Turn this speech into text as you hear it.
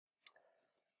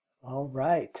All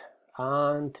right,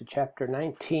 on to chapter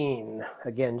 19.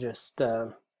 Again, just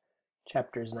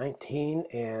chapters 19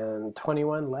 and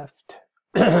 21 left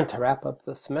to wrap up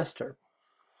the semester.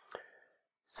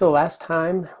 So last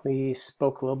time we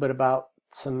spoke a little bit about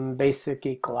some basic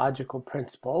ecological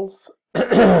principles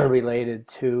related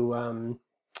to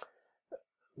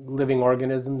living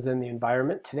organisms in the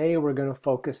environment. Today we're going to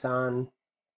focus on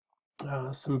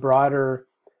some broader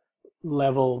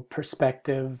level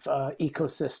perspective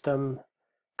ecosystem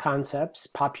concepts,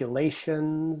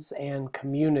 populations, and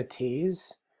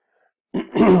communities.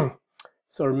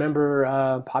 So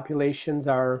remember, populations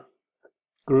are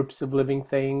groups of living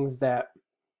things that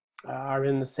are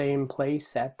in the same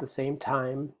place at the same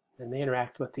time, and they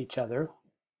interact with each other.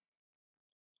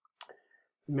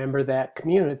 Remember that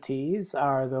communities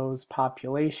are those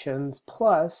populations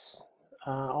plus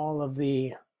all of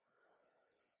the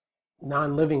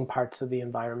non-living parts of the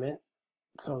environment.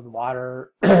 So the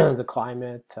water, the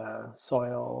climate,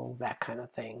 soil, that kind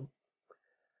of thing.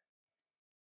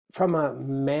 From a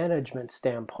management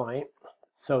standpoint,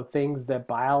 so things that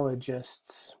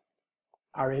biologists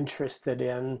are interested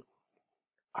in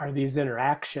are these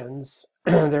interactions.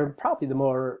 They're probably the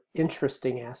more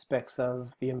interesting aspects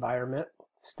of the environment,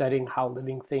 studying how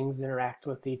living things interact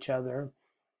with each other.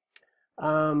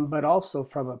 But also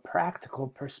from a practical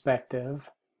perspective,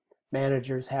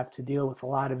 managers have to deal with a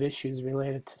lot of issues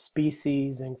related to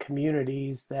species and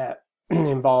communities that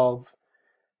involve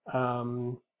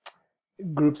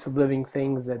groups of living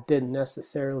things that didn't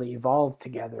necessarily evolve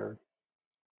together.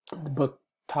 The book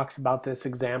talks about this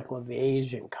example of the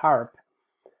Asian carp.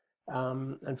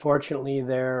 Unfortunately,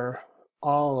 they're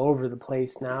all over the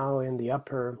place now in the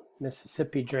upper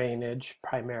Mississippi drainage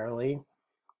primarily,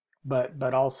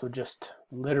 but also just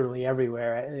literally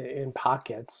everywhere in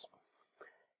pockets.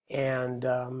 And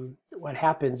what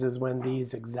happens is when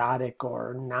these exotic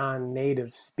or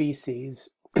non-native species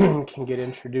can get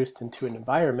introduced into an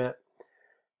environment,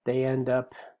 they end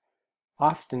up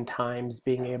oftentimes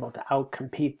being able to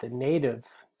outcompete the native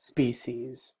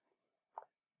species.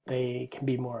 They can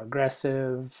be more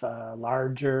aggressive,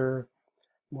 larger,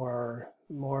 more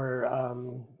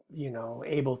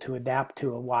able to adapt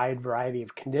to a wide variety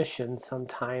of conditions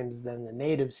sometimes than the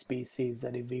native species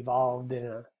that have evolved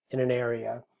in an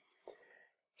area.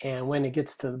 And when it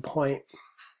gets to the point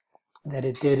that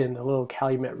it did in the Little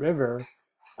Calumet River,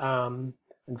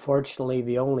 unfortunately,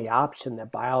 the only option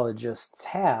that biologists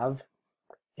have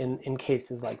in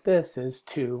cases like this is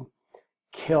to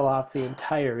kill off the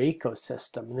entire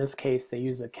ecosystem. In this case, they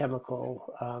use a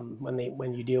chemical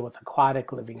when you deal with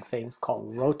aquatic living things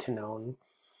called rotenone,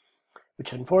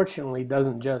 which unfortunately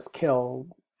doesn't just kill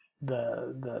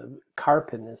the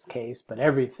carp in this case, but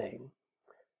everything.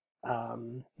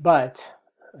 But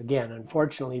again,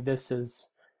 unfortunately, this is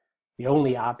the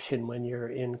only option when you're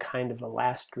in kind of a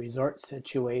last resort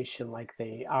situation like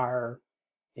they are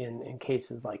in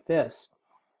cases like this.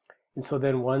 And so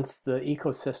then once the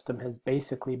ecosystem has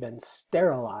basically been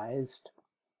sterilized,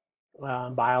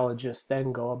 biologists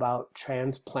then go about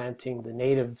transplanting the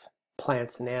native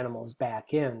plants and animals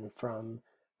back in from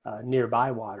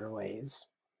nearby waterways.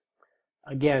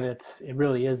 Again, it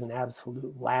really is an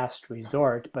absolute last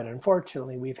resort, but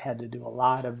unfortunately we've had to do a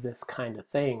lot of this kind of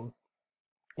thing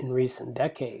in recent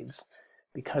decades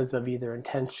because of either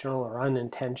intentional or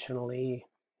unintentionally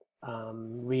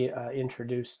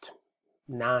introduced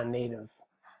non-native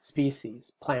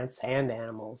species, plants and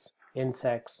animals,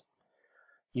 insects,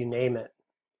 you name it.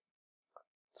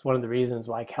 It's one of the reasons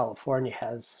why California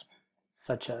has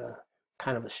such a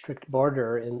kind of a strict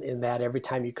border in that every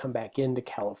time you come back into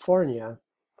California,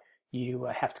 you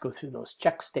have to go through those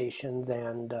check stations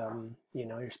and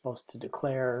you're supposed to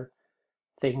declare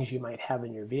things you might have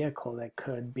in your vehicle that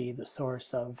could be the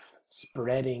source of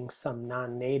spreading some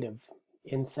non-native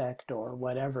insect or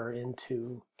whatever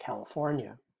into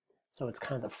California. So it's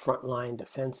kind of the frontline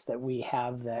defense that we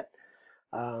have that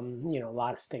a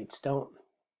lot of states don't.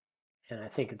 And I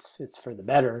think it's for the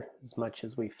better, as much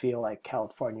as we feel like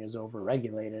California is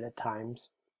overregulated at times.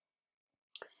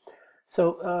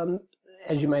 So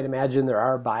as you might imagine, there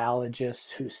are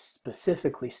biologists who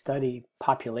specifically study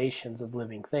populations of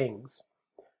living things.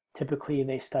 Typically,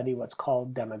 they study what's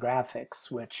called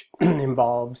demographics, which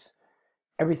involves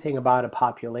everything about a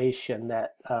population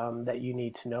that you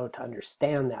need to know to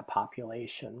understand that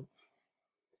population.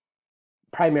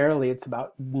 Primarily, it's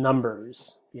about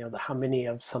numbers, how many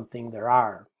of something there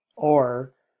are,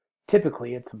 or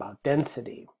typically it's about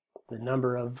density, the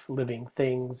number of living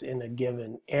things in a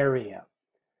given area.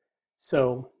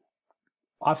 So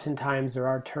oftentimes there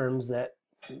are terms that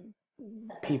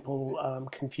people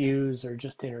confuse or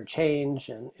just interchange,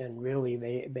 and really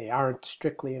they aren't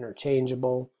strictly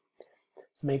interchangeable.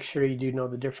 So make sure you do know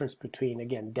the difference between,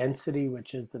 again, density,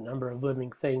 which is the number of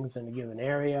living things in a given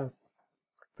area,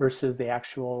 versus the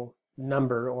actual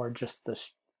number or just the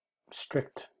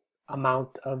strict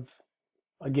amount of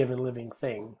a given living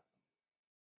thing.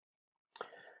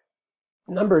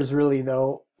 Numbers really,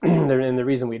 though, and the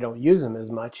reason we don't use them as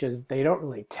much is they don't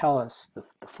really tell us the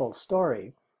full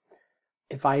story.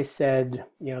 If I said,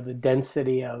 the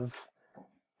density of,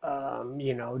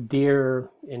 deer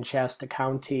in Shasta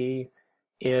County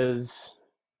is,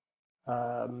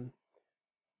 5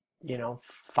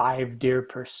 deer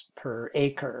per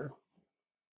acre,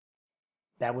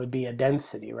 that would be a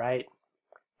density, right?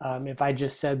 If I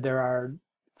just said there are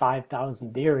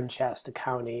 5,000 deer in Shasta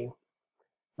County,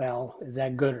 well, is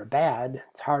that good or bad?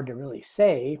 It's hard to really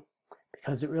say,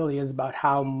 because it really is about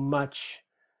how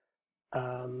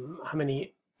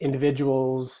many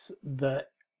individuals the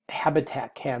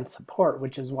habitat can support,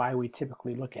 which is why we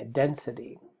typically look at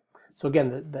density. So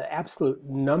again, the absolute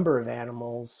number of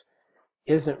animals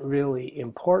isn't really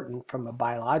important from a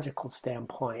biological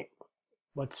standpoint.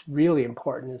 What's really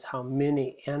important is how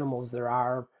many animals there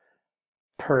are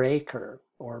per acre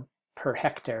or per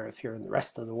hectare if you're in the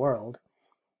rest of the world.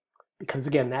 Because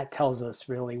again, that tells us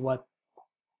really what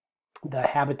the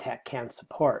habitat can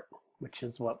support, which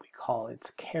is what we call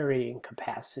its carrying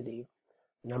capacity.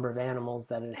 The number of animals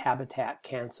that a habitat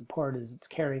can support is its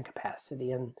carrying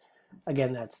capacity. And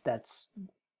again, that's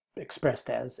expressed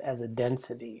as a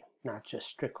density, not just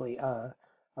strictly a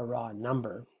raw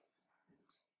number.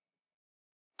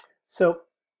 So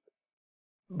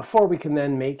before we can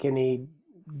then make any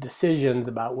decisions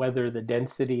about whether the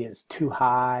density is too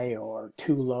high or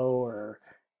too low or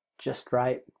just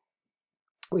right,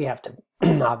 we have to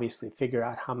obviously figure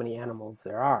out how many animals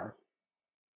there are,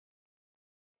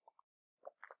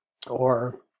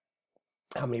 or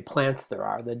how many plants there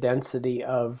are, the density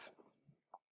of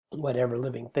whatever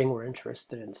living thing we're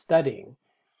interested in studying.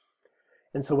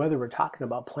 And so whether we're talking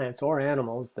about plants or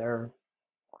animals, there are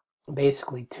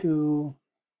basically 2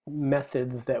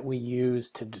 methods that we use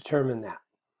to determine that.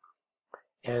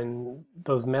 And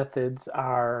those methods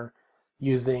are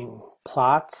using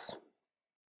plots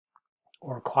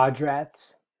or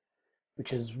quadrats,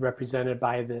 which is represented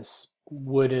by this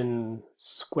wooden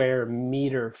square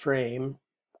meter frame.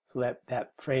 So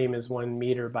that frame is 1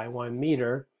 meter by 1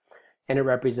 meter, and it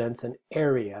represents an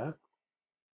area.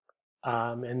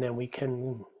 And then we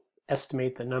can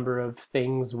estimate the number of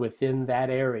things within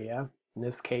that area. In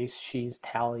this case, she's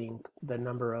tallying the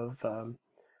number of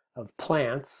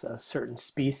plants, a certain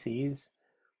species,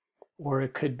 or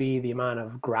it could be the amount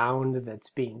of ground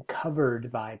that's being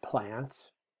covered by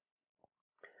plants.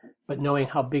 But knowing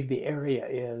how big the area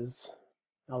is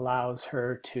allows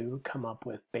her to come up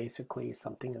with basically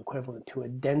something equivalent to a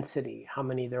density, how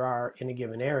many there are in a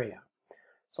given area.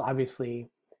 So obviously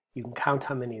you can count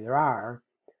how many there are,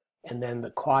 and then the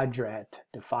quadrat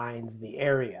defines the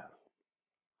area.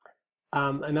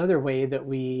 Another way that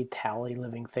we tally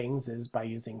living things is by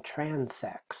using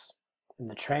transects. And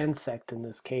the transect in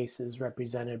this case is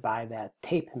represented by that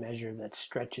tape measure that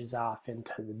stretches off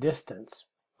into the distance.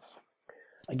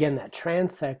 Again, that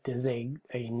transect is a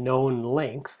known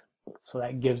length, so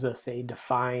that gives us a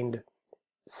defined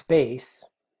space.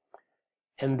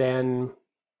 And then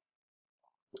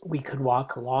we could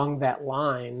walk along that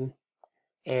line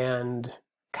and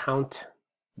count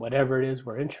whatever it is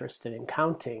we're interested in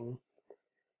counting,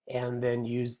 and then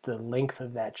use the length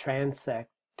of that transect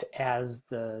as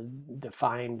the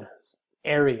defined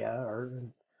area or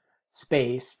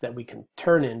space that we can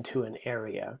turn into an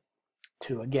area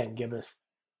to, again, give us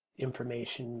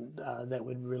information that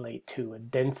would relate to a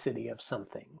density of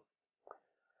something.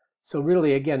 So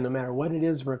really, again, no matter what it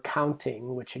is we're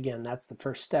counting, which again, that's the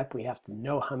first step, we have to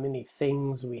know how many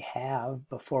things we have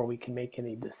before we can make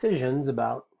any decisions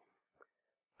about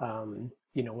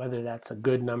whether that's a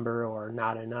good number or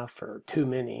not enough or too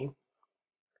many.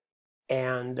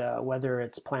 And whether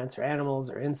it's plants or animals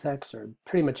or insects or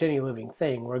pretty much any living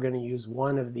thing, we're going to use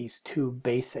one of these 2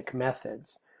 basic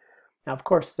methods. Now, of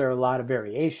course, there are a lot of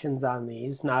variations on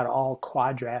these. Not all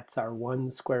quadrats are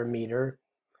 1 square meter.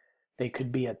 They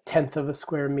could be 1/10 of a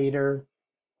square meter,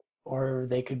 or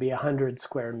they could be 100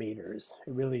 square meters.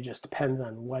 It really just depends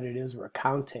on what it is we're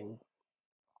counting.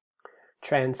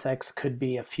 Transects could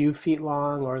be a few feet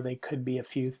long, or they could be a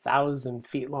few thousand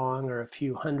feet long, or a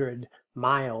few hundred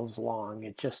miles long.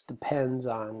 It just depends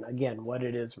on, again, what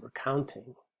it is we're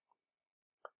counting.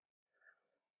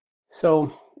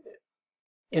 So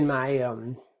in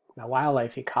my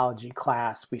wildlife ecology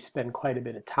class, we spend quite a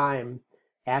bit of time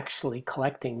actually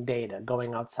collecting data,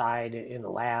 going outside in a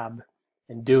lab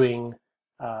and doing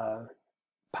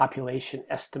population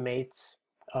estimates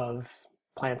of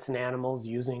plants and animals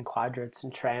using quadrats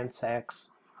and transects.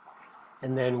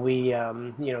 And then we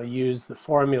use the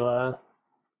formula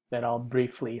that I'll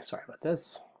briefly, sorry about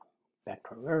this, back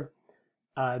to where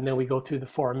and then we go through the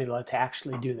formula to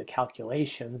actually do the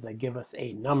calculations that give us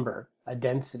a number, a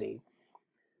density.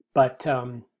 But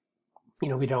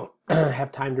we don't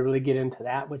have time to really get into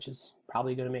that, which is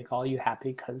probably going to make all you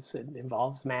happy because it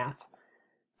involves math.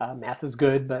 Math is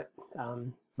good, but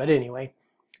anyway,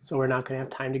 so we're not going to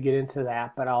have time to get into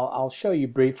that. But I'll show you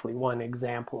briefly one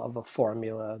example of a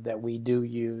formula that we do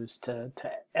use to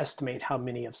estimate how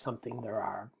many of something there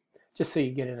are, just so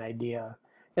you get an idea.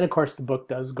 And of course, the book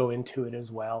does go into it as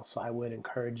well, so I would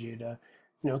encourage you to,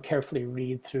 carefully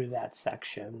read through that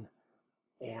section,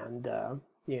 and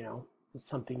it's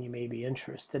something you may be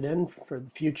interested in for the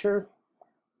future.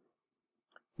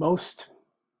 Most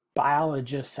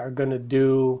biologists are going to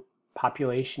do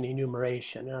population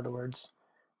enumeration, in other words,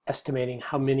 estimating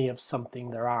how many of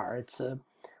something there are. It's a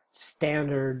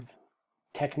standard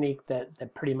technique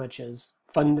that pretty much is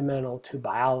fundamental to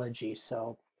biology,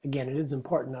 so again, it is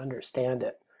important to understand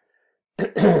it.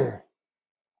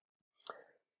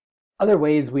 Other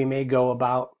ways we may go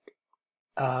about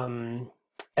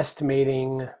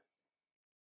estimating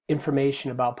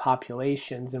information about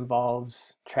populations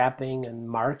involves trapping and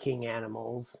marking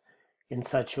animals in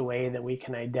such a way that we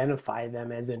can identify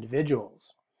them as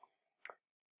individuals.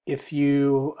 If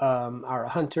you are a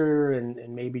hunter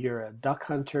and maybe you're a duck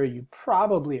hunter, you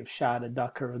probably have shot a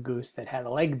duck or a goose that had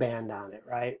a leg band on it,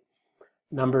 right?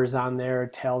 Numbers on there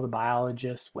tell the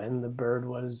biologist when the bird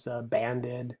was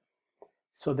banded,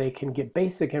 so they can get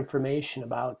basic information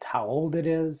about how old it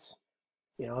is.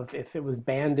 If it was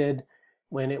banded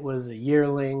when it was a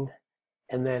yearling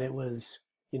and then it was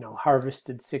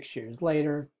harvested 6 years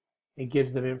later, it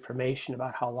gives them information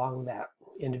about how long that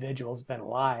individual's been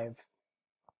alive.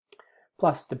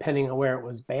 Plus, depending on where it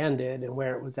was banded and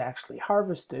where it was actually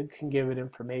harvested, can give it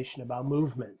information about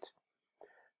movement.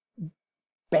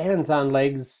 Bands on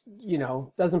legs,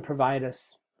 doesn't provide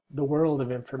us the world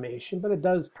of information, but it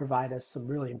does provide us some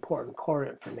really important core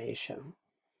information.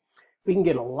 We can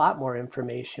get a lot more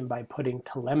information by putting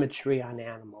telemetry on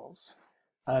animals.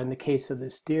 In the case of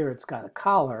this deer, it's got a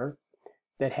collar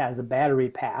that has a battery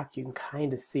pack. You can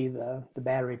kind of see the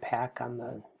battery pack on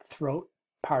the throat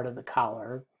part of the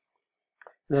collar.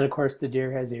 And then, of course, the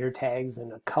deer has ear tags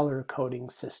and a color coding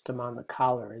system on the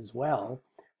collar as well,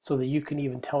 so that you can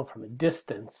even tell from a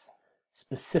distance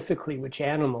specifically which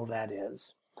animal that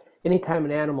is. Anytime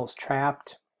an animal's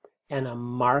trapped and a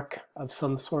mark of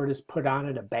some sort is put on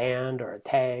it, a band or a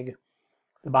tag,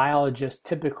 the biologists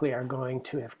typically are going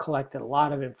to have collected a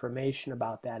lot of information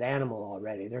about that animal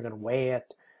already. They're going to weigh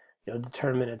it,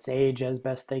 determine its age as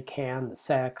best they can, the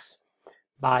sex,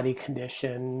 body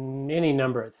condition, any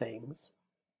number of things.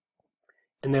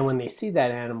 And then when they see that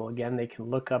animal again, they can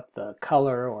look up the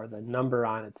color or the number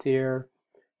on its ear,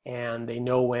 and they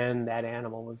know when that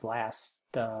animal was last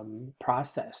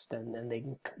processed, and they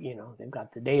they've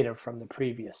got the data from the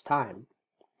previous time.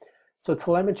 So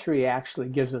telemetry actually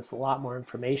gives us a lot more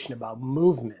information about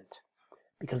movement,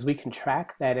 because we can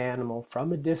track that animal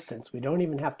from a distance. We don't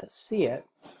even have to see it.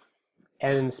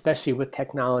 And especially with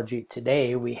technology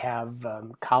today, we have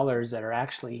collars that are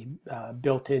actually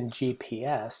built-in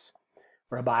GPS,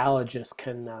 where a biologist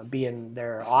can be in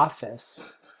their office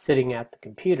sitting at the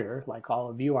computer, like all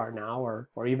of you are now,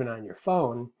 or even on your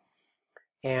phone,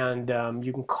 and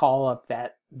you can call up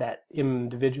that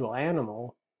individual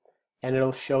animal, and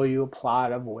it'll show you a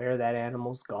plot of where that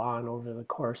animal's gone over the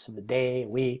course of a day, a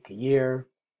week, a year.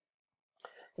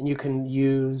 And you can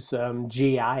use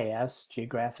GIS,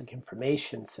 Geographic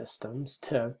Information Systems,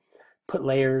 to put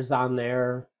layers on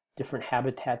there, different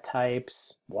habitat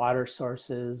types, water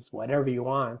sources, whatever you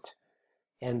want,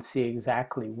 and see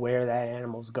exactly where that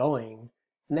animal's going.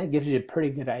 And that gives you a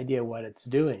pretty good idea what it's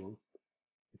doing.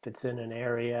 If it's in an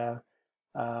area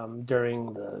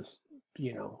during the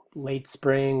late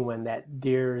spring when that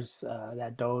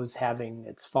doe's having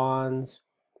its fawns,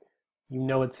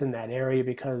 it's in that area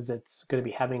because it's going to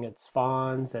be having its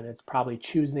fawns, and it's probably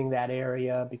choosing that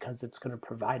area because it's going to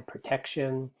provide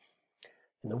protection.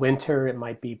 In the winter, it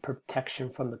might be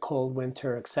protection from the cold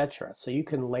winter, etc. So you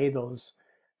can lay those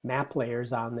map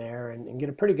layers on there and get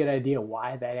a pretty good idea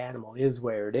why that animal is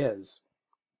where it is.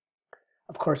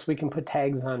 Of course, we can put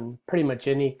tags on pretty much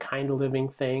any kind of living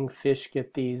thing. Fish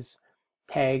get these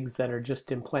tags that are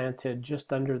just implanted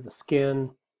just under the skin,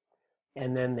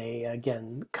 and then they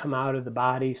again come out of the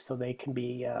body so they can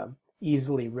be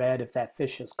easily read if that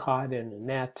fish is caught in a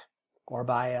net or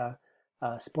by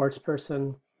a sports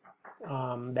person.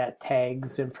 That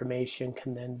tags information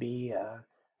can then be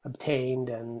obtained,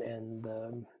 and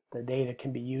the data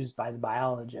can be used by the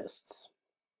biologists.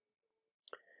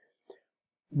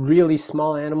 Really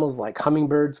small animals like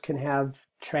hummingbirds can have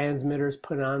transmitters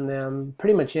put on them.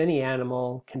 Pretty much any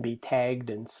animal can be tagged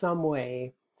in some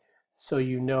way, so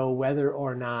you know whether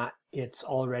or not it's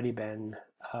already been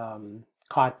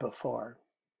caught before.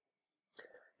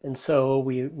 And so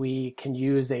we can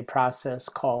use a process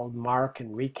called mark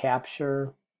and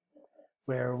recapture,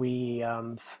 where we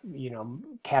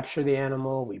capture the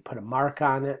animal, we put a mark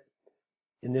on it.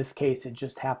 In this case, it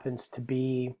just happens to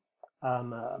be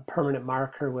a permanent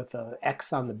marker with an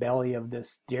X on the belly of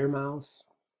this deer mouse.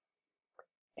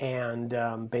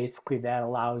 And basically that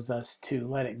allows us to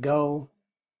let it go.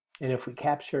 And if we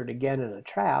capture it again in a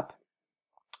trap,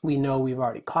 we know we've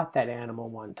already caught that animal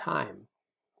one time.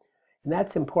 And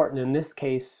that's important in this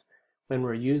case when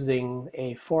we're using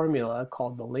a formula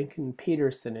called the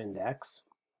Lincoln-Peterson index,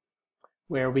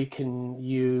 where we can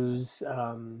use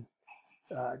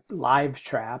live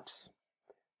traps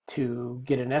to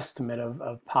get an estimate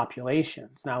of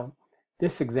populations. Now,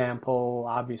 this example,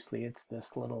 obviously, it's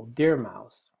this little deer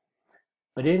mouse.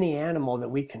 But any animal that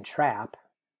we can trap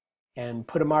and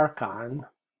put a mark on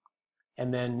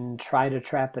and then try to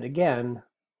trap it again,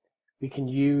 we can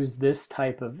use this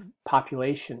type of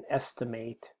population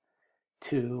estimate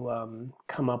to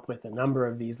come up with a number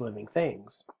of these living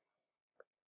things.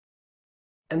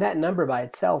 And that number by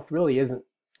itself really isn't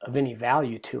of any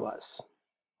value to us.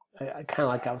 Kind of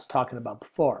like I was talking about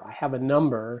before. I have a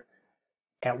number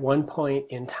at one point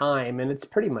in time, and it's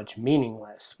pretty much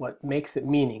meaningless. What makes it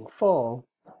meaningful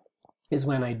is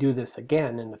when I do this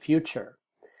again in the future,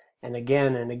 and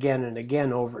again and again and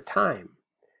again over time.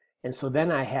 And so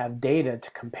then I have data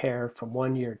to compare from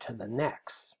one year to the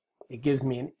next. It gives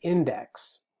me an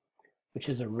index, which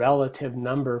is a relative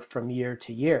number from year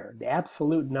to year. The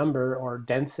absolute number or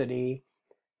density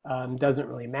doesn't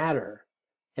really matter.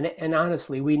 And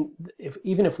honestly,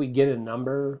 even if we get a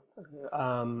number,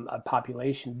 a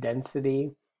population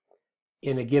density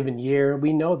in a given year,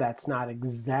 we know that's not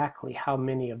exactly how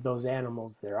many of those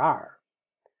animals there are.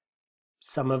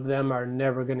 Some of them are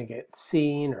never going to get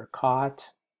seen or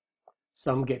caught.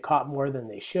 Some get caught more than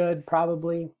they should,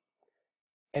 probably.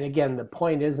 And again, the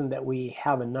point isn't that we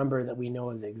have a number that we know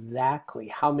is exactly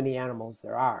how many animals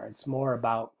there are. It's more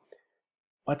about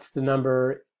what's the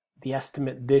number, the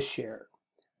estimate this year,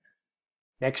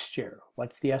 next year,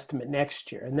 what's the estimate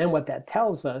next year? And then what that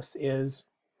tells us is,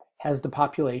 has the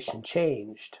population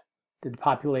changed? Did the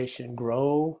population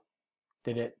grow?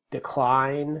 Did it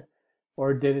decline?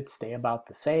 Or did it stay about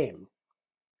the same?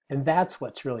 And that's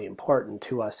what's really important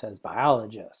to us as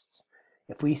biologists.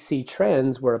 If we see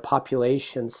trends where a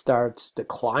population starts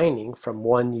declining from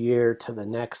one year to the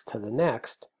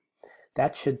next,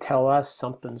 that should tell us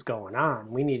something's going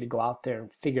on. We need to go out there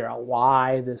and figure out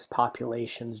why this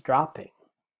population's dropping,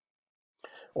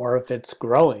 or if it's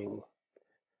growing,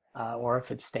 or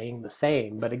if it's staying the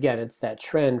same. But again, it's that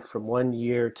trend from one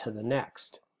year to the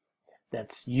next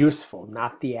that's useful,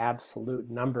 not the absolute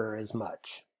number as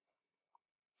much.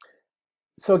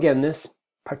 So again, this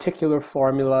particular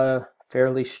formula,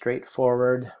 fairly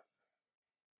straightforward.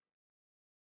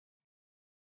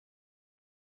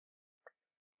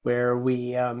 Where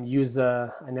we use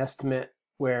an estimate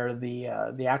where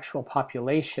the actual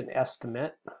population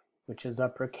estimate, which is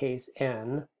uppercase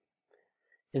N,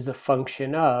 is a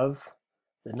function of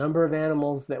the number of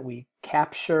animals that we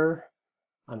capture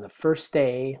on the first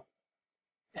day,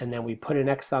 and then we put an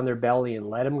X on their belly and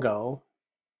let them go.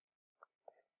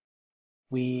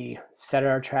 We set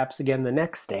our traps again the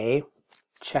next day,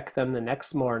 check them the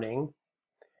next morning,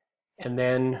 and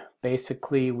then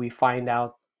basically we find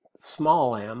out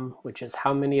small m, which is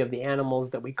how many of the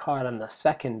animals that we caught on the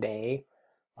second day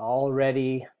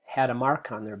already had a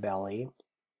mark on their belly,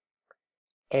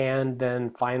 and then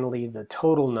finally the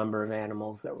total number of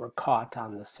animals that were caught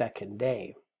on the second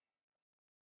day.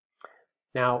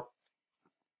 Now,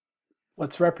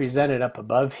 what's represented up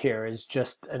above here is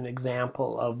just an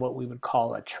example of what we would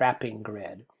call a trapping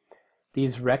grid.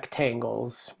 These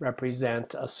rectangles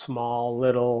represent a small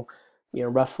little,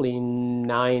 roughly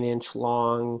 9-inch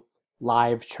long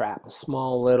live trap, a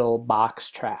small little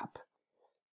box trap.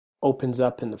 Opens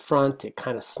up in the front, it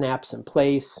kind of snaps in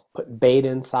place, put bait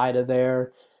inside of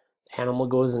there, animal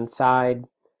goes inside,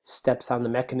 steps on the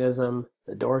mechanism,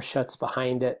 the door shuts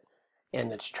behind it,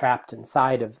 and it's trapped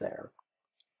inside of there.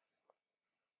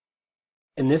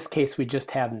 In this case, we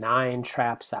just have 9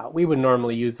 traps out. We would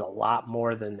normally use a lot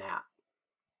more than that.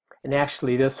 And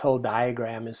actually, this whole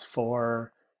diagram is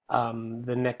for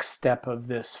the next step of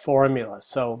this formula.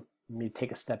 So let me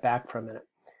take a step back for a minute.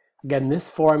 Again, this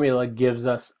formula gives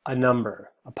us a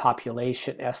number, a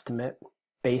population estimate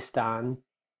based on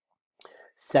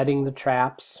setting the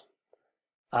traps,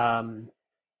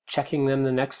 checking them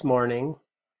the next morning.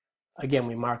 Again,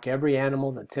 we mark every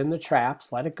animal that's in the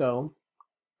traps, let it go.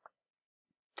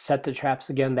 Set the traps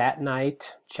again that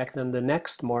night, check them the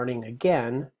next morning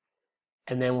again,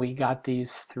 and then we got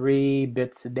these 3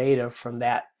 bits of data from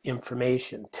that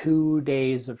information, 2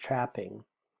 days of trapping.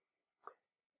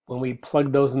 When we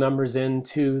plug those numbers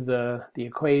into the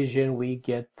equation, we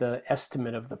get the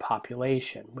estimate of the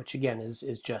population, which again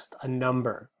is just a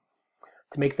number.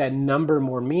 To make that number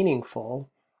more meaningful,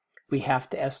 we have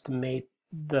to estimate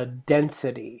the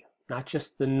density, not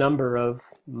just the number of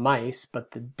mice,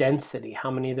 but the density,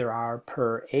 how many there are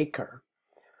per acre.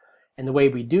 And the way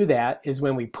we do that is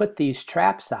when we put these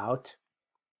traps out,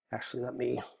 actually let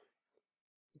me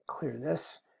clear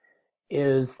this,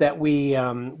 is that we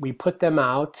put them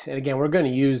out, and again, we're going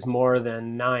to use more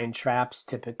than 9 traps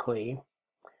typically,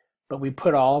 but we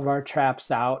put all of our traps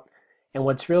out, and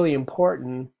what's really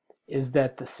important is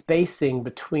that the spacing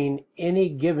between any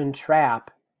given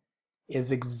trap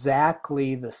is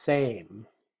exactly the same.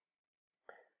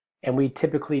 And we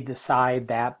typically decide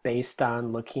that based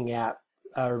on looking at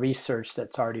research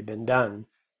that's already been done.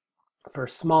 For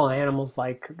small animals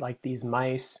like these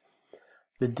mice,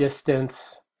 the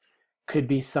distance could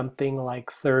be something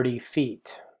like 30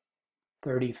 feet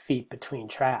between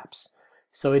traps.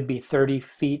 So it'd be 30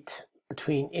 feet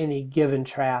between any given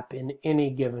trap in any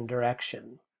given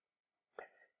direction.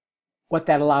 What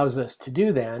that allows us to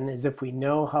do then is if we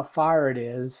know how far it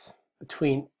is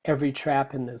between every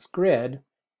trap in this grid,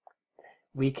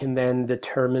 we can then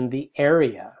determine the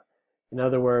area. In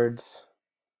other words,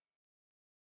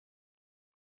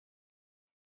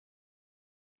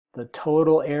 the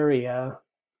total area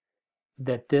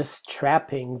that this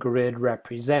trapping grid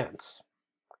represents.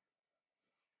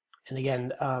 And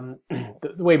again,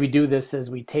 the way we do this is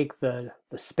we take the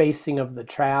spacing of the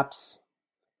traps,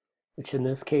 which in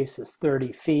this case is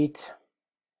 30 feet,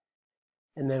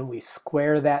 and then we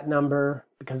square that number,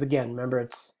 because again, remember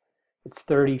it's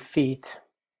 30 feet.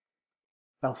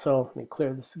 Also, let me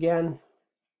clear this again.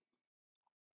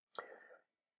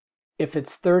 If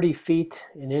it's 30 feet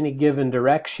in any given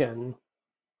direction,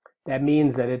 that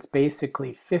means that it's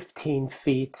basically 15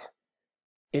 feet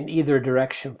in either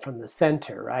direction from the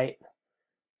center, right?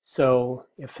 So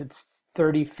if it's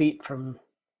 30 feet from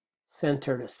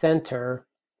center to center,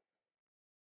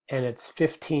 and it's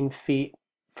 15 feet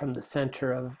from the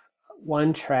center of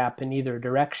one trap in either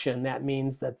direction, that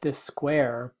means that this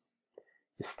square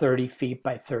is 30 feet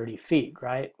by 30 feet,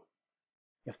 right?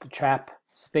 If the trap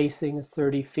spacing is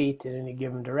 30 feet in any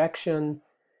given direction,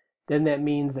 then that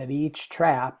means that each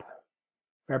trap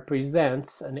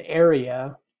represents an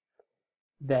area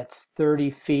that's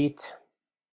 30 feet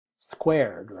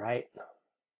squared, right?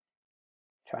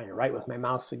 Trying to write with my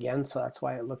mouse again, so that's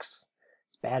why it looks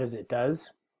as bad as it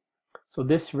does. So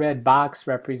this red box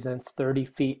represents 30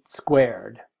 feet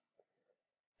squared.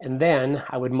 And then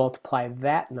I would multiply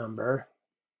that number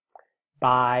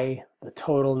by the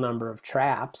total number of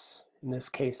traps. In this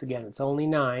case, again, it's only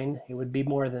 9. It would be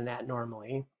more than that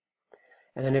normally.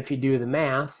 And then if you do the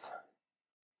math,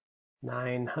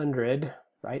 900,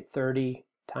 right? 30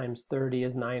 times 30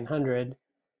 is 900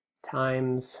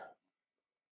 times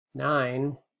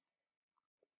 9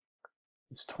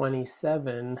 is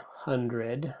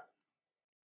 2,700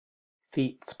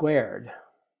 feet squared.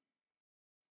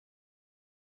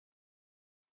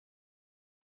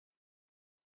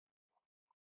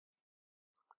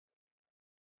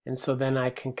 And so then I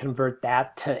can convert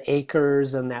that to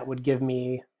acres, and that would give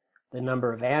me the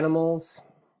number of animals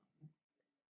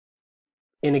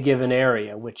in a given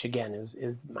area, which again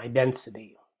is my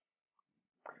density.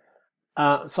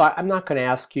 So I'm not going to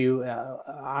ask you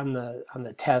on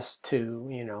the test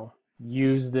to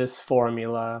use this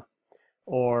formula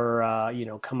or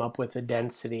come up with a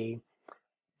density,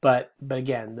 but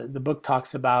again the book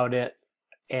talks about it,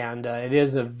 and it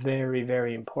is a very,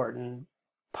 very important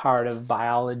part of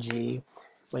biology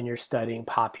when you're studying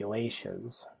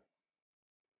populations.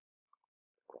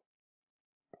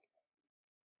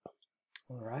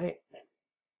 All right.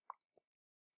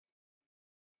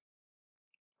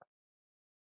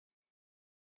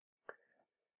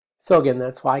 So again,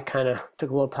 that's why I kind of took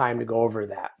a little time to go over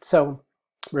that. So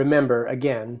remember,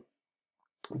 again,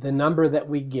 the number that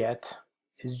we get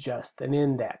is just an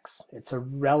index. It's a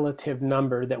relative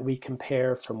number that we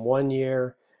compare from one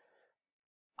year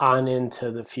on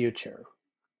into the future.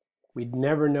 We'd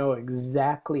never know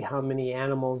exactly how many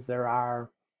animals there are.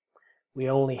 We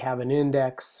only have an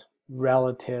index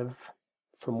relative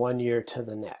from one year to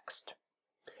the next.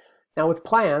 Now with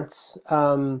plants,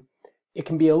 it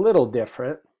can be a little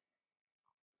different.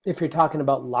 If you're talking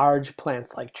about large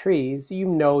plants like trees, you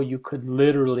know you could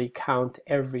literally count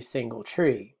every single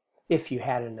tree if you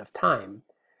had enough time.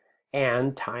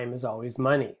 And time is always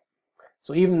money.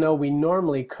 So even though we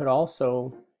normally could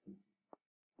also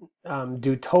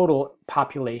do total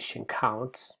population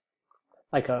counts,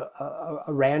 like a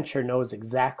rancher knows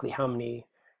exactly how many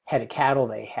head of cattle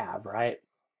they have, right?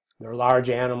 They're large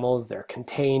animals, they're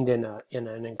contained in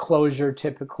an enclosure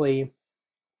typically,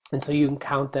 and so you can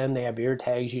count them, they have ear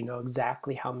tags, you know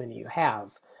exactly how many you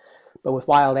have. But with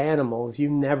wild animals, you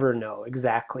never know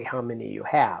exactly how many you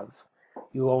have.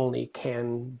 You only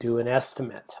can do an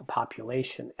estimate, a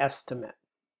population estimate.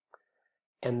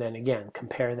 And then again,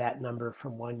 compare that number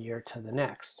from one year to the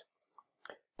next.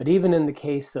 But even in the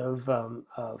case of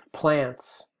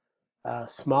plants,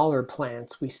 smaller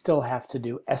plants, we still have to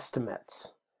do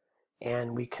estimates.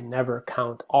 And we can never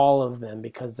count all of them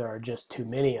because there are just too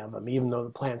many of them. Even though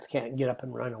the plants can't get up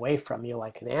and run away from you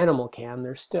like an animal can,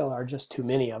 there still are just too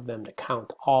many of them to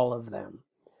count all of them.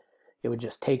 It would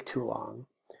just take too long.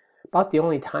 About the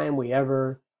only time we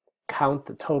ever count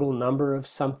the total number of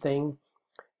something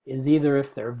is either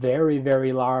if they're very,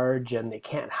 very large and they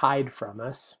can't hide from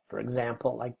us, for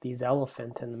example, like these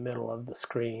elephant in the middle of the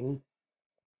screen,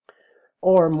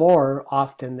 or more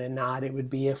often than not, it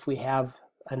would be if we have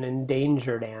an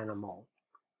endangered animal,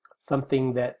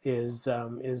 something that is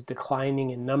declining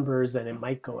in numbers and it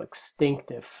might go extinct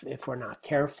if we're not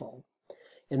careful.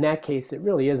 In that case, it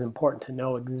really is important to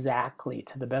know exactly,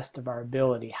 to the best of our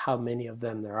ability, how many of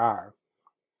them there are.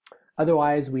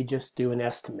 Otherwise, we just do an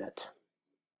estimate.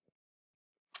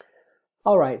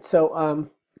 All right, so a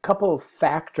couple of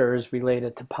factors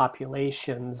related to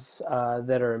populations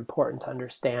that are important to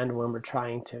understand when we're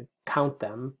trying to count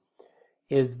them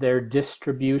is their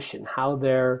distribution, how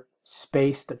they're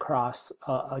spaced across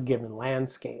a given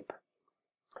landscape.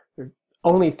 There are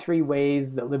only three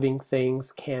ways that living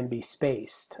things can be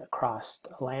spaced across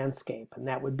a landscape, and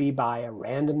that would be by a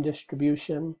random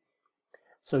distribution.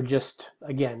 So just,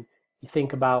 again, you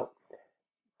think about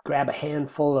grab a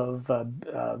handful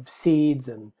of seeds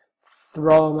and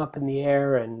throw them up in the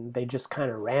air and they just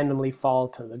kind of randomly fall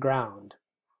to the ground.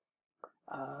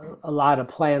 A lot of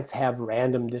plants have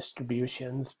random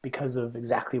distributions because of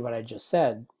exactly what I just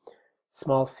said.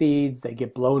 Small seeds, they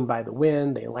get blown by the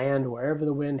wind, they land wherever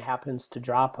the wind happens to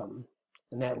drop them,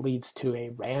 and that leads to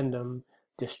a random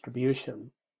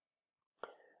distribution.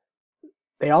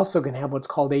 They also can have what's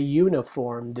called a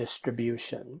uniform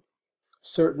distribution.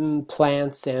 Certain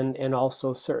plants and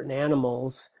also certain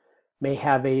animals may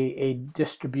have a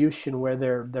distribution where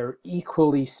they're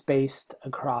equally spaced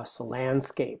across the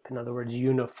landscape. In other words,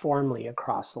 uniformly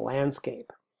across the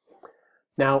landscape.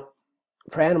 Now,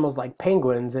 for animals like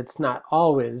penguins, it's not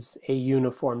always a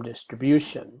uniform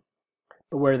distribution.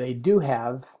 But where they do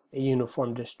have a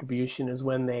uniform distribution is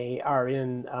when they are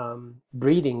in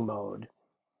breeding mode.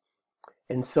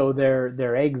 And so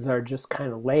their eggs are just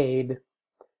kind of laid,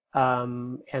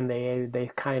 and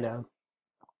they kind of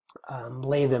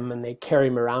lay them and they carry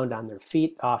them around on their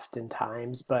feet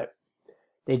oftentimes, but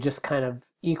they just kind of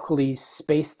equally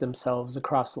space themselves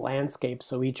across the landscape,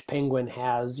 so each penguin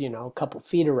has, a couple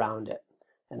feet around it,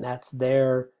 and that's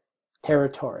their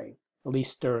territory, at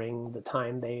least during the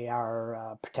time they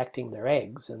are protecting their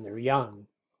eggs and their young.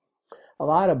 A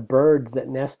lot of birds that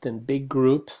nest in big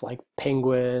groups like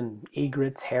penguin,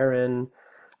 egrets, heron,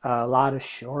 a lot of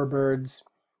shorebirds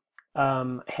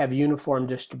have uniform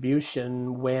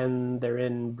distribution when they're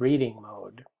in breeding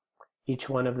mode. Each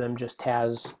one of them just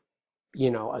has,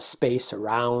 a space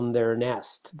around their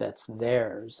nest that's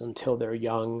theirs until their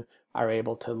young are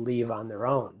able to leave on their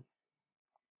own.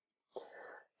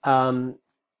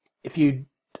 If you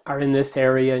are in this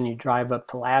area and you drive up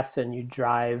to Lassen, you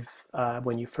drive,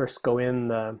 when you first go in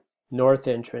the north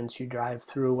entrance, you drive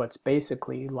through what's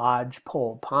basically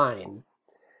lodgepole pine.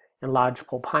 And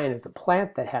lodgepole pine is a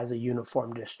plant that has a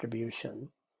uniform distribution.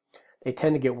 They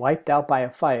tend to get wiped out by a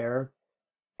fire.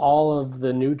 All of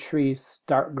the new trees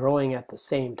start growing at the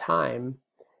same time,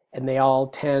 and they all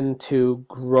tend to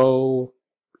grow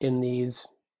in these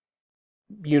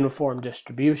uniform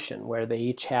distribution where they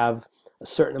each have a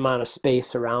certain amount of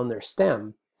space around their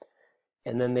stem,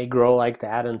 and then they grow like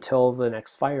that until the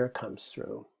next fire comes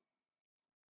through.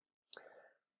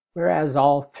 Whereas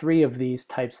all three of these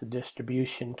types of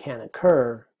distribution can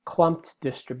occur, clumped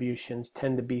distributions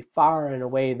tend to be far and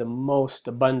away the most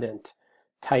abundant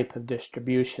type of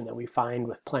distribution that we find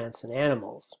with plants and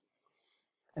animals.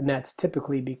 And that's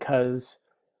typically because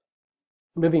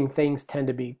living things tend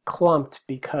to be clumped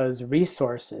because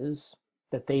resources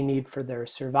that they need for their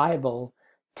survival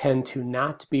tend to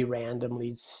not be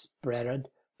randomly spread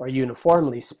or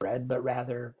uniformly spread, but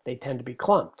rather they tend to be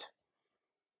clumped.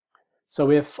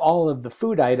 So if all of the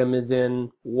food item is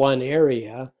in one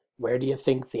area, where do you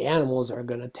think the animals are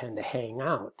going to tend to hang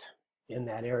out? In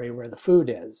that area where the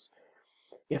food is.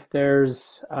 If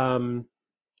there's a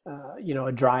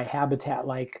dry habitat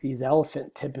like these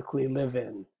elephant typically live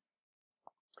in,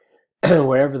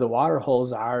 wherever the water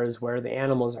holes are is where the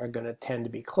animals are going to tend to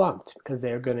be clumped, because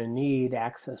they're going to need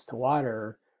access to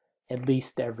water at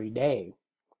least every day.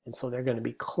 And so they're going to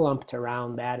be clumped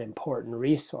around that important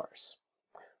resource.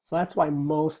 So that's why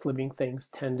most living things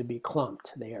tend to be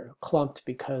clumped. They are clumped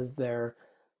because they're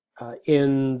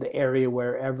in the area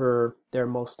wherever their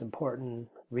most important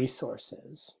resource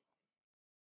is.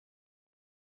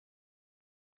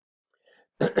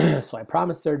 So I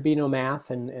promised there'd be no math,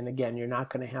 and again, you're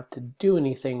not going to have to do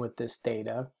anything with this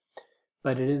data,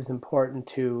 but it is important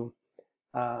to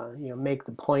make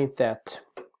the point that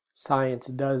science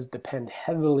does depend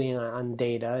heavily on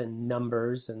data and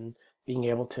numbers and being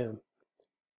able to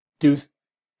do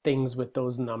things with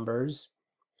those numbers,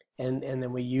 and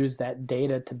then we use that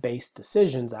data to base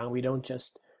decisions on. We don't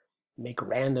just make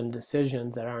random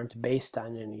decisions that aren't based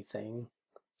on anything.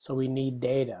 So we need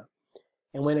data.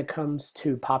 And when it comes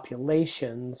to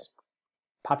populations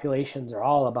are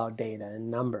all about data and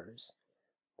numbers.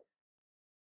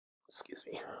 Excuse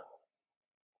me.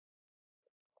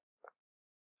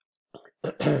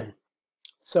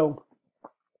 So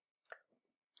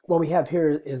what we have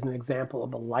here is an example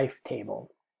of a life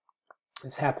table.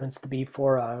 This happens to be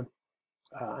for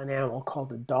an animal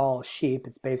called a Dall sheep.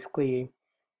 It's basically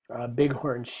a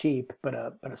bighorn sheep, but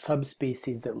a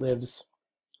subspecies that lives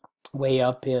way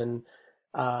up in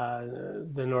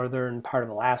the northern part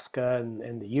of Alaska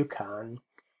and the Yukon.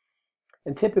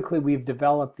 And typically we've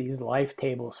developed these life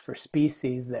tables for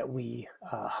species that we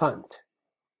hunt.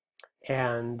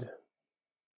 And you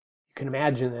can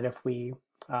imagine that if we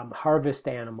harvest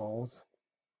animals,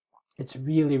 it's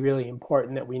really, really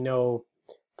important that we know,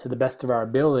 to the best of our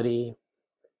ability,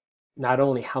 not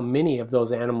only how many of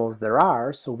those animals there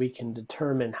are, so we can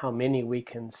determine how many we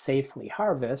can safely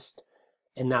harvest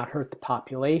and not hurt the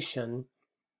population,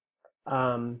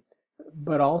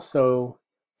 but also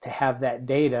to have that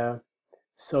data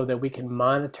so that we can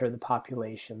monitor the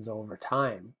populations over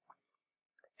time.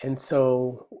 And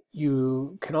so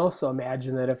you can also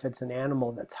imagine that if it's an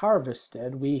animal that's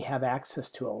harvested, we have access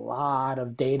to a lot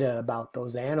of data about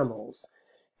those animals.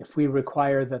 If we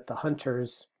require that the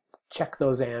hunters check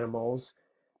those animals,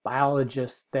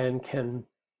 biologists then can,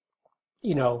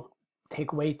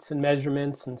 take weights and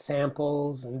measurements and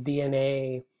samples and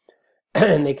DNA,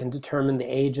 and they can determine the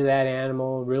age of that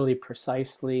animal really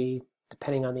precisely,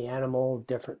 depending on the animal,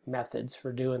 different methods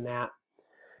for doing that.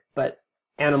 But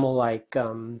animal like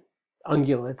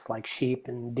ungulates, like sheep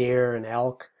and deer and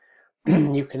elk,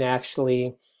 you can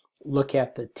actually look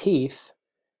at the teeth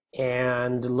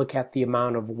and look at the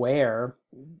amount of wear.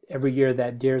 Every year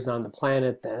that deer's on the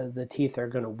planet, the teeth are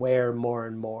going to wear more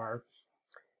and more.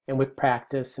 And with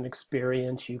practice and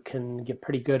experience, you can get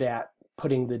pretty good at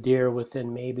putting the deer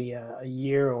within maybe a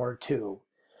year or two.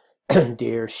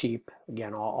 Deer, sheep,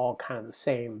 again, all kind of the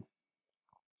same.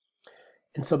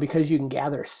 And so because you can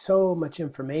gather so much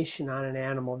information on an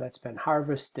animal that's been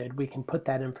harvested, we can put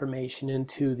that information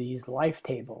into these life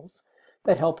tables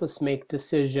that help us make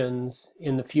decisions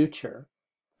in the future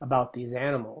about these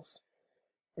animals.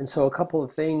 And so a couple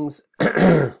of things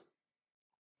that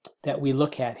we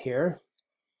look at here.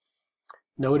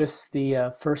 Notice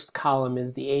the first column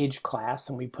is the age class,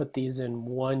 and we put these in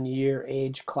 1-year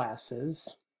age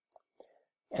classes.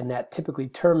 And that typically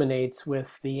terminates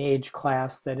with the age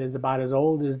class that is about as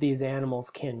old as these animals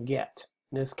can get.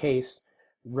 In this case,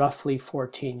 roughly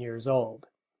 14 years old.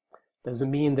 Does it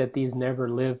mean that these never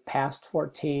live past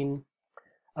 14?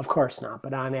 Of course not,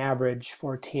 but on average,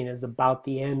 14 is about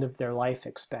the end of their life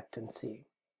expectancy.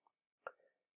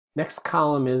 Next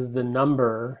column is the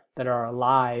number that are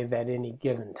alive at any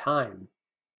given time.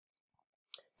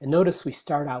 And notice we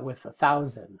start out with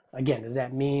 1,000. Again, does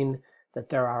that mean that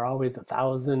there are always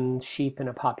 1,000 sheep in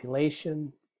a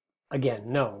population? Again,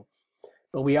 no.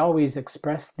 But we always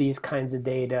express these kinds of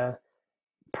data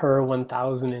per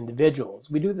 1,000 individuals.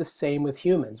 We do the same with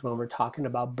humans when we're talking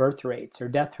about birth rates or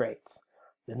death rates.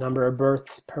 The number of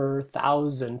births per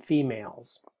 1,000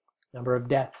 females, number of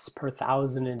deaths per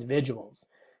 1,000 individuals.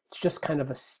 It's just kind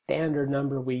of a standard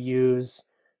number we use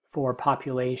for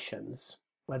populations,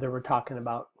 whether we're talking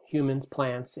about humans,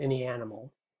 plants, any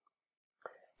animal.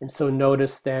 And so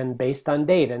notice then, based on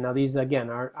data, now these again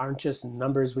aren't just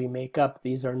numbers we make up,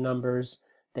 these are numbers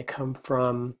that come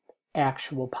from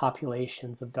actual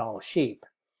populations of Dall sheep.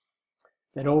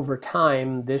 That over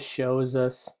time, this shows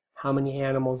us how many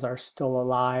animals are still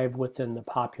alive within the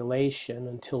population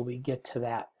until we get to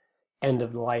that end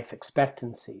of the life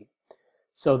expectancy.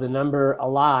 So the number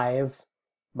alive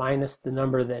minus the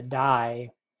number that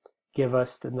die give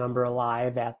us the number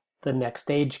alive at the next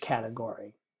age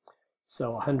category.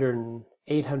 So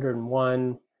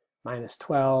 801 minus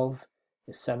 12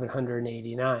 is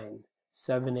 789.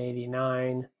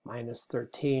 789 minus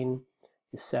 13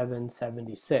 is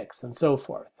 776, and so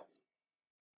forth.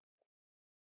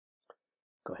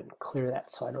 Go ahead and clear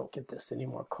that so I don't get this any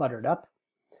more cluttered up.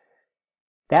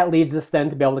 That leads us then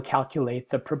to be able to calculate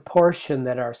the proportion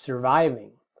that are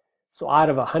surviving. So out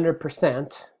of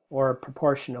 100%, or a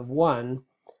proportion of 1,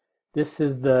 this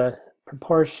is the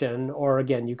proportion, or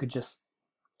again, you could just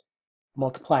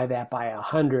multiply that by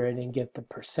 100 and get the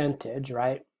percentage,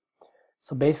 right?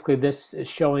 So basically this is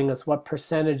showing us what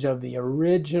percentage of the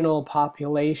original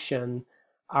population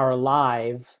are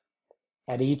alive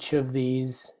at each of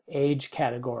these age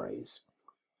categories.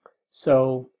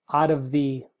 So out of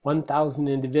the 1,000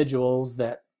 individuals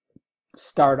that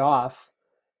start off,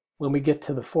 when we get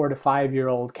to the 4 to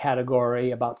 5-year-old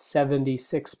category, about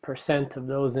 76% of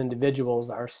those individuals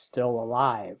are still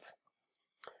alive.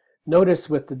 Notice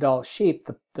with the Dall sheep,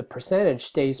 the percentage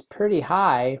stays pretty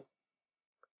high,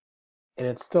 and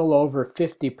it's still over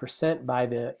 50% by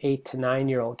the 8 to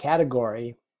 9-year-old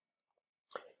category.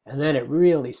 And then it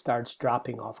really starts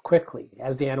dropping off quickly.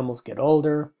 As the animals get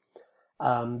older,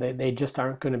 they just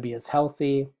aren't going to be as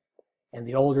healthy. And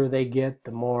the older they get,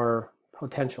 the more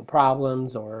potential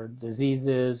problems or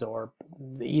diseases, or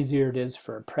the easier it is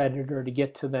for a predator to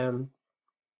get to them.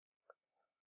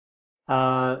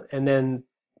 And then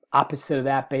opposite of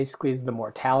that basically is the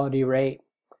mortality rate.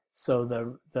 So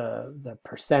the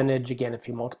percentage, again, if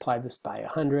you multiply this by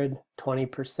 100,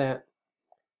 20%,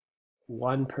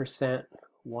 1%,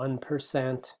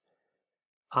 1%,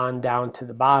 on down to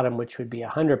the bottom, which would be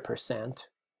 100%.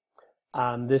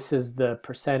 This is the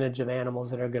percentage of animals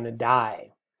that are going to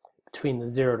die between the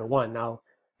 0 to 1. Now,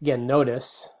 again,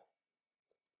 notice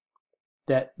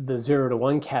that the 0 to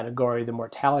 1 category, the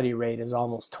mortality rate is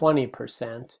almost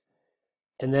 20%,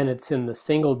 and then it's in the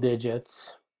single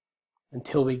digits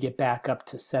until we get back up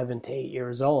to 7 to 8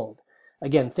 years old.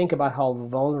 Again, think about how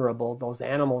vulnerable those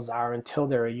animals are until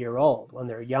they're a year old, when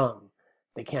they're young.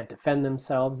 They can't defend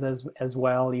themselves as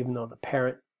well, even though the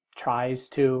parent tries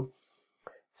to.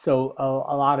 So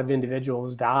a lot of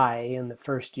individuals die in the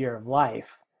first year of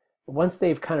life. Once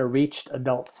they've kind of reached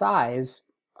adult size,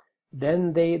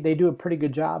 then they do a pretty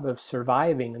good job of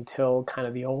surviving until kind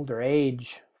of the older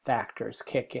age factors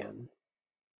kick in.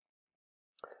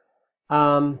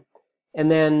 And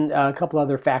then a couple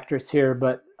other factors here,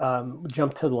 but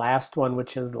jump to the last one,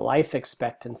 which is the life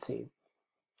expectancy.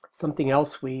 Something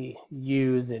else we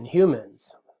use in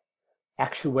humans.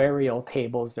 Actuarial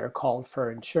tables, they're called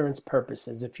for insurance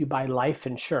purposes. If you buy life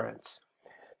insurance,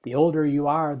 the older you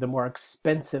are, the more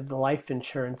expensive the life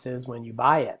insurance is when you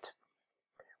buy it.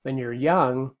 When you're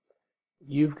young,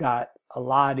 you've got a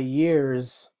lot of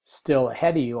years still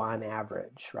ahead of you on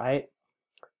average, right?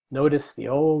 Notice the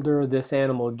older this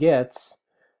animal gets,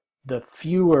 the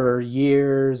fewer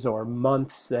years or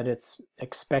months that it's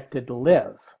expected to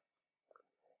live.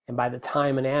 And by the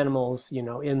time an animal's,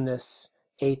 in this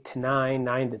 8 to 9,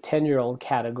 9 to 10-year-old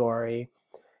category,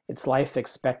 its life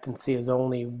expectancy is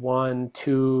only 1,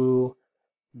 2,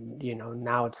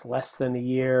 now it's less than a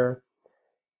year.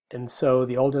 And so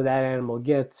the older that animal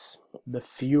gets, the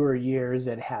fewer years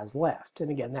it has left.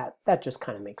 And again, that just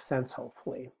kind of makes sense,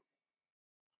 hopefully.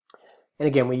 And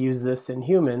again, we use this in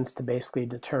humans to basically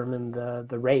determine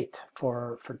the rate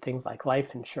for things like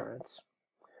life insurance.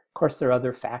 Of course, there are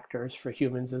other factors for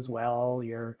humans as well.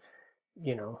 Your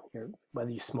whether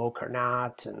you smoke or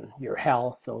not, and your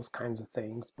health, those kinds of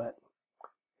things. But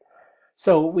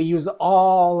so we use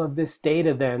all of this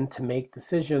data then to make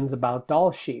decisions about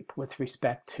Dall sheep with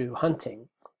respect to hunting.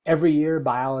 Every year,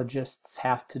 biologists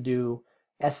have to do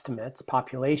estimates,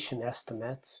 population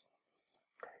estimates,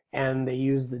 and they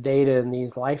use the data in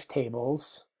these life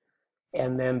tables,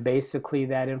 and then basically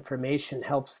that information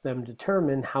helps them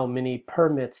determine how many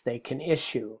permits they can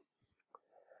issue.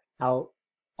 Now,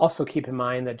 also keep in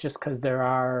mind that just because there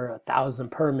are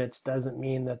 1,000 permits doesn't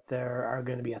mean that there are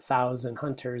going to be 1,000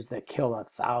 hunters that kill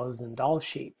 1,000 Dall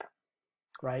sheep,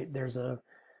 right? There's a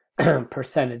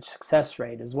percentage success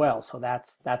rate as well, so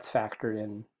that's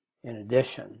factored in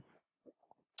addition.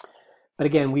 But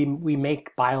again, we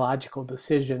make biological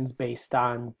decisions based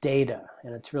on data,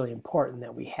 and it's really important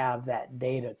that we have that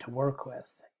data to work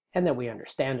with and that we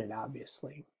understand it,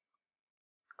 obviously.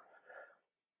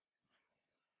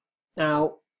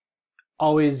 Now,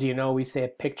 always, we say a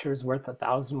picture's worth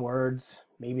 1,000 words,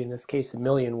 maybe in this case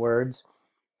 1,000,000 words,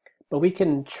 but we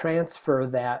can transfer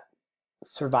that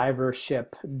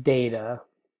survivorship data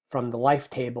from the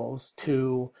life tables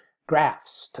to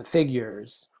graphs, to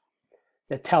figures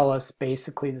that tell us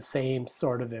basically the same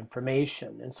sort of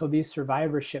information. And so these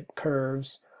survivorship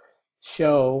curves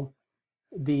show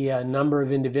the number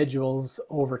of individuals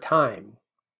over time.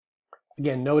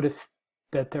 Again, notice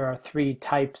that there are 3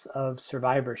 types of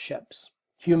survivorships: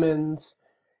 humans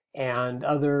and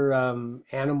other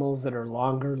animals that are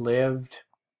longer lived,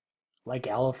 like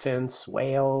elephants,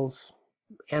 whales.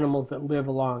 Animals that live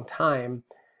a long time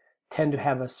tend to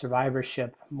have a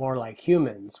survivorship more like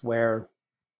humans, where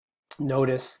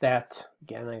notice that,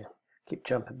 again, I keep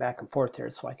jumping back and forth here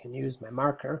so I can use my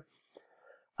marker,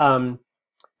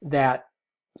 that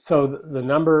so the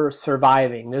number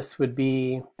surviving, this would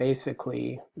be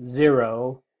basically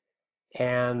 0,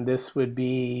 and this would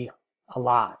be a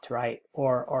lot, right?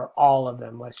 Or all of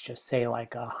them, let's just say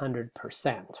like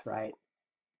 100%, right?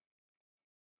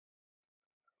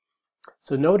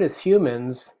 So notice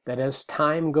humans, that as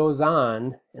time goes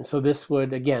on, and so this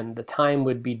would, again, the time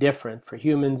would be different. For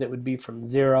humans, it would be from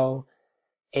 0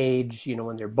 age,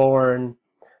 when they're born,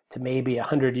 to maybe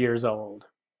 100 years old.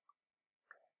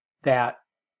 That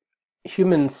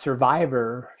human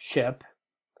survivorship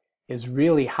is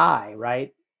really high,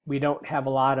 right? We don't have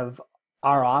a lot of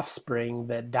our offspring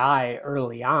that die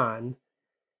early on,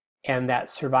 and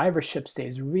that survivorship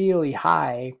stays really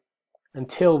high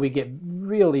until we get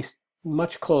really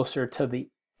much closer to the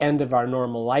end of our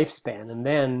normal lifespan, and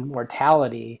then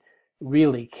mortality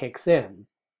really kicks in.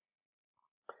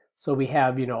 So we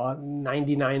have,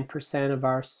 99% of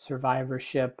our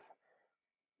survivorship,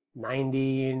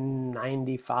 90,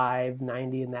 95,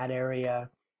 90 in that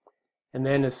area. And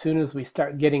then as soon as we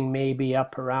start getting maybe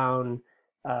up around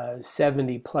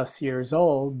 70 plus years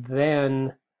old,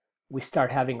 then we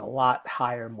start having a lot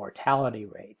higher mortality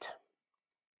rate.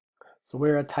 So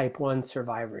we're a type 1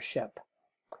 survivorship.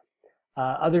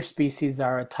 Other species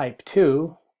are a type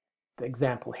 2. The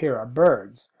example here are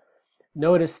birds.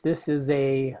 Notice this is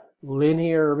a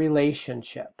linear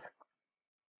relationship,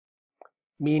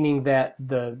 meaning that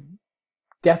the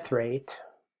death rate,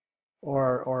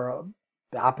 or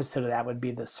the opposite of that would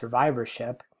be the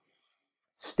survivorship,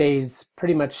 stays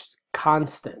pretty much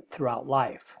constant throughout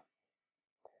life.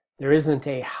 There isn't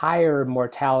a higher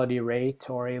mortality rate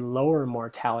or a lower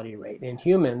mortality rate. In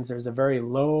humans, there's a very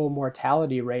low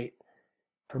mortality rate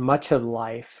for much of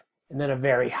life, and then a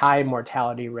very high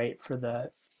mortality rate for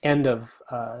the end of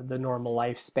the normal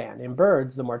lifespan. In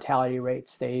birds, the mortality rate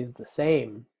stays the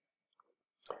same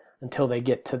until they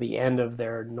get to the end of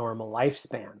their normal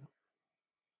lifespan.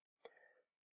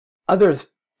 Other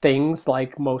things,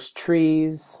 like most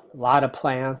trees, a lot of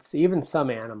plants, even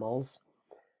some animals,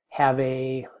 have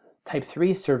a type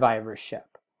 3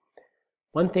 survivorship.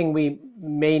 One thing we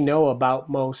may know about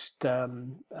most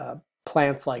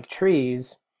plants like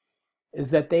trees is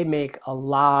that they make a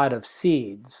lot of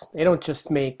seeds. They don't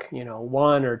just make,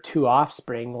 1 or 2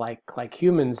 offspring like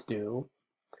humans do.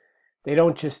 They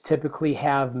don't just typically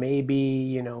have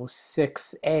maybe,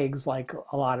 6 eggs like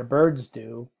a lot of birds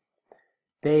do.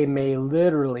 They may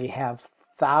literally have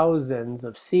thousands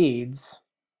of seeds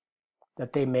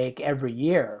that they make every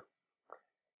year.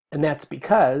 And that's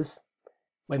because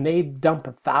when they dump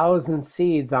 1,000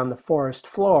 seeds on the forest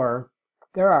floor,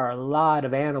 there are a lot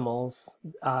of animals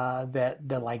that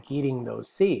like eating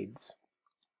those seeds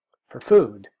for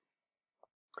food.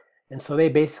 And so they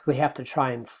basically have to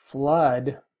try and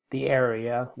flood the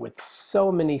area with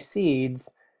so many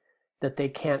seeds that they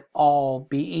can't all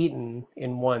be eaten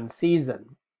in one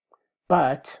season.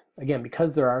 But again,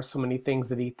 because there are so many things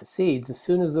that eat the seeds, as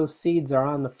soon as those seeds are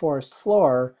on the forest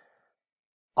floor,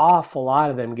 awful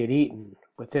lot of them get eaten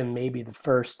within maybe the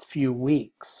first few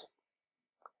weeks.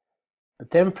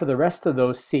 But then for the rest of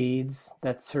those seeds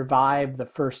that survive the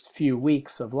first few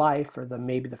weeks of life, or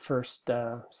maybe the first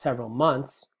several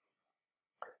months,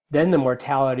 then the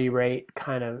mortality rate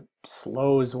kind of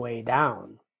slows way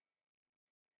down.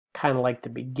 Kind of like the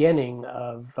beginning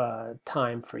of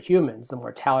time for humans, the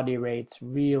mortality rate's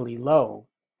really low.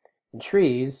 In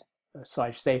trees, so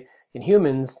I should say, in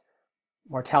humans,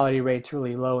 mortality rate's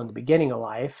really low in the beginning of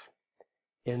life.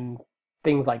 In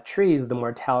things like trees, the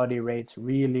mortality rate's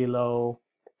really low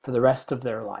for the rest of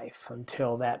their life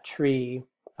until that tree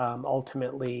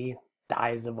ultimately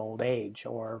dies of old age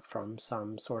or from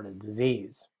some sort of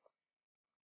disease.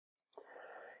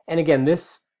 And again,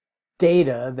 this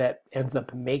data that ends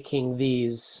up making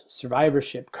these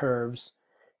survivorship curves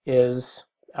is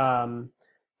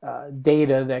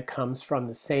data that comes from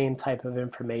the same type of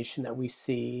information that we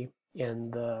see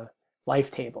in the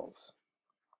life tables.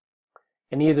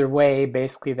 And either way,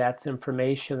 basically that's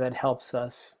information that helps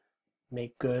us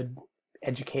make good,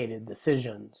 educated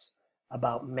decisions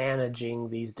about managing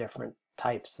these different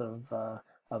types of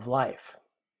life.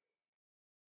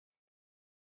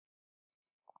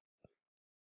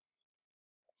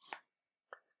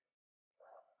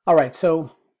 All right,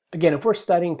 so again, if we're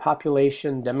studying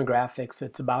population demographics,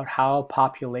 it's about how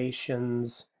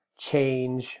populations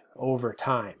change over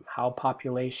time, how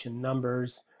population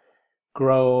numbers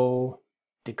grow,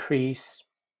 decrease,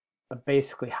 but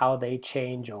basically how they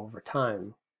change over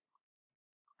time.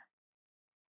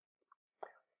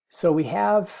 So we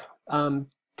have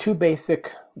two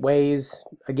basic ways.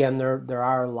 Again, there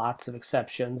are lots of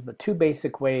exceptions, but two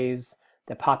basic ways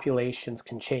that populations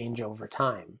can change over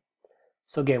time.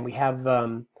 So again, we have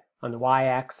on the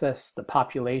y-axis the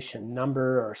population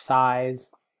number or size,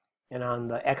 and on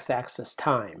the x-axis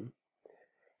time.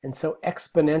 And so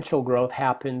exponential growth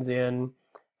happens in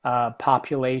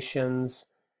populations,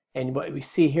 and what we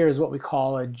see here is what we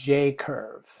call a J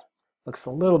curve. Looks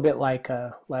a little bit like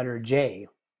a letter J.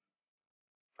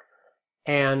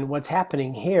 And what's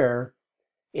happening here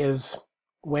is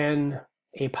when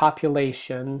a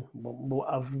population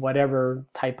of whatever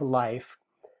type of life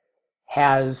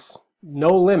has no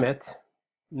limits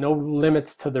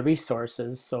to the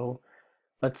resources. So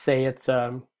let's say it's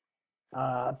a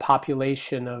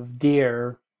population of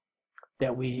deer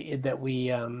that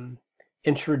we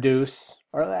introduce,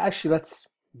 or actually let's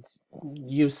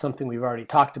use something we've already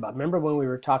talked about. Remember when we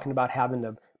were talking about having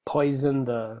to poison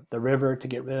the river to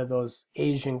get rid of those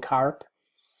Asian carp?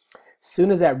 As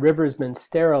soon as that river's been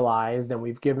sterilized and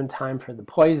we've given time for the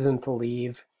poison to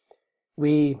leave,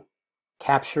 we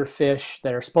capture fish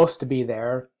that are supposed to be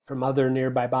there from other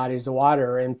nearby bodies of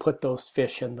water and put those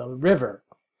fish in the river.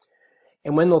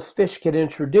 And when those fish get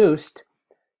introduced,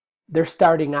 they're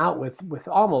starting out with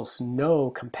almost no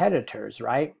competitors,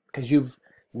 right? Because you've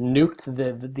nuked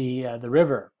the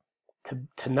river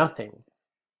to nothing.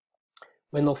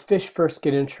 When those fish first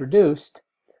get introduced,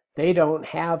 they don't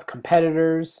have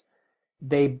competitors.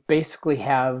 They basically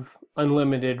have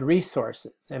unlimited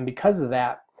resources. And because of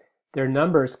that, their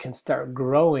numbers can start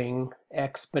growing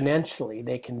exponentially.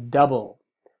 They can double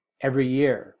every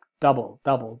year, double,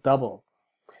 double, double.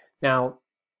 Now,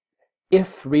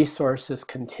 if resources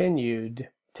continued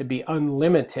to be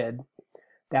unlimited,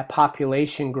 that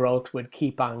population growth would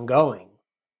keep on going.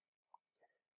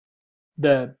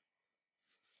 The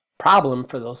problem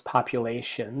for those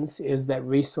populations is that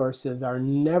resources are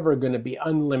never going to be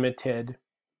unlimited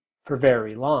for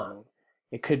very long.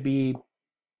 It could be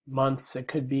months, it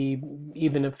could be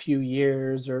even a few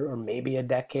years or maybe a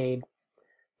decade,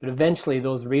 but eventually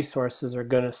those resources are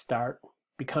going to start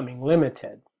becoming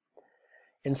limited.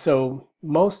 And so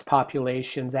most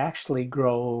populations actually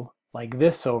grow like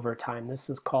this over time. This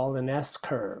is called an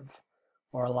S-curve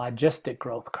or a logistic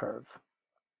growth curve.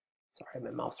 Sorry,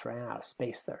 my mouse ran out of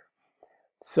space there.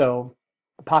 So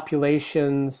the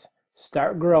populations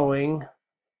start growing,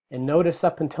 and notice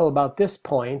up until about this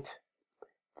point,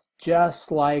 it's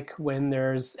just like when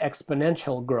there's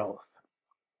exponential growth.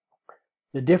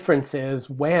 The difference is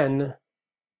when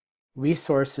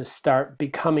resources start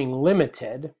becoming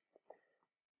limited,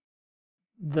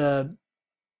 the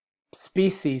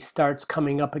species starts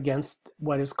coming up against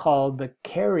what is called the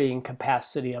carrying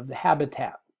capacity of the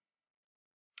habitat.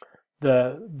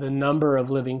 The number of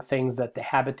living things that the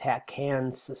habitat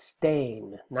can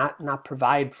sustain, not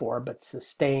provide for, but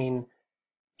sustain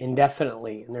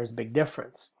indefinitely, and there's a big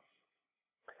difference.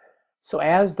 So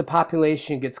as the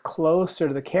population gets closer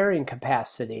to the carrying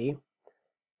capacity,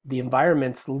 the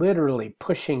environment's literally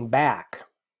pushing back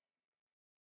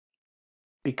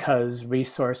because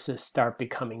resources start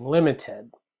becoming limited.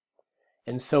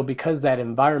 And so because that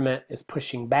environment is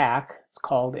pushing back, it's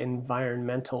called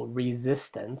environmental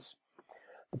resistance,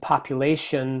 the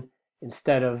population,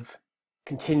 instead of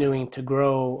continuing to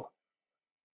grow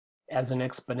as an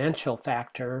exponential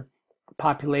factor, the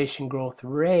population growth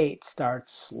rate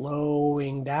starts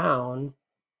slowing down,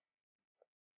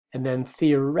 and then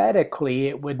theoretically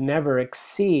it would never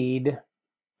exceed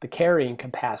the carrying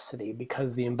capacity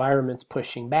because the environment's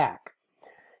pushing back.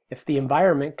 If the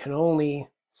environment can only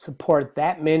support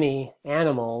that many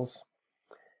animals,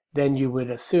 then you would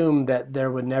assume that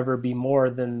there would never be more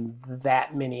than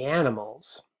that many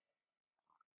animals.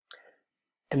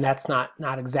 And that's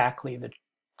not exactly the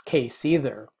case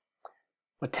either.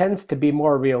 What tends to be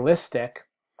more realistic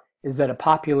is that a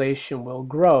population will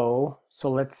grow. So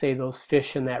let's say those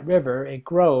fish in that river, it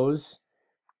grows.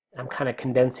 I'm kind of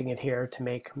condensing it here to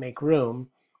make room.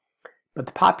 But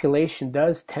the population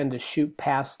does tend to shoot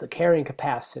past the carrying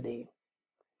capacity.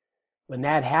 When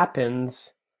that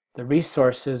happens, the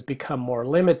resources become more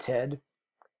limited,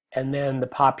 and then the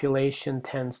population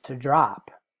tends to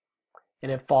drop,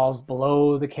 and it falls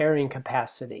below the carrying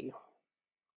capacity.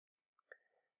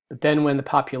 But then when the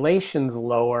population's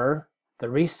lower, the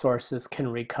resources can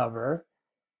recover.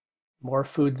 More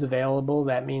food's available,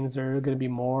 that means there are going to be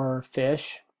more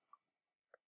fish,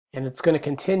 and it's going to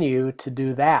continue to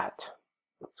do that.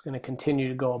 It's going to continue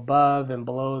to go above and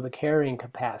below the carrying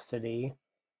capacity.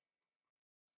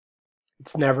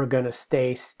 It's never going to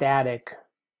stay static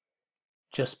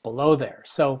just below there.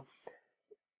 So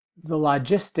the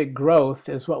logistic growth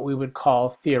is what we would call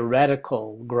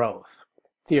theoretical growth.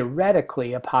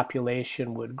 Theoretically, a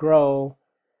population would grow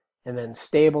and then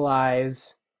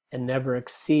stabilize and never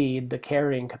exceed the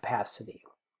carrying capacity.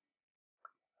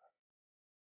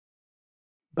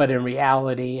 But in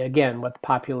reality, again, what the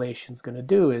population is going to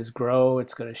do is grow.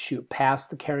 It's going to shoot past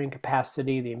the carrying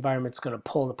capacity. The environment's going to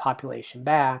pull the population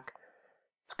back.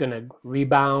 It's going to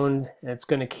rebound, and it's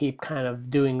going to keep kind of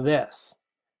doing this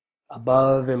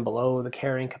above and below the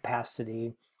carrying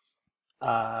capacity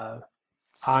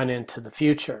on into the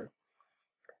future.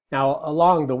 Now,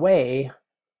 along the way,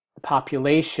 the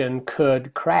population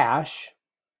could crash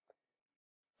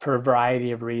for a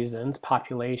variety of reasons.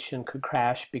 Population could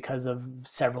crash because of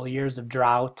several years of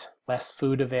drought, less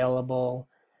food available,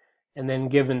 and then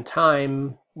given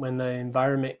time, when the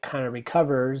environment kind of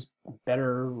recovers,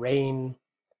 better rain,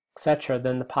 etc.,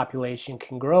 then the population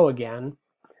can grow again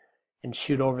and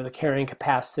shoot over the carrying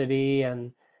capacity,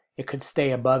 and it could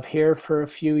stay above here for a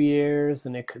few years,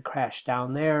 and it could crash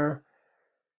down there.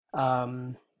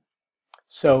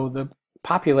 So the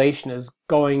population is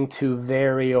going to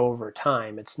vary over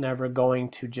time. It's never going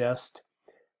to just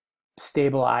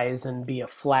stabilize and be a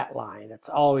flat line. It's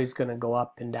always going to go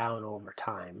up and down over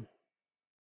time.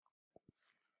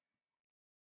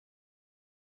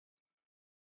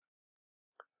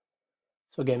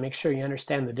 So again, make sure you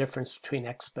understand the difference between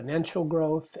exponential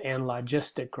growth and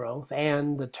logistic growth,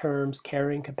 and the terms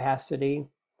carrying capacity,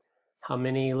 how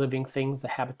many living things the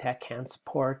habitat can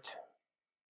support.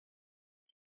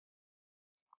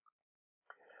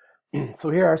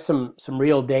 So here are some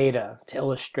real data to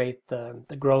illustrate the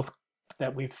growth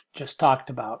that we've just talked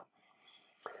about.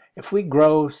 If we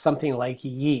grow something like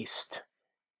yeast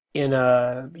in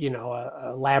a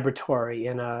laboratory,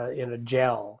 in a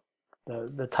gel,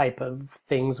 the type of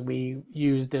things we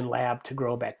used in lab to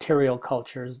grow bacterial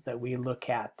cultures that we look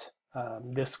at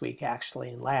this week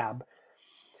actually in lab,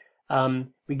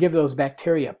 we give those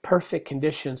bacteria perfect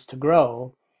conditions to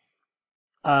grow,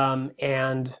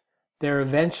 and they're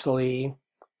eventually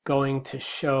going to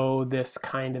show this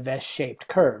kind of S-shaped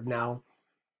curve. Now,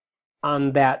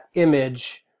 on that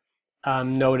image,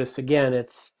 notice again,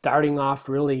 it's starting off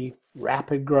really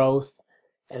rapid growth,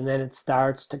 and then it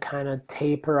starts to kind of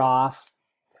taper off.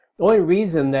 The only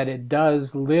reason that it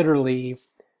does literally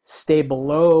stay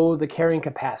below the carrying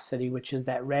capacity, which is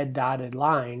that red dotted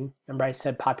line, remember I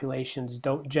said populations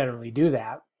don't generally do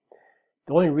that.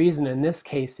 The only reason in this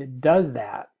case it does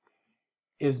that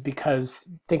is because,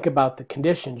 think about the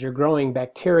conditions. You're growing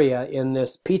bacteria in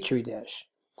this petri dish.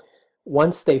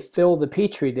 Once they fill the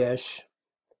petri dish,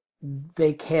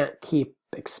 they can't keep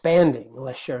expanding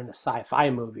unless you're in a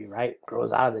sci-fi movie, right?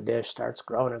 Grows out of the dish, starts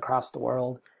growing across the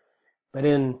world. But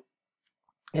in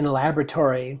a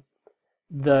laboratory,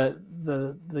 the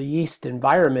yeast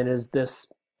environment is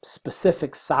this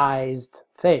specific sized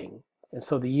thing. And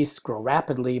so the yeasts grow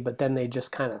rapidly, but then they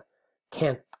just kind of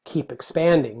can't keep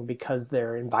expanding because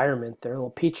their environment, their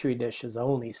little petri dish, is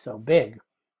only so big.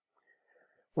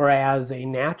 Whereas a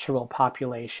natural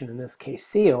population, in this case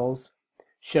seals,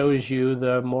 shows you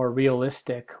the more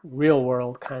realistic,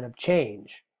 real-world kind of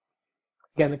change.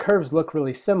 Again, the curves look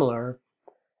really similar,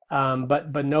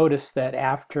 but notice that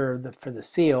for the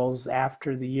seals,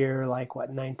 after the year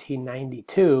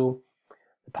 1992,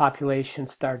 the population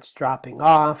starts dropping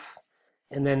off.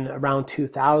 And then around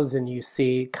 2000, you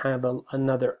see kind of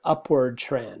another upward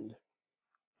trend.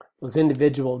 Those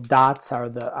individual dots are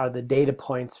the data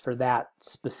points for that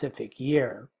specific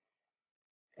year.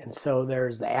 And so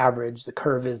there's the average. The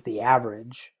curve is the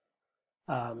average.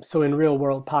 So in real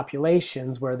world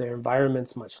populations where their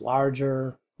environment's much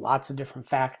larger, lots of different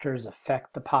factors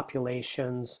affect the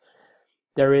populations,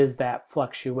 there is that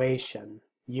fluctuation.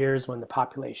 Years when the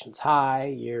population's high,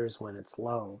 years when it's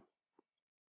low.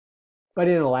 But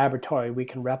in a laboratory, we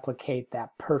can replicate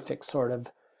that perfect sort of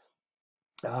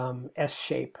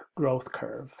S-shape growth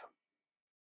curve.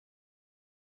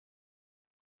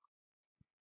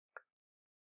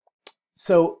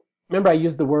 So remember, I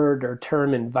used the word or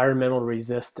term environmental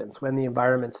resistance. When the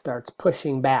environment starts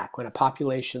pushing back, when a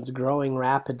population's growing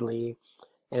rapidly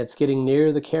and it's getting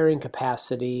near the carrying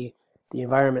capacity, the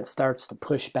environment starts to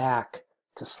push back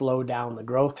to slow down the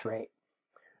growth rate.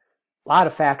 A lot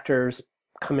of factors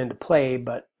come into play,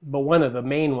 but one of the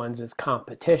main ones is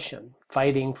competition,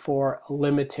 fighting for a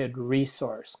limited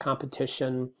resource.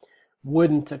 Competition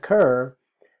wouldn't occur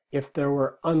if there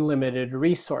were unlimited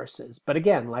resources. But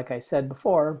again, like I said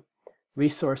before,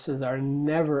 resources are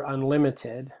never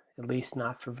unlimited, at least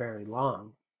not for very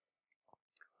long.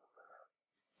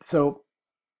 So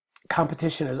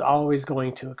competition is always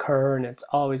going to occur, and it's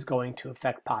always going to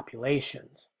affect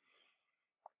populations.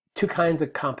 Two kinds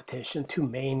of competition, two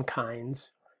main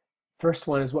kinds. First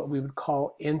one is what we would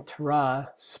call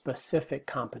intra-specific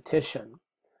competition.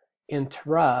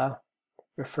 Intra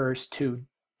refers to,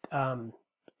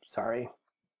 sorry,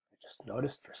 I just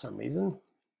noticed for some reason.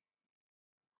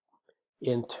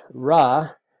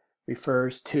 Intra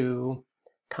refers to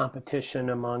competition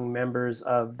among members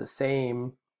of the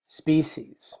same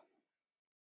species.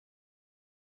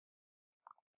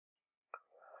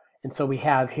 And so we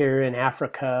have here in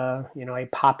Africa, a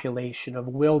population of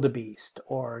wildebeest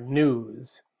or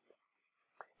gnus.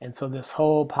 And so this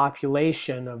whole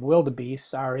population of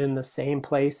wildebeests are in the same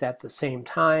place at the same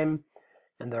time,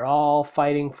 and they're all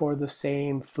fighting for the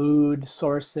same food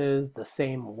sources, the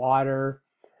same water,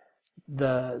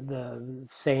 the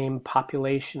same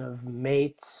population of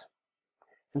mates.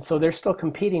 And so they're still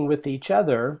competing with each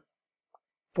other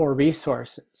for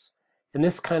resources. And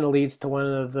this kind of leads to one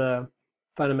of the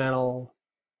fundamental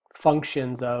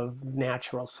functions of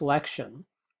natural selection,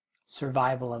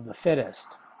 survival of the fittest.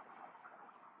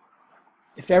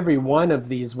 If every one of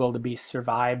these wildebeest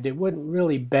survived, it wouldn't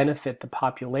really benefit the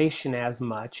population as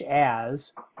much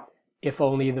as if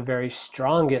only the very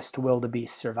strongest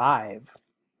wildebeest survive.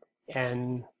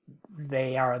 And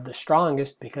they are the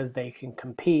strongest because they can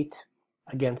compete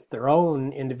against their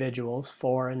own individuals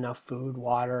for enough food,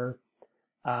 water,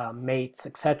 mates,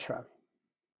 etc.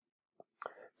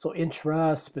 So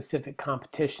intra-specific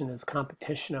competition is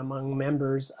competition among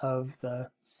members of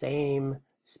the same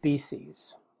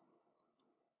species.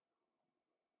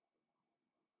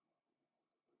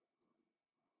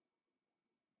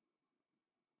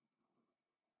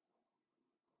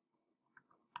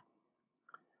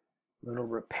 Little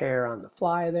repair on the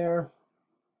fly there.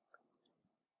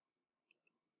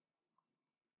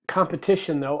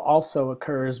 Competition, though, also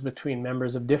occurs between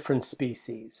members of different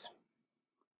species.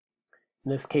 In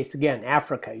this case, again,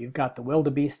 Africa, you've got the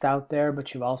wildebeest out there,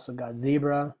 but you've also got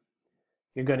zebra.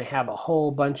 You're going to have a whole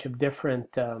bunch of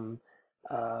different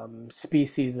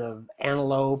species of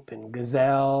antelope and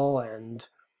gazelle and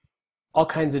all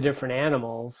kinds of different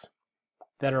animals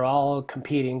that are all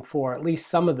competing for at least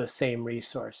some of the same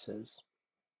resources.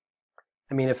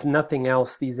 I mean, if nothing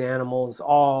else, these animals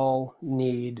all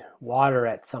need water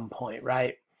at some point,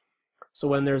 right? So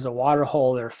when there's a water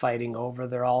hole they're fighting over,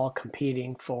 they're all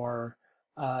competing for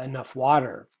enough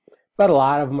water. But a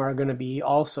lot of them are going to be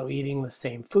also eating the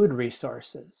same food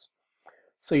resources.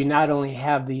 So you not only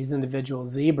have these individual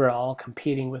zebra all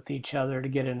competing with each other to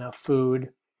get enough food,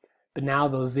 but now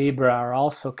those zebra are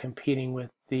also competing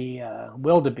with the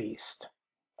wildebeest.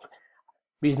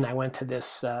 Reason I went to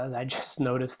this, I just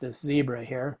noticed this zebra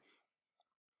here.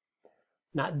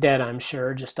 Not dead, I'm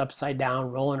sure, just upside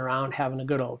down, rolling around, having a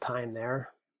good old time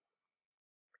there.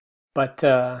 But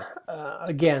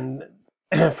again,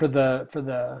 for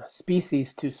the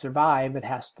species to survive, it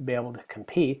has to be able to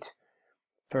compete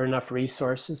for enough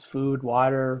resources, food,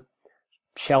 water,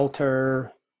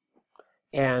 shelter,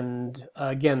 and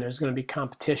again, there's going to be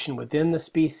competition within the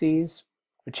species,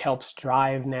 which helps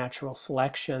drive natural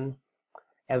selection,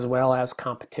 as well as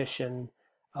competition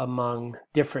among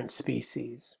different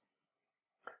species.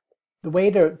 The way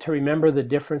to remember the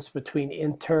difference between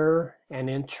inter and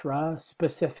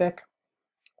intra-specific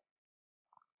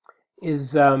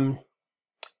is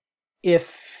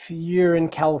if you're in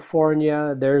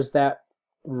California, there's that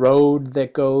road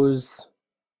that goes,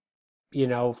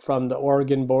 from the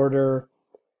Oregon border,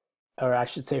 or I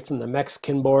should say from the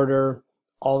Mexican border,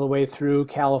 all the way through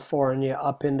California,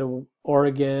 up into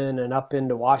Oregon and up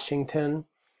into Washington.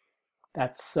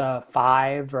 That's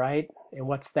 5, right? And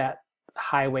what's that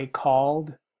highway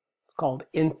called? It's called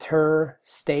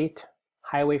Interstate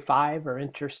Highway 5 or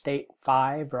Interstate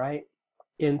 5, right?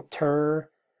 And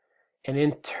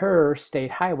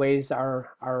interstate highways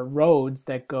are roads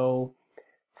that go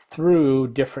through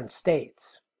different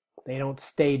states. They don't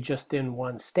stay just in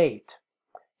one state.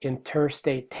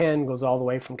 Interstate 10 goes all the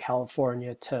way from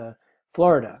California to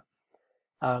Florida.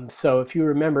 So if you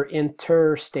remember,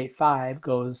 Interstate 5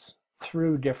 goes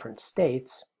through different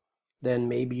states, then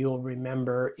maybe you'll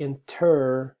remember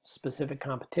inter-specific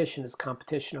competition is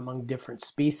competition among different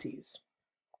species.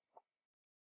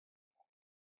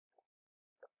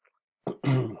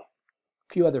 A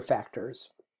few other factors.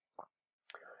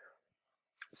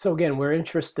 So again, we're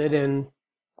interested in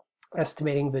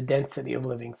estimating the density of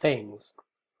living things.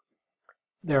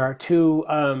 There are two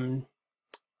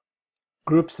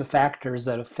groups of factors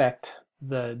that affect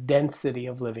the density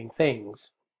of living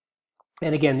things.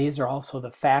 And again, these are also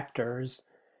the factors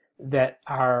that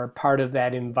are part of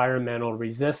that environmental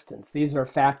resistance. These are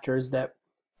factors that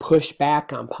push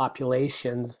back on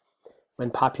populations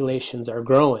when populations are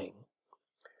growing.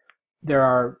 There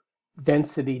are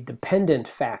density-dependent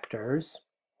factors,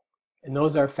 and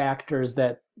those are factors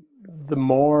that the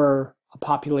more a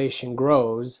population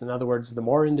grows, in other words, the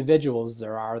more individuals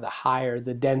there are, the higher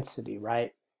the density,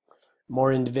 right?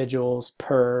 More individuals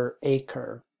per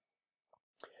acre.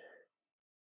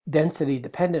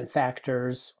 Density-dependent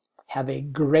factors have a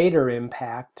greater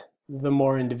impact the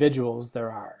more individuals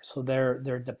there are. So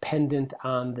they're dependent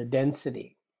on the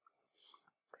density.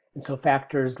 And so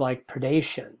factors like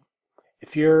predation.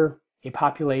 If you're a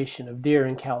population of deer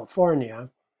in California,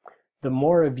 the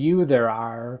more of you there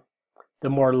are, the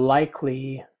more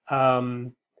likely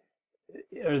or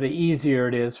the easier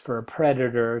it is for a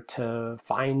predator to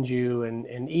find you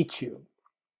and eat you.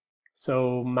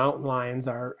 So mountain lions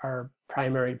are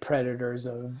primary predators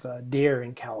of deer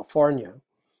in California.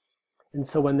 And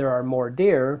so when there are more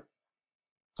deer,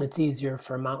 it's easier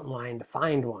for a mountain lion to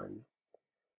find one.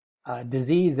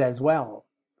 Disease as well.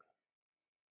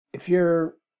 If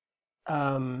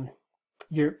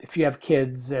if you have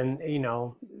kids and,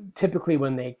 typically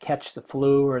when they catch the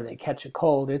flu or they catch a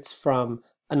cold, it's from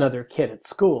another kid at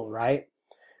school, right?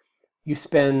 You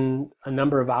spend a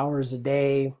number of hours a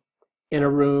day in a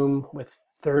room with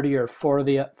 30 or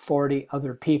 40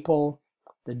 other people.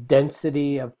 The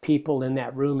density of people in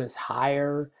that room is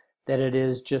higher than it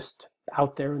is just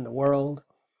out there in the world.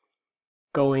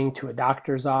 Going to a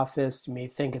doctor's office, you may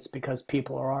think it's because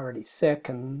people are already sick,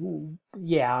 and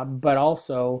yeah, but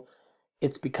also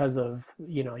it's because of,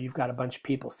 you've got a bunch of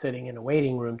people sitting in a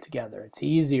waiting room together. It's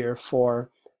easier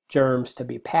for germs to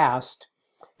be passed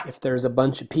if there's a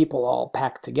bunch of people all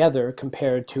packed together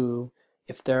compared to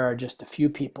if there are just a few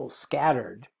people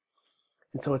scattered.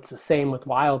 And so it's the same with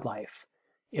wildlife.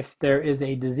 If there is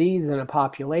a disease in a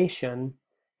population,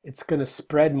 it's going to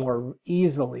spread more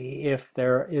easily if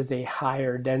there is a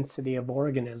higher density of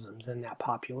organisms in that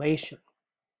population.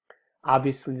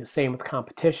 Obviously, the same with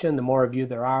competition. The more of you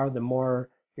there are, the more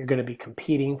you're going to be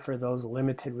competing for those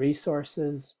limited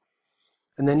resources.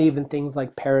 And then even things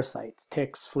like parasites,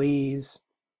 ticks, fleas,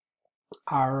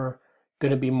 are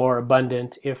going to be more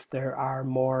abundant if there are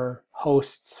more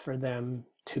hosts for them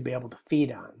to be able to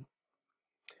feed on.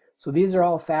 So these are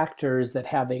all factors that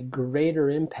have a greater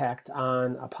impact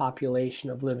on a population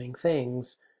of living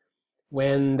things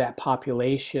when that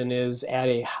population is at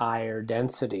a higher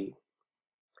density.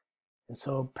 And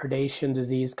so predation,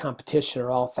 disease, competition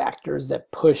are all factors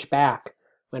that push back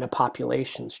when a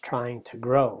population's trying to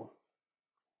grow.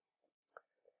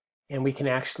 And we can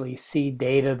actually see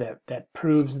data that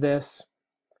proves this.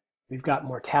 We've got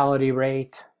mortality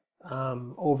rate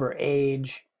over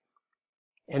age,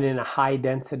 and in a high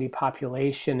density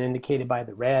population indicated by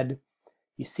the red,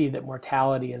 you see that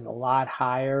mortality is a lot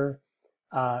higher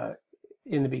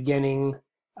in the beginning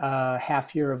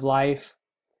half year of life,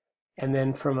 and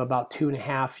then from about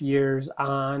 2.5 years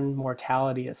on,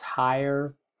 mortality is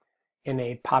higher in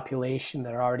a population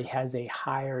that already has a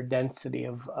higher density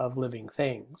of living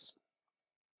things.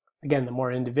 Again, the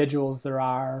more individuals there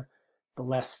are, the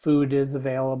less food is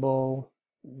available,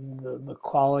 the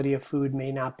quality of food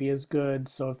may not be as good.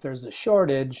 So if there's a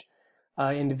shortage,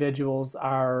 individuals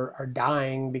are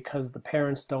dying because the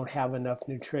parents don't have enough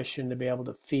nutrition to be able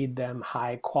to feed them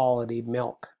high quality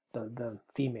milk, the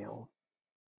female.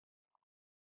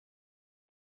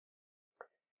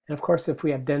 And of course, if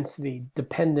we have density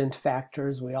dependent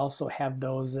factors, we also have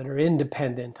those that are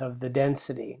independent of the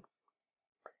density.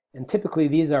 And typically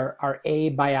these are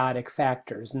abiotic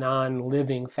factors,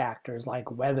 non-living factors like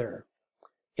weather,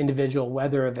 individual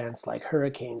weather events like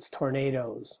hurricanes,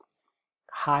 tornadoes,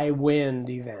 high wind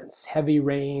events, heavy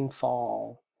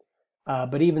rainfall,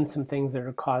 but even some things that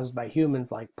are caused by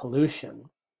humans like pollution.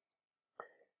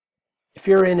 If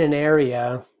you're in an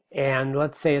area, and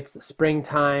let's say it's the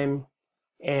springtime,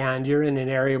 and you're in an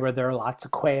area where there are lots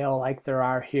of quail like there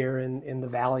are here in the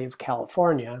Valley of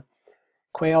California,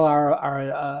 Quail are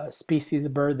a species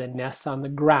of bird that nests on the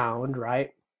ground,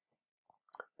 right?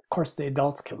 Of course, the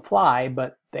adults can fly,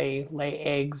 but they lay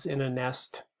eggs in a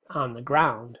nest on the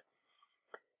ground.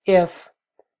 If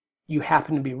you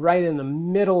happen to be right in the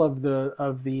middle of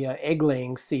the egg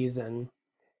laying season,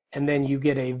 and then you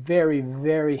get a very,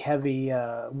 very heavy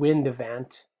wind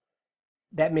event,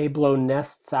 that may blow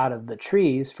nests out of the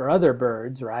trees for other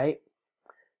birds, right?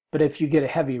 But if you get a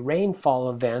heavy rainfall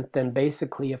event, then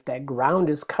basically if that ground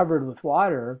is covered with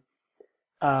water,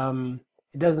 it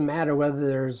doesn't matter whether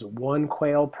there's 1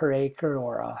 quail per acre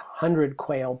or 100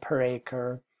 quail per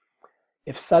acre.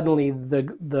 If suddenly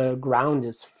the ground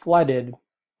is flooded,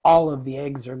 all of the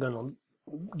eggs are going to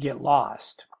get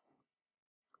lost.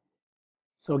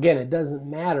 So again, it doesn't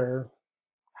matter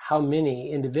how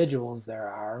many individuals there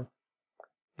are.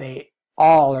 They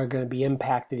all are going to be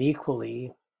impacted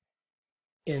equally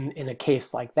in a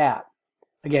case like that.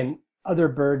 Again, other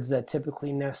birds that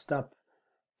typically nest up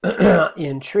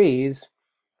in trees,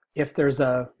 if there's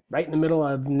right in the middle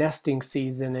of nesting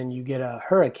season and you get a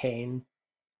hurricane,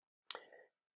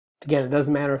 again, it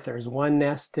doesn't matter if there's 1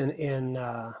 nest in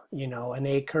an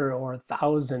acre or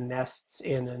 1,000 nests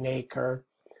in an acre,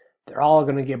 they're all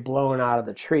going to get blown out of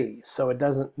the tree. So it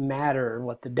doesn't matter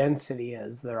what the density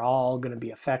is, they're all going to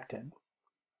be affected.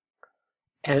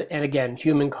 And again,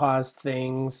 human-caused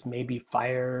things, maybe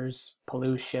fires,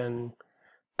 pollution.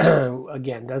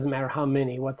 Again, doesn't matter how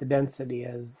many, what the density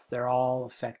is, they're all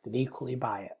affected equally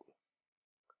by it.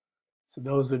 So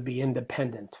those would be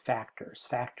independent factors,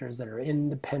 factors that are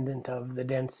independent of the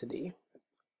density.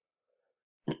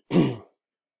 There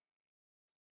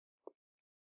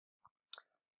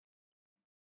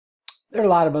are a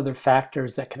lot of other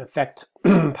factors that can affect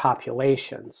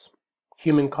populations.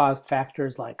 Human-caused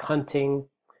factors like hunting.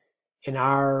 In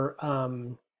our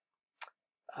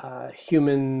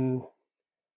human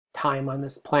time on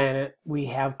this planet, we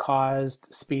have caused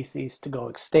species to go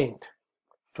extinct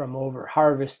from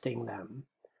over-harvesting them.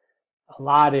 A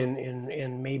lot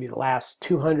in maybe the last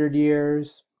 200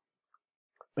 years,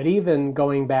 but even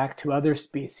going back to other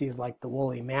species like the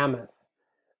woolly mammoth,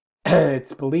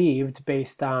 it's believed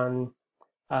based on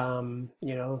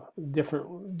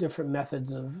different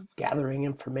methods of gathering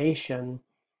information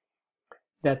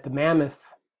that the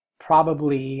mammoth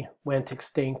probably went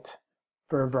extinct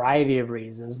for a variety of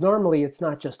reasons. Normally, it's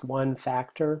not just one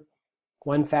factor.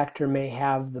 One factor may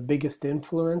have the biggest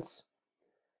influence,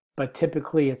 but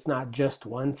typically it's not just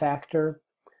one factor.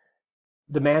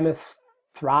 The mammoths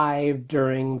thrived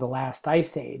during the last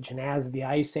ice age, and as the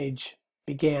ice age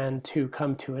began to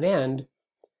come to an end,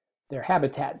 their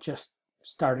habitat just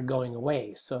started going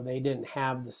away, so they didn't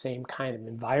have the same kind of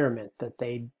environment that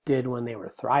they did when they were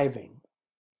thriving.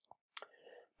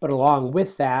 But along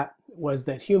with that was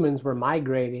that humans were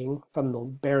migrating from the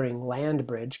Bering Land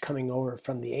Bridge, coming over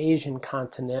from the Asian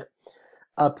continent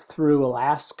up through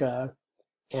Alaska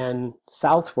and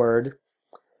southward,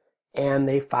 and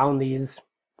they found these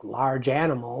large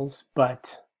animals,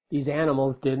 but these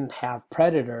animals didn't have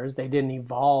predators. They didn't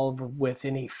evolve with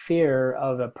any fear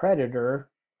of a predator,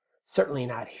 certainly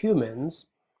not humans.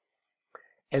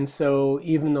 And so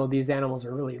even though these animals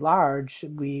are really large,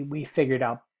 we figured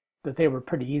out that they were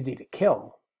pretty easy to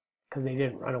kill because they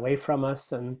didn't run away from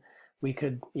us, and we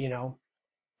could,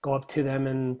 go up to them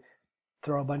and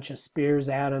throw a bunch of spears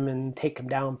at them and take them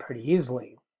down pretty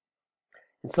easily.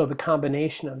 And so the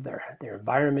combination of their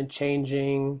environment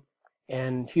changing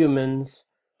and humans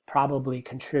probably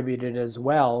contributed as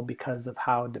well because of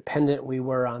how dependent we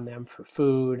were on them for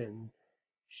food and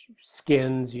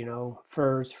skins,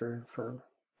 furs for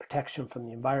protection from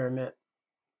the environment.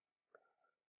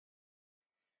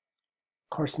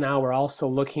 Of course, now we're also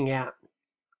looking at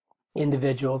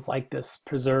individuals like this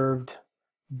preserved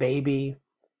baby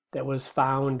that was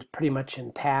found pretty much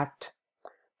intact,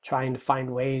 trying to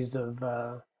find ways of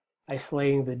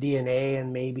isolating the DNA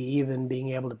and maybe even being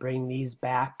able to bring these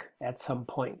back at some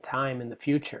point in time in the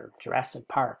future, Jurassic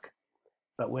Park,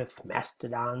 but with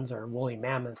mastodons or woolly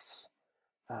mammoths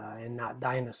and not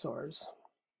dinosaurs.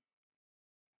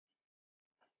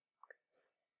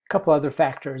 A couple other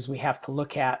factors we have to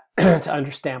look at to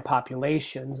understand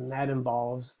populations, and that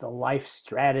involves the life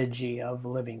strategy of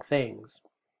living things.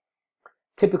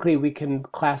 Typically, we can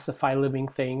classify living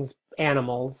things,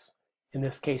 animals, in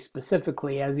this case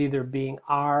specifically, as either being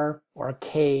R or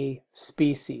K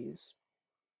species.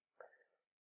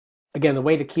 Again, the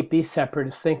way to keep these separate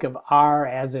is think of R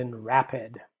as in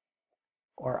rapid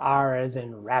or R as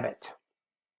in rabbit.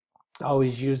 I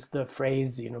always use the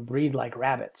phrase, breed like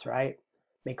rabbits, right?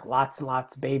 Make lots and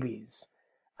lots of babies.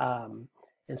 And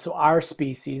so our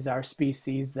species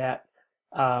that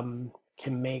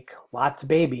can make lots of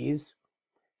babies.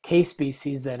 K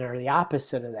species then are the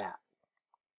opposite of that.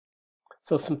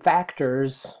 So some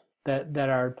factors that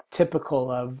are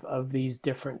typical of these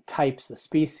different types of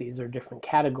species or different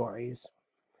categories.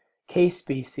 K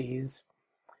species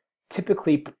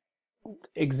typically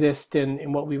exist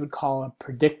in what we would call a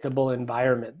predictable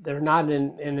environment. They're not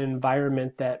in an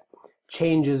environment that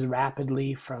changes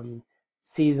rapidly from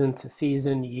season to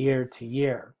season, year to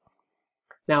year.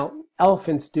 Now,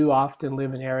 elephants do often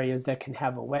live in areas that can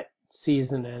have a wet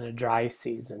season and a dry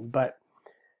season, but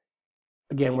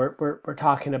again, we're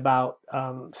talking about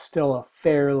still a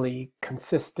fairly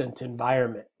consistent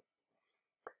environment.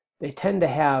 They tend to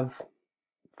have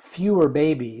fewer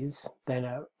babies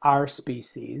than our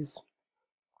species,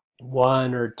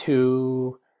 1 or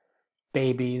 2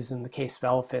 babies. In the case of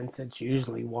elephants, it's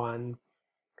usually 1.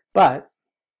 But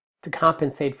to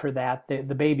compensate for that,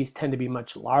 the babies tend to be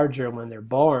much larger when they're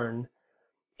born,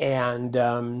 and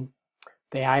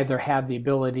they either have the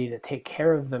ability to take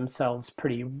care of themselves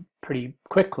pretty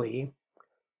quickly,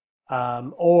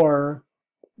 or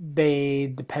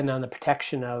they depend on the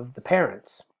protection of the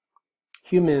parents.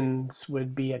 Humans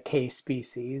would be a K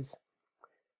species.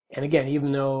 And again,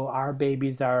 even though our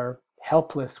babies are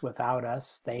helpless without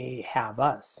us, they have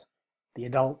us, the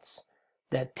adults,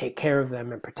 that take care of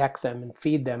them and protect them and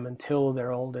feed them until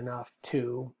they're old enough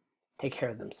to take care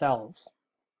of themselves.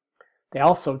 They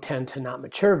also tend to not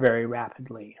mature very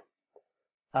rapidly.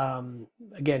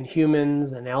 Again,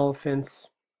 humans and elephants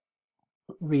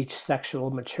reach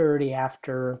sexual maturity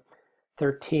after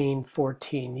 13,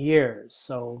 14 years.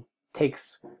 So it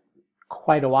takes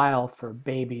quite a while for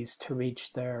babies to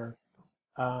reach their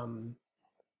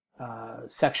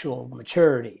sexual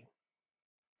maturity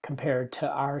compared to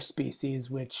our species,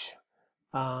 which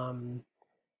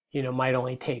might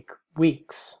only take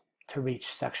weeks to reach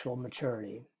sexual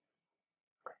maturity.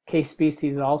 K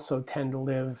species also tend to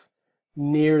live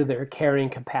near their carrying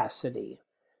capacity,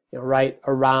 right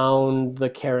around the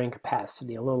carrying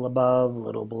capacity, a little above, a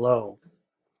little below.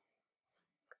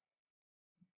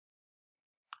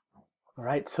 All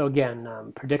right, so again,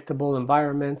 predictable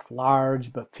environments,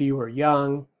 large but fewer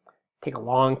young, take a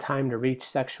long time to reach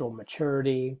sexual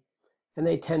maturity, and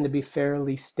they tend to be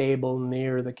fairly stable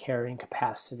near the carrying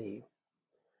capacity.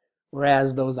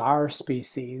 Whereas those R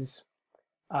species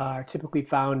are typically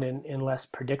found in less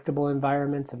predictable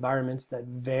environments that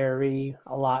vary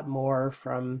a lot more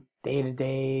from day to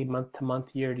day, month to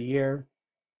month, year to year.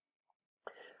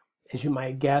 As you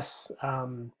might guess,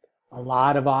 a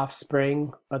lot of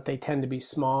offspring, but they tend to be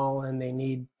small and they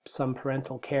need some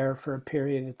parental care for a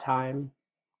period of time.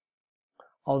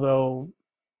 Although,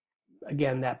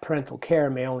 again, that parental care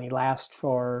may only last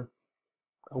for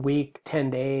a week, 10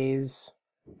 days,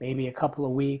 maybe a couple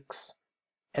of weeks,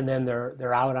 and then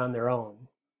they're out on their own.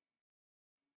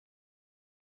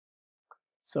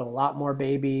 So a lot more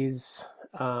babies,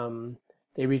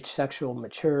 they reach sexual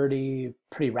maturity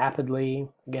pretty rapidly.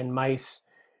 Again, mice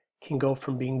can go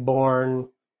from being born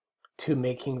to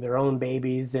making their own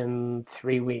babies in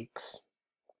 3 weeks.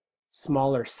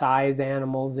 Smaller size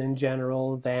animals in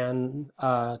general than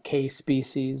K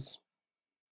species.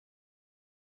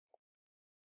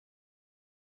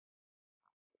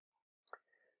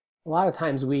 A lot of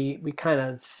times we kind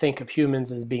of think of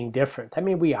humans as being different. I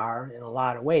mean, we are in a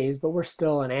lot of ways, but we're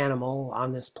still an animal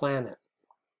on this planet.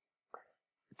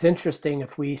 It's interesting,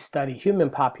 if we study human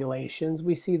populations,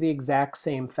 we see the exact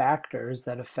same factors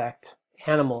that affect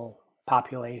animal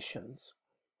populations.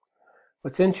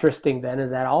 What's interesting then is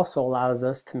that also allows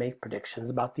us to make predictions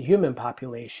about the human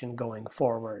population going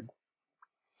forward.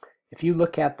 If you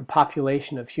look at the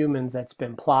population of humans that's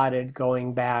been plotted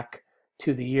going back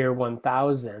to the year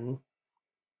 1000,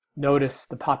 notice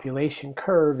the population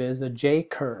curve is a J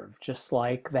curve, just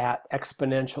like that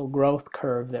exponential growth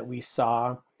curve that we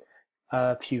saw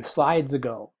a few slides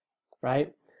ago,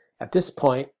 right? At this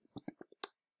point,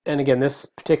 and again, this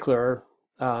particular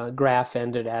graph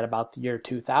ended at about the year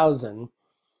 2000,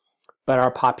 but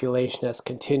our population has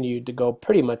continued to go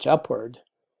pretty much upward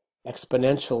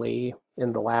exponentially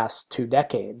in the last 2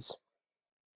 decades.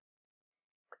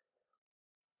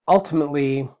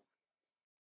 Ultimately,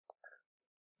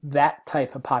 that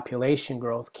type of population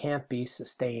growth can't be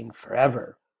sustained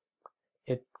forever.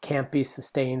 It can't be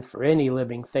sustained for any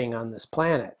living thing on this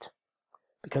planet,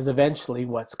 because eventually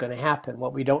what's going to happen,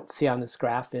 what we don't see on this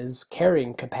graph, is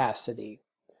carrying capacity,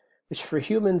 which for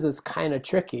humans is kind of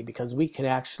tricky because we can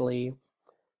actually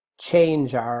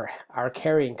change our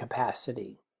carrying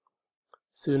capacity.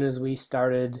 As soon as we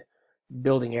started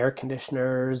building air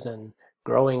conditioners and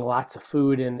growing lots of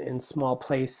food in small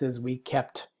places, we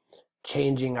kept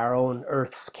changing our own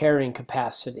Earth's carrying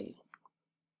capacity.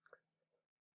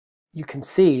 you can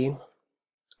see,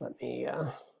 let me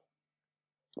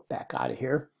back out of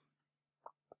here.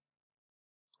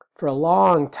 For a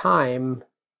long time,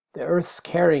 the Earth's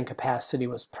carrying capacity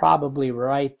was probably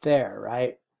right there,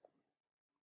 right?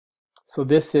 So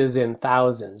this is in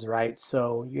thousands, right?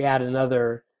 So you add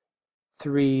another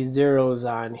 3 zeros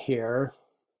on here.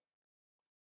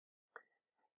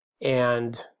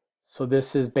 And so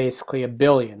this is basically a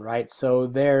billion, right? So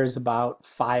there's about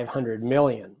 500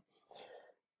 million.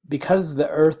 Because the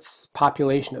Earth's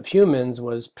population of humans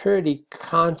was pretty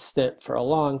constant for a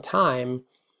long time,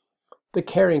 the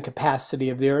carrying capacity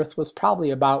of the Earth was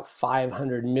probably about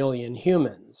 500 million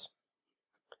humans.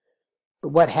 But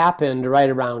what happened right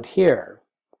around here,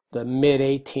 the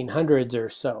mid-1800s or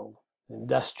so,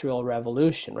 Industrial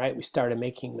Revolution, right? We started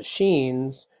making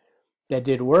machines that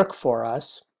did work for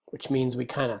us, which means we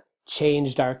kind of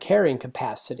changed our carrying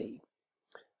capacity.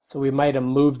 So we might have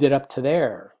moved it up to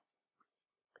there.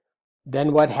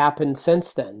 Then what happened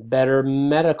since then? Better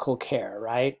medical care,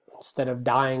 right? Instead of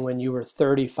dying when you were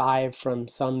 35 from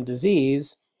some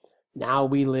disease, now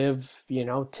we live,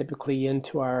 typically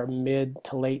into our mid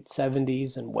to late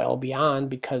 70s and well beyond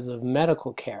because of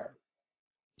medical care.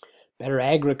 Better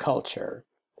agriculture,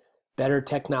 better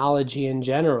technology in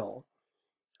general.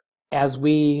 As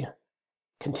we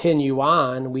continue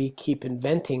on, we keep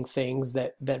inventing things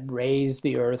that raise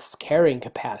the Earth's carrying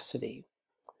capacity.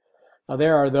 Now,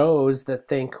 there are those that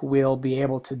think we'll be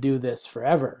able to do this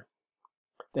forever,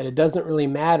 that it doesn't really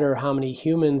matter how many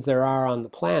humans there are on the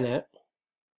planet,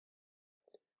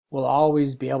 we'll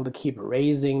always be able to keep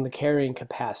raising the carrying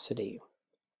capacity.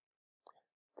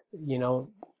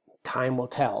 Time will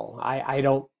tell. I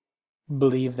don't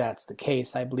believe that's the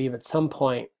case. I believe at some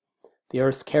point the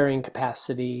Earth's carrying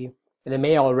capacity, and it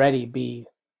may already be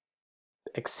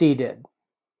exceeded.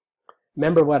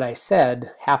 Remember what I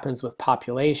said happens with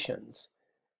populations.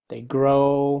 They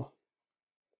grow,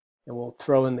 and we'll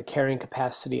throw in the carrying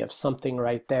capacity of something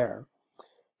right there.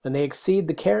 When they exceed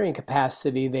the carrying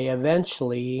capacity, they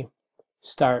eventually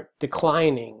start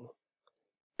declining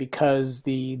because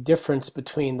the difference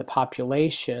between the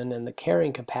population and the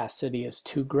carrying capacity is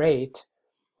too great.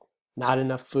 Not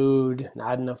enough food,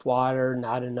 not enough water,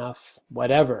 not enough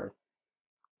whatever.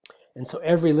 And so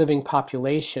every living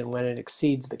population, when it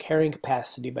exceeds the carrying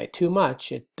capacity by too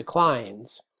much, it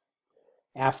declines.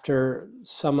 After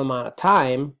some amount of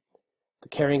time, the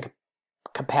carrying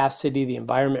capacity, the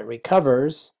environment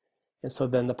recovers, and so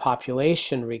then the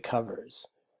population recovers.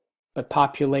 But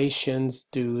populations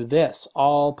do this.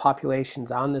 All populations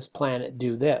on this planet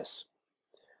do this.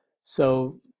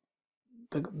 So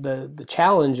the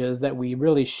challenge is that we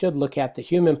really should look at the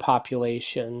human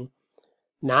population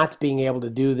not being able to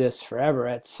do this forever.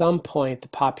 At some point, the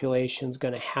population is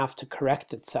going to have to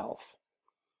correct itself.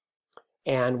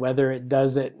 And whether it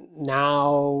does it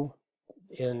now,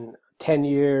 in 10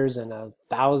 years, and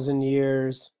 1,000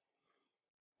 years,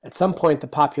 at some point the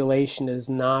population is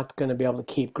not going to be able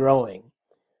to keep growing.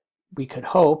 We could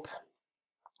hope,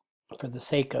 for the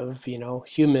sake of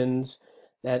humans,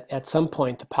 that at some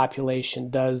point the population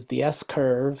does the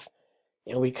S-curve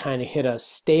and we kind of hit a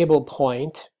stable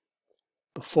point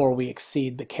before we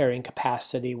exceed the carrying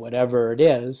capacity, whatever it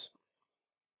is.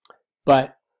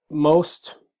 But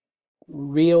most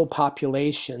real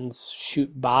populations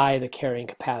shoot by the carrying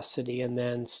capacity and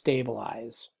then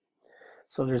stabilize.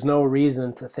 So there's no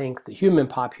reason to think the human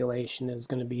population is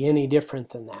going to be any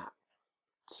different than that.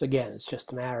 So again, it's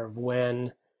just a matter of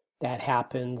when that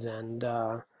happens and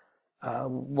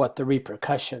what the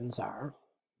repercussions are.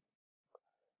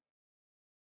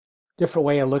 Different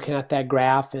way of looking at that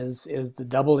graph is the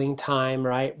doubling time,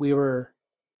 right? We were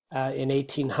in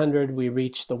 1800, we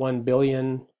reached the 1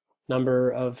 billion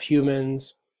number of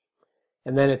humans,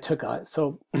 and then it took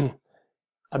so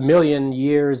a million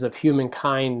years of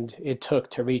humankind it took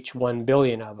to reach 1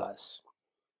 billion of us.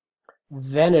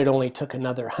 Then it only took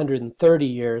another 130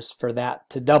 years for that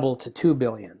to double to 2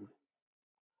 billion.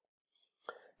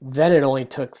 Then it only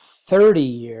took 30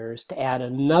 years to add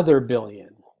another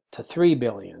billion to 3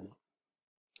 billion.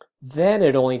 Then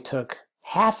it only took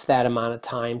half that amount of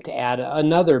time to add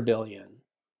another billion.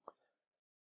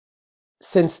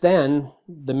 Since then,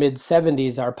 the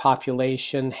mid-70s, our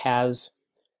population has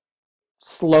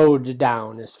slowed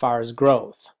down as far as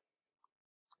growth.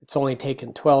 It's only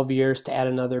taken 12 years to add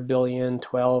another billion,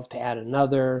 12 to add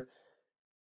another.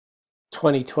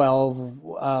 2012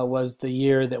 was the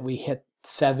year that we hit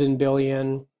 7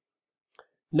 billion.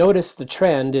 Notice the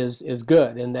trend is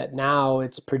good in that now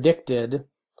it's predicted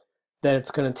that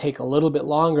it's going to take a little bit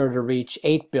longer to reach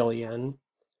 8 billion,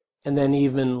 and then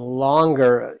even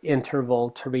longer interval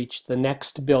to reach the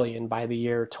next billion by the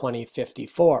year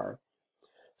 2054.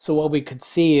 So what we could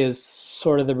see is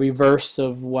sort of the reverse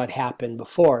of what happened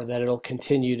before, that it'll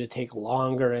continue to take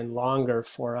longer and longer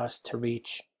for us to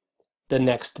reach the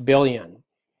next billion.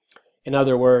 In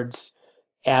other words,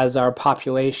 as our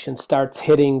population starts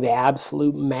hitting the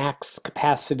absolute max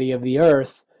capacity of the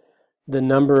Earth, the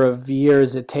number of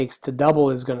years it takes to double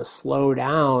is going to slow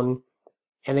down.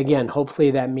 And again,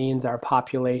 hopefully that means our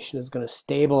population is going to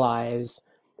stabilize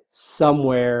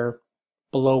somewhere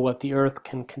below what the Earth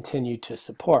can continue to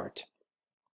support.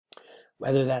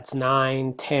 Whether that's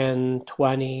 9, 10,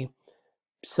 20,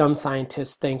 some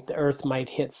scientists think the Earth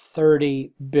might hit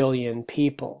 30 billion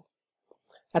people.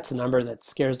 That's a number that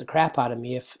scares the crap out of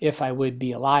me if I would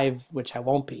be alive, which I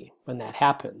won't be when that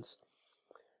happens.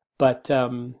 But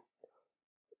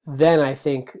then I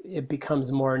think it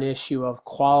becomes more an issue of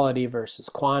quality versus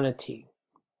quantity.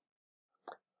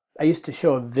 I used to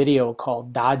show a video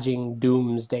called Dodging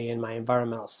Doomsday in my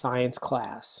environmental science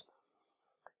class.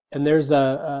 And there's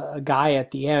a guy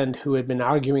at the end who had been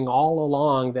arguing all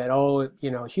along that,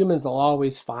 humans will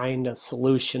always find a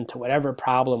solution to whatever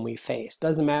problem we face.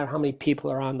 Doesn't matter how many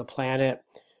people are on the planet,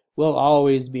 we'll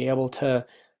always be able to,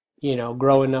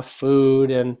 grow enough food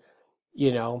and,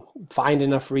 find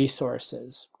enough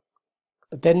resources.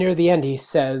 But then near the end he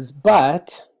says,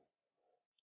 but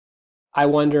I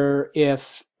wonder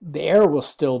if the air will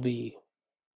still be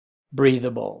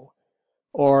breathable,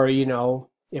 or,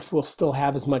 if we'll still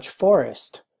have as much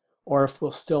forest, or if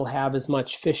we'll still have as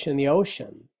much fish in the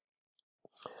ocean.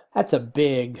 That's a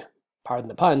big, pardon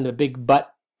the pun, a big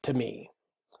but to me.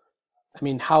 I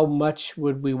mean, how much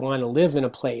would we want to live in a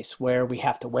place where we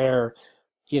have to wear,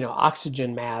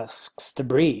 oxygen masks to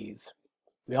breathe?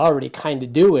 We already kind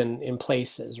of do in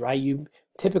places, right? You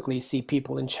typically see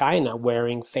people in China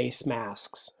wearing face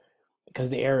masks because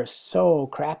the air is so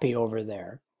crappy over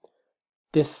there.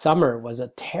 This summer was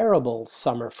a terrible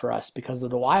summer for us because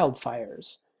of the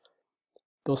wildfires.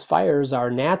 Those fires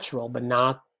are natural, but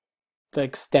not the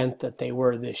extent that they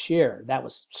were this year. That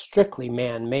was strictly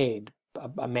man-made,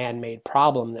 a man-made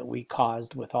problem that we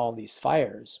caused with all these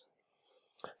fires.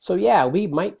 So yeah, we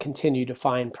might continue to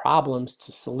find problems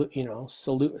to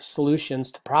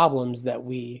solutions to problems that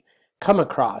we come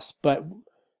across, but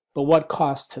what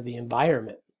cost to the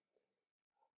environment?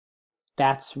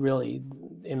 That's really,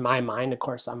 in my mind, of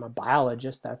course, I'm a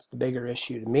biologist, that's the bigger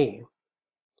issue to me.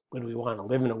 Would we want to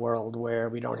live in a world where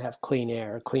we don't have clean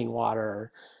air, clean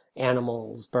water,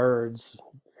 animals, birds,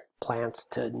 plants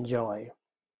to enjoy?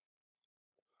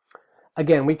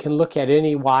 Again, we can look at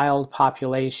any wild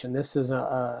population. This is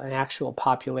an actual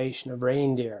population of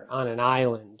reindeer on an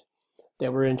island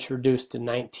that were introduced in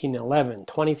 1911,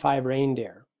 25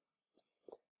 reindeer.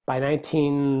 By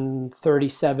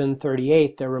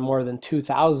 1937-38, there were more than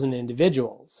 2,000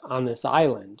 individuals on this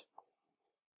island.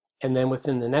 And then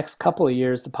within the next couple of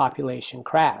years, the population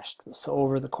crashed. So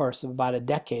over the course of about a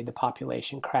decade, the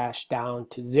population crashed down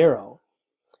to zero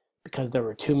because there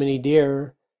were too many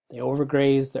deer. They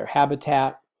overgrazed their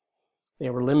habitat. They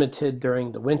were limited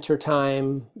during the winter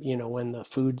time, when the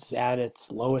food's at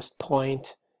its lowest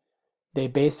point. They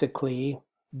basically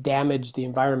damaged the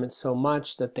environment so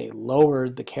much that they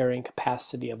lowered the carrying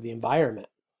capacity of the environment.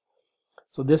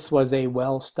 So this was a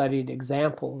well-studied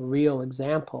example, real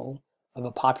example of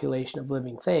a population of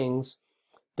living things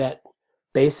that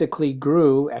basically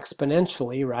grew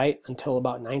exponentially, right, until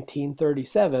about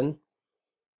 1937,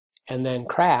 and then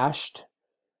crashed.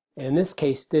 And in this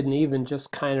case, didn't even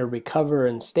just kind of recover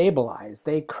and stabilize.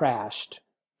 They crashed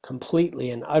completely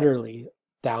and utterly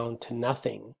down to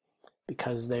nothing,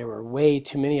 because there were way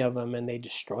too many of them and they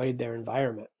destroyed their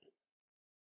environment.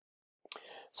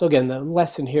 So again, the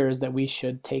lesson here is that we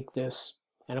should take this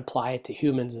and apply it to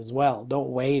humans as well.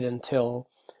 Don't wait until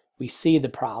we see the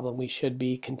problem. We should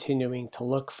be continuing to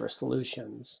look for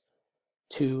solutions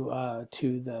to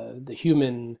the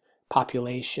human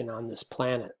population on this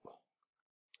planet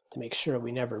to make sure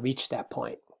we never reach that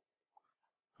point.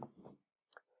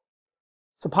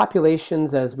 So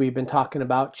populations, as we've been talking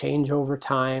about, change over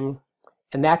time.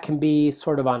 And that can be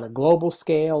sort of on a global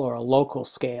scale or a local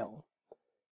scale.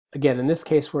 Again, in this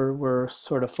case, we're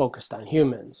sort of focused on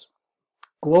humans.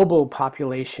 Global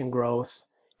population growth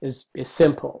is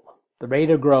simple. The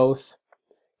rate of growth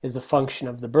is a function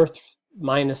of the birth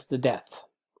minus the death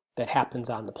that happens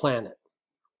on the planet.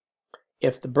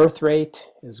 If the birth rate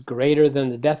is greater than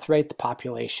the death rate, the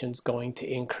population's going to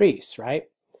increase, right?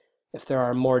 If there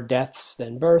are more deaths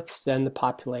than births, then the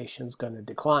population's going to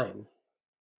decline.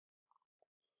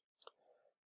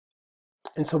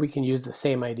 And so we can use the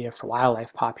same idea for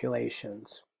wildlife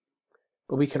populations.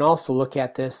 But we can also look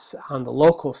at this on the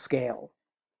local scale.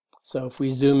 So if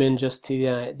we zoom in just to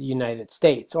the United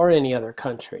States or any other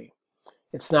country,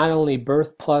 it's not only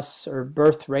birth plus or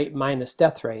birth rate minus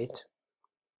death rate,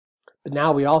 but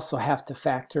now we also have to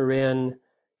factor in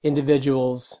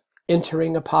individuals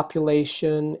entering a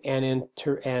population and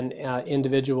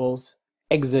individuals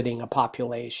exiting a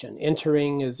population.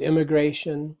 Entering is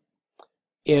immigration,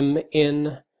 in,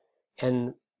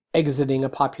 and exiting a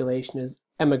population is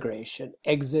emigration,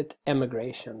 exit,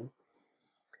 emigration.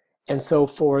 And so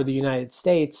for the United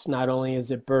States, not only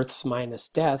is it births minus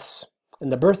deaths,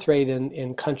 and the birth rate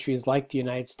in countries like the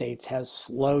United States has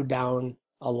slowed down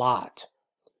a lot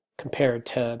compared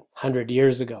to 100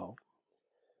 years ago.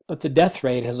 But the death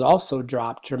rate has also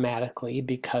dropped dramatically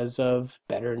because of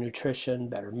better nutrition,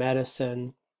 better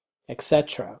medicine,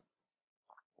 etc.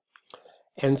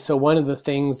 And so one of the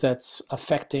things that's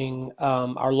affecting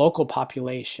our local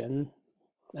population,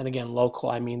 and again, local,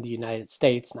 I mean the United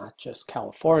States, not just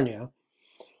California,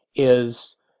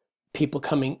 is people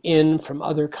coming in from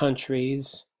other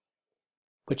countries,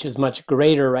 which is much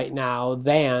greater right now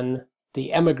than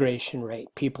the emigration rate,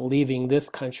 people leaving this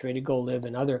country to go live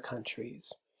in other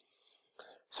countries.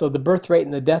 So the birth rate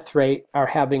and the death rate are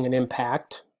having an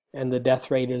impact, and the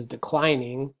death rate is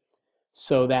declining,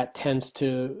 so that tends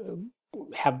to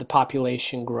have the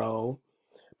population grow.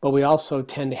 But we also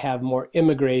tend to have more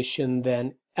immigration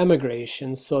than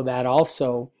emigration, so that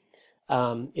also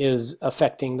is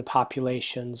affecting the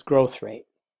population's growth rate.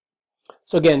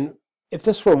 So again, if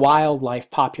this were wildlife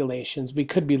populations, we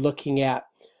could be looking at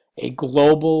a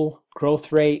global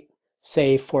growth rate,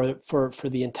 say for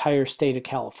the entire state of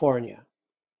California,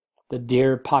 the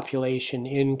deer population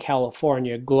in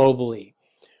California globally.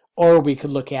 Or we could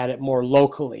look at it more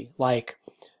locally, like,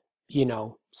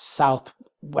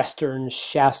 southwestern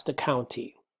Shasta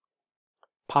County,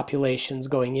 populations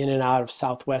going in and out of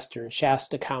southwestern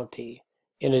Shasta County,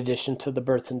 in addition to the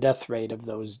birth and death rate of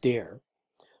those deer.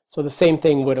 So the same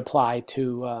thing would apply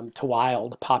to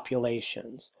wild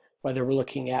populations, whether we're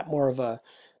looking at more of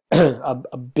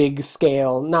a big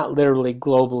scale, not literally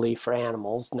globally for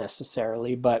animals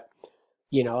necessarily, but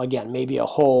again, maybe a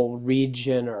whole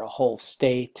region or a whole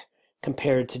state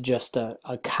compared to just a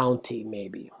county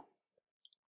maybe.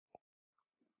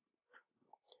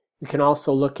 We can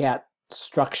also look at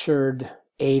structured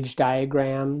age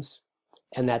diagrams,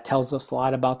 and that tells us a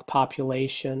lot about the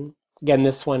population. Again,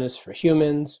 this one is for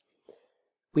humans.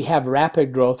 We have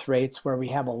rapid growth rates where we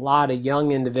have a lot of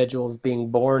young individuals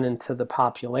being born into the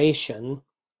population.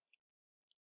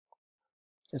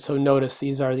 And so notice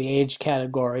these are the age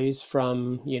categories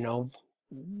from,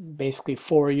 basically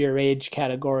 4-year age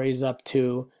categories up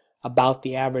to about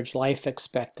the average life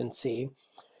expectancy.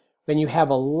 When you have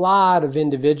a lot of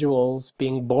individuals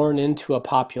being born into a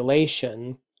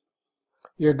population,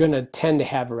 you're going to tend to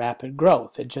have rapid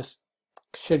growth. It just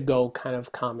should go kind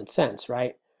of common sense,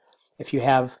 right? If you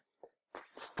have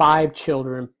 5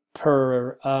 children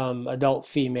per adult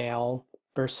female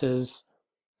versus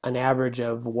an average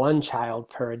of 1 child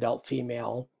per adult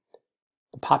female,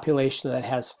 the population that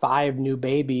has 5 new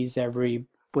babies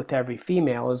with every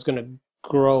female is going to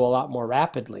grow a lot more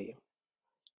rapidly.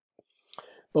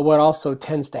 But what also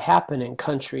tends to happen in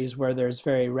countries where there's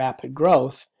very rapid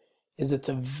growth is it's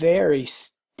a very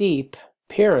steep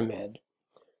pyramid.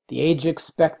 The age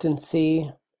expectancy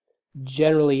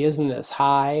generally isn't as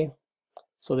high,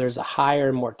 so there's a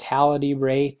higher mortality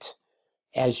rate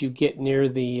as you get near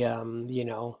the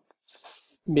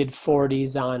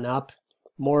mid-40s on up.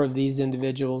 More of these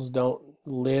individuals don't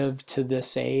live to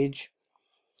this age,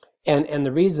 and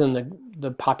the reason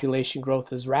the population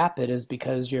growth is rapid is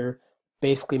because you're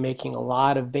basically making a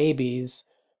lot of babies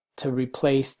to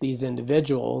replace these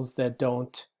individuals that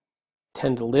don't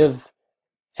tend to live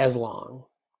as long.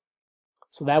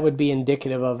 So that would be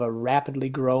indicative of a rapidly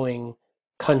growing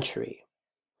country.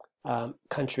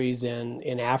 Countries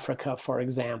in Africa, for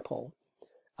example,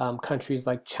 countries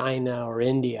like China or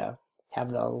India have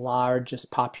the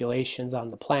largest populations on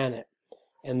the planet,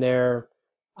 and they're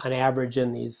on average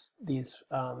in these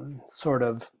sort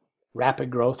of rapid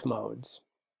growth modes.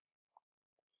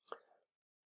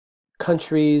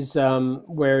 Countries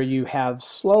where you have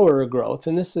slower growth,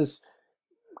 and this is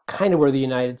kind of where the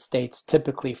United States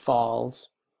typically falls,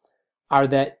 are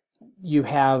that you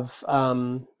have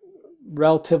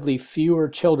relatively fewer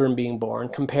children being born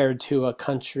compared to a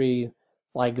country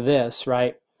like this,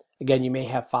 right? Again, you may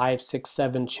have 5, 6,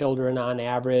 7 children on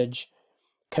average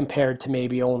compared to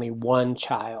maybe only 1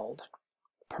 child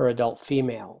per adult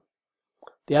female.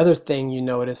 The other thing you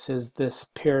notice is this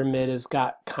pyramid has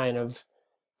got kind of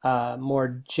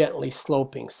more gently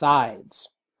sloping sides.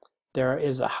 there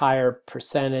is a higher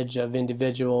percentage of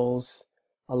individuals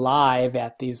alive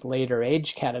at these later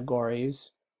age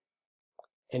categories.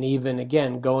 And even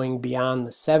again, going beyond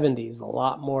the 70s, a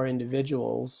lot more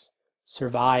individuals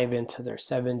survive into their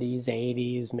 70s,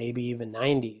 80s, maybe even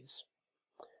 90s.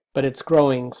 But it's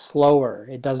growing slower.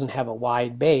 It doesn't have a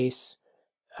wide base.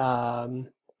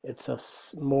 It's a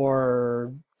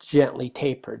more gently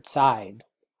tapered side.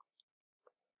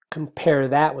 Compare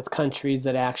that with countries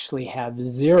that actually have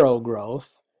zero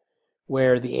growth,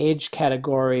 where the age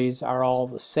categories are all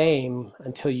the same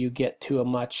until you get to a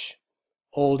much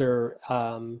older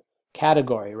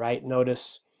category, right?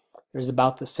 Notice there's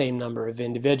about the same number of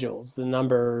individuals. The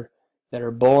number that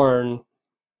are born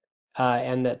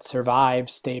and that survive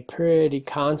stay pretty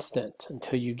constant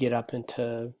until you get up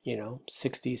into,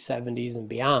 60s, 70s, and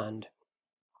beyond.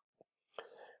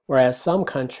 Whereas some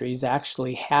countries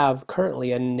actually have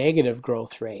currently a negative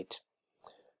growth rate.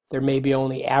 They're maybe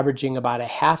only averaging about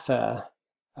half a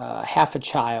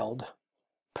child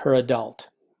per adult,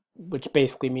 which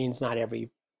basically means not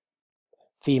every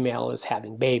female is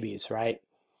having babies, right?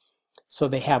 So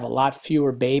they have a lot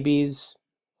fewer babies.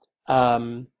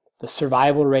 The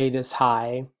survival rate is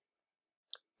high,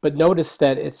 but notice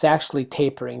that it's actually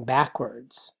tapering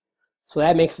backwards. So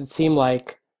that makes it seem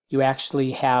like you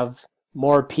actually have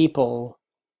more people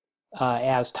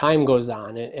as time goes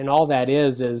on. And all that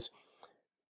is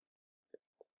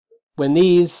when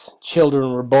these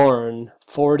children were born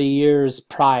 40 years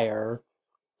prior,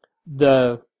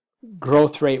 the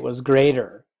growth rate was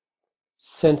greater.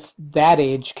 Since that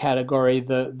age category,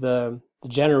 the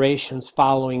generations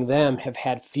following them have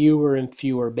had fewer and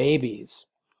fewer babies.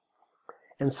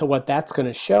 And so what that's going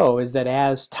to show is that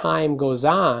as time goes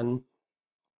on,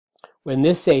 when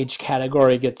this age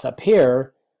category gets up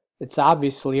here, it's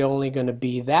obviously only going to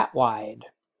be that wide.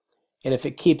 And if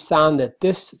it keeps on that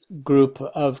this group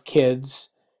of kids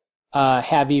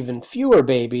have even fewer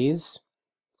babies,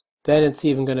 then it's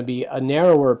even going to be a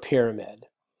narrower pyramid.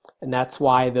 And that's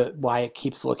why it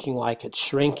keeps looking like it's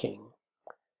shrinking,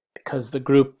 because the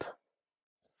group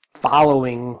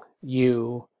following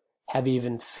you have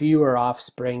even fewer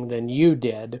offspring than you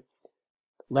did,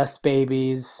 less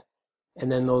babies,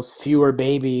 and then those fewer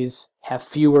babies have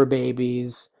fewer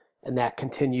babies, and that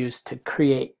continues to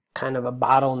create kind of a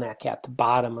bottleneck at the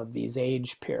bottom of these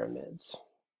age pyramids.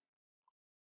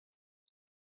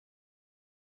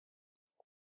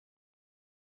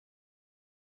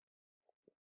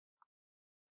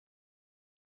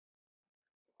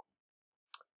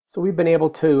 So we've been able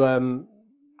to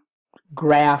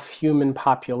graph human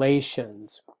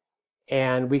populations,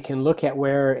 and we can look at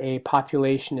where a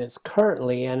population is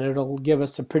currently, and it'll give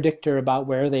us a predictor about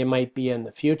where they might be in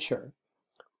the future.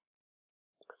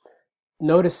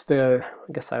 Notice I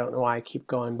guess I don't know why I keep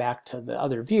going back to the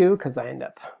other view, because I end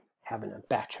up having to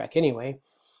backtrack anyway.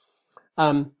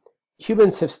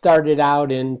 Humans have started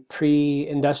out in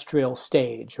pre-industrial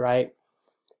stage, right?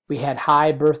 We had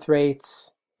high birth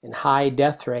rates and high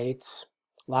death rates,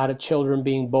 a lot of children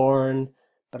being born,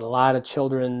 but a lot of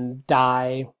children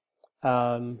die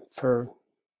for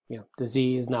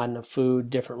disease, not enough food,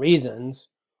 different reasons,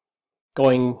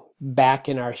 going back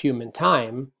in our human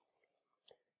time.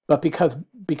 But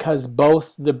because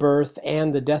both the birth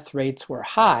and the death rates were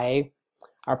high,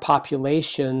 our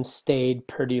population stayed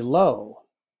pretty low.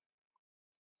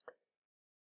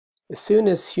 As soon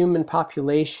as human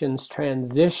populations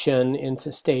transition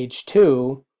into stage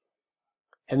 2,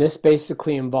 and this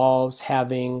basically involves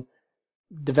having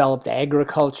developed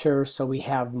agriculture, so we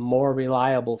have more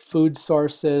reliable food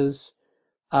sources,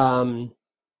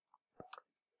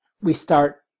 we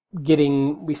started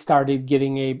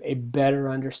getting a better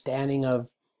understanding of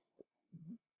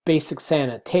basic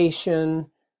sanitation,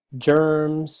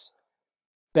 germs,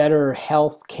 better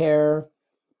health care.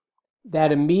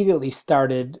 That immediately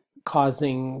started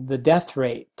causing the death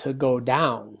rate to go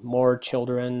down. More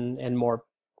children and more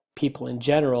people in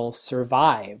general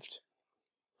survived.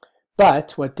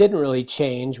 But what didn't really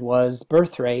change was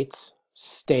birth rates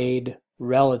stayed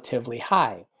relatively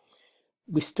high.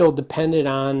 We still depended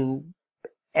on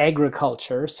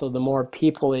agriculture, so the more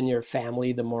people in your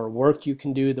family, the more work you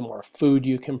can do, the more food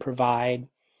you can provide.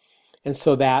 And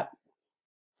so that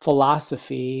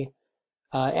philosophy,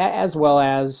 as well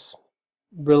as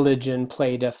religion,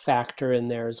 played a factor in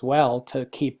there as well to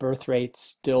keep birth rates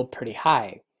still pretty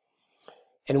high.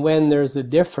 And when there's a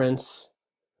difference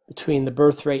between the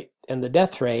birth rate and the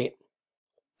death rate,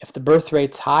 if the birth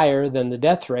rate's higher than the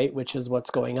death rate, which is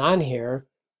what's going on here,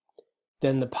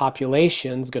 then the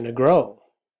population's going to grow.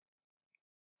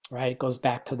 Right? It goes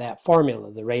back to that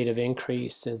formula. The rate of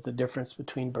increase is the difference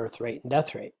between birth rate and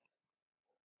death rate.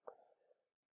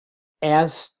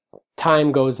 as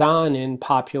time goes on in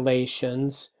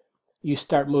populations, you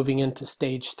start moving into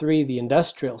stage 3, the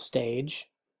industrial stage.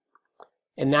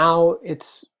 And now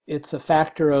it's a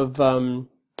factor of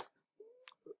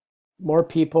more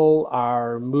people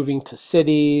are moving to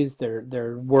cities.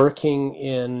 They're working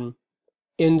in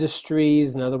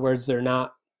industries. In other words, they're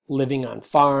not living on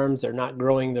farms. They're not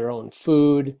growing their own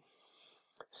food.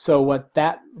 So what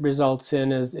that results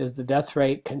in is the death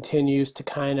rate continues to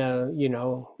kind of,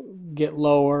 get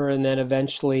lower, and then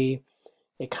eventually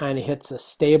it kind of hits a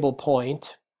stable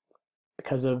point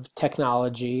because of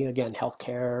technology, again,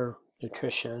 healthcare,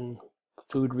 nutrition,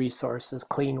 food resources,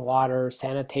 clean water,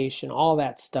 sanitation, all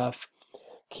that stuff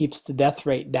keeps the death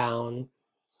rate down.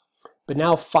 But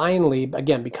now finally,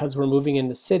 again, because we're moving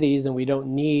into cities and we don't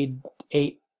need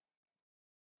 8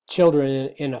 children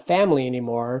in a family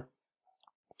anymore,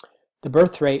 the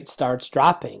birth rate starts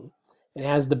dropping. And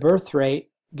as the birth rate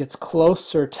gets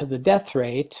closer to the death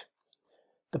rate,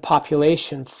 the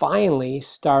population finally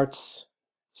starts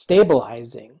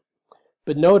stabilizing.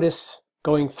 But notice,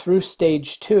 going through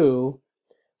stage 2,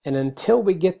 and until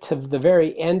we get to the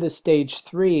very end of stage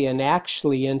 3 and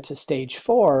actually into stage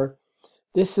 4,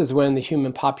 this is when the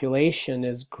human population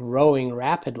is growing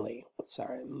rapidly.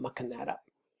 Sorry, I'm mucking that up.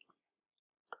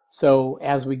 So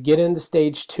as we get into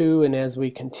stage 2 and as we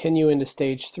continue into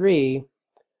stage 3,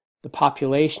 the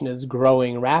population is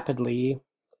growing rapidly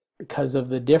because of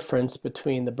the difference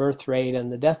between the birth rate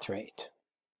and the death rate.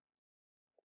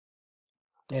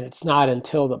 And it's not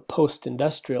until the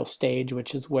post-industrial stage,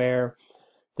 which is where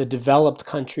the developed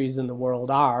countries in the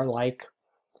world are, like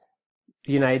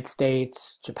the United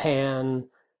States, Japan,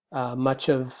 much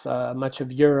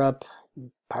of Europe,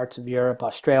 parts of Europe,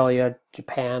 Australia,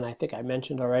 Japan, I think I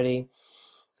mentioned already,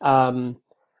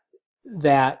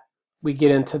 that we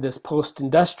get into this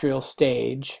post-industrial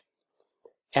stage,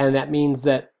 and that means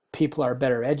that people are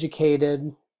better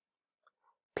educated,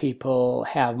 people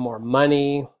have more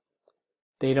money,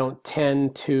 they don't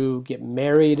tend to get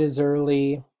married as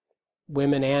early.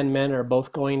 Women and men are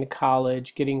both going to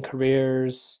college, getting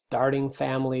careers, starting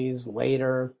families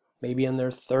later, maybe in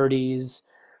their 30s,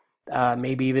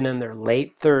 maybe even in their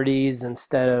late 30s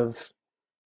instead of,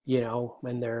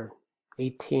 when they're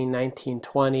 18, 19,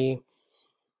 20.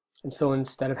 And so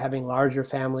instead of having larger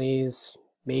families,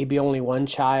 maybe only one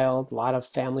child, a lot of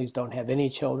families don't have any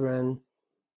children.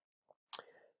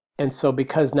 And so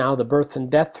because now the birth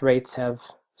and death rates have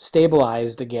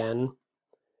stabilized again,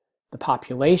 the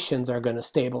populations are going to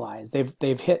stabilize.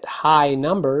 They've hit high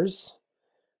numbers,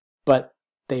 but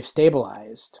they've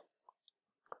stabilized.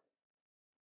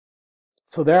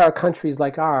 So there are countries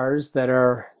like ours that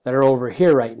are over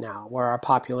here right now, where our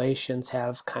populations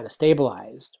have kind of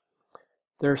stabilized.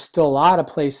 There's still a lot of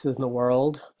places in the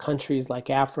world, countries like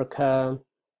Africa,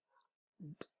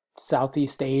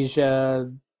 Southeast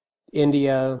Asia,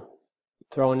 India,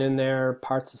 thrown in there,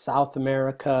 parts of South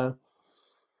America,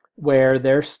 where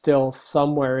they're still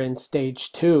somewhere in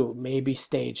stage 2, maybe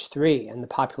stage 3, and the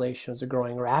populations are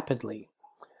growing rapidly.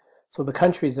 So the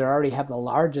countries that already have the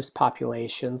largest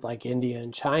populations, like India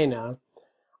and China,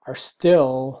 are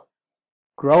still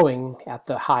growing at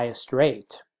the highest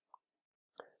rate.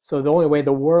 So the only way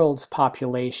the world's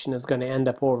population is going to end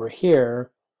up over here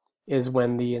is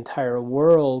when the entire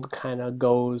world kind of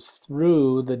goes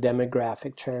through the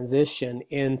demographic transition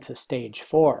into stage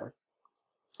 4.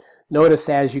 Notice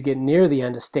as you get near the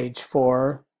end of stage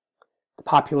 4, the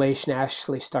population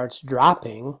actually starts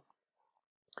dropping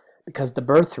because the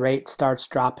birth rate starts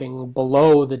dropping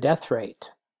below the death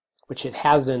rate, which it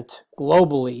hasn't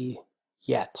globally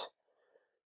yet.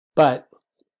 But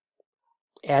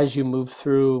as you move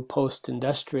through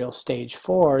post-industrial stage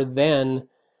 4, then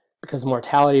because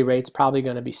mortality rate's probably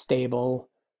going to be stable,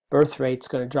 birth rate's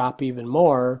going to drop even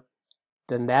more,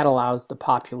 then that allows the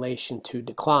population to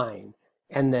decline,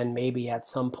 and then maybe at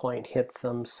some point hit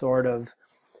some sort of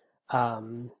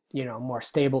more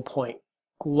stable point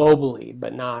globally,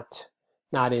 but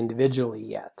not individually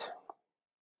yet.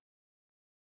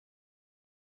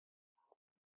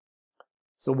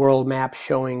 So world map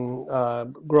showing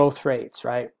growth rates,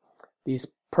 right? These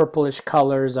purplish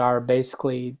colors are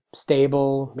basically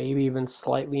stable, maybe even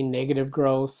slightly negative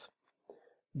growth.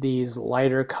 These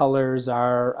lighter colors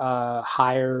are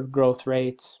higher growth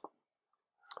rates.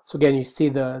 So again, you see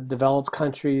the developed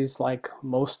countries like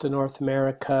most of North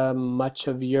America, much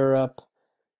of Europe,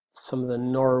 some of the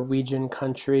Norwegian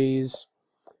countries,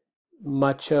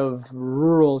 much of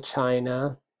rural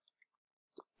China,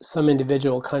 some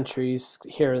individual countries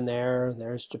here and there,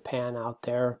 there's Japan out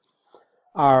there,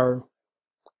 are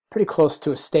pretty close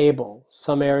to a stable.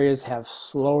 Some areas have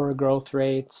slower growth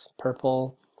rates,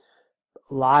 purple,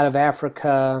 a lot of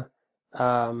Africa,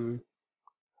 um,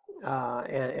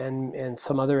 and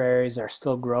some other areas are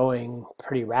still growing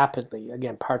pretty rapidly.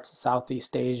 Again, parts of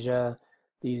Southeast Asia,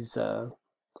 these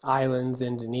islands,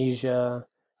 Indonesia,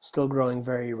 still growing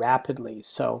very rapidly.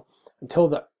 So until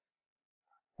the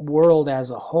world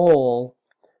as a whole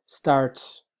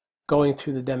starts going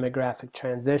through the demographic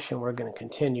transition, we're going to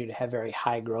continue to have very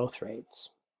high growth rates.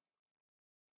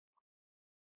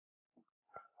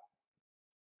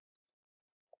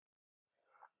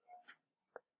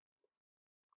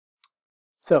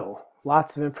 So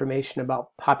lots of information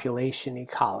about population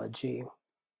ecology.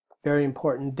 Very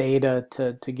important data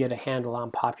to get a handle on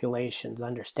populations,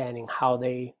 understanding how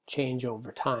they change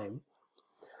over time.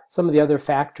 Some of the other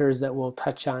factors that we'll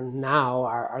touch on now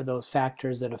are those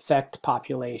factors that affect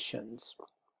populations.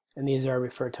 And these are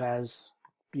referred to as,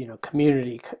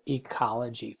 community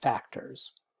ecology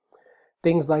factors.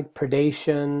 Things like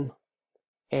predation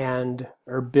and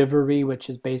herbivory, which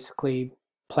is basically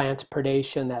plant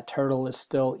predation. That turtle is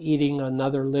still eating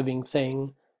another living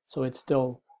thing, so it's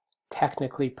still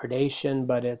technically predation,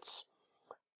 but it's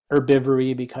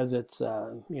herbivory because it's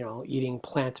eating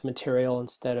plant material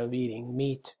instead of eating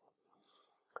meat.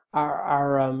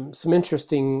 Are some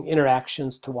interesting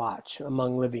interactions to watch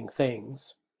among living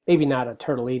things. Maybe not a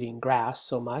turtle eating grass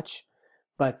so much,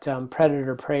 but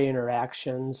predator-prey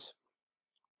interactions,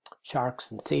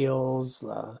 sharks and seals,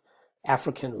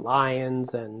 African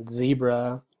lions and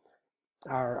zebra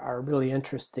are really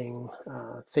interesting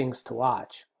things to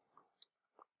watch.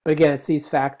 But again, it's these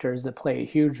factors that play a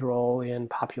huge role in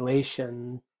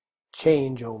population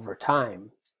change over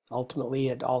time. Ultimately,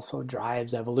 it also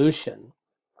drives evolution.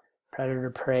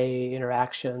 Predator-prey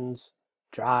interactions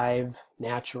drive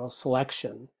natural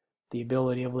selection, the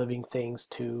ability of living things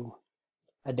to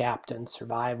adapt and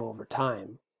survive over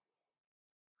time.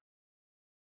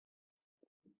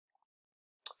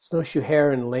 Snowshoe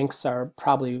hare and lynx are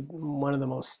probably one of the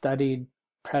most studied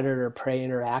predator-prey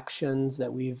interactions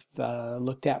that we've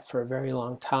looked at for a very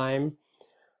long time.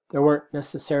 There weren't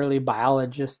necessarily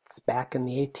biologists back in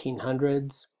the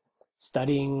 1800s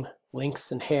studying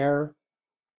lynx and hare,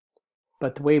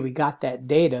 but the way we got that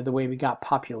data, the way we got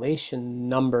population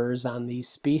numbers on these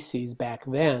species back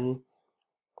then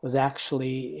was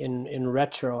actually in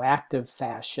retroactive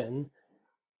fashion.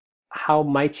 How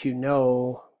might you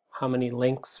know how many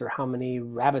lynx or how many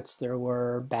rabbits there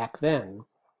were back then?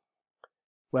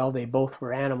 Well, they both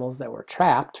were animals that were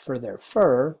trapped for their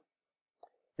fur.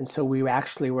 And so we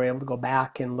actually were able to go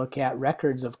back and look at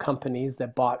records of companies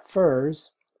that bought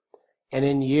furs. And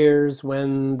in years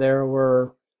when there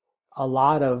were a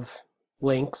lot of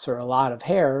lynx or a lot of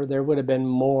hare, there would have been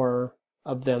more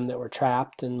of them that were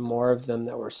trapped and more of them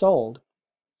that were sold.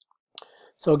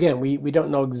 So again, we don't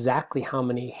know exactly how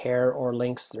many hare or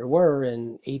lynx there were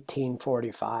in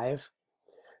 1845,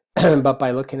 but by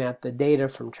looking at the data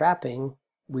from trapping,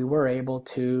 we were able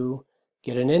to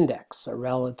get an index, a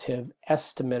relative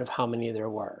estimate of how many there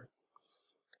were.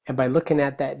 And by looking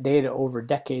at that data over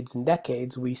decades and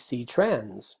decades, we see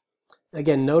trends.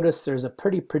 Again, notice there's a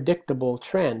pretty predictable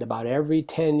trend. About every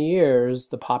 10 years,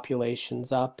 the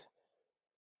population's up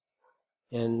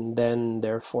and then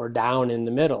therefore down in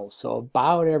the middle. So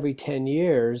about every 10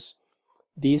 years,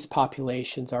 these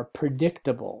populations are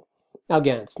predictable. Now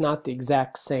again, it's not the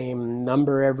exact same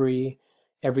number every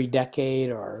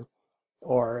decade,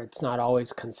 or it's not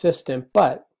always consistent,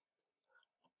 but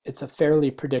it's a fairly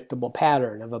predictable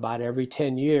pattern of about every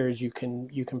 10 years you can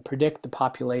predict the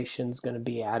population's going to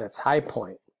be at its high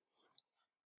point.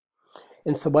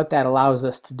 And so what that allows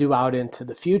us to do out into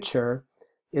the future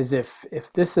is if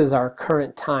this is our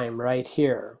current time right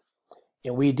here,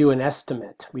 and we do an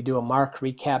estimate, we do a mark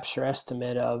recapture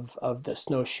estimate of the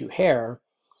snowshoe hare,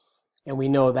 and we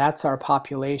know that's our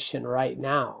population right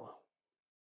now,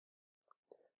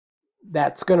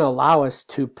 that's going to allow us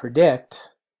to predict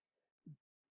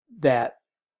that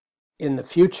in the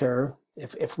future,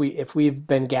 if we've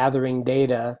been gathering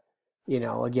data,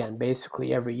 again,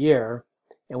 basically every year,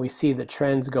 and we see the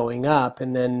trends going up,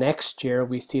 and then next year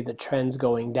we see the trends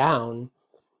going down,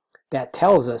 that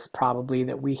tells us probably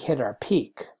that we hit our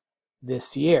peak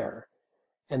this year,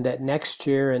 and that next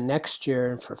year and next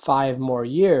year and for 5 more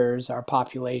years, our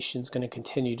population is going to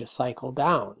continue to cycle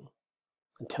down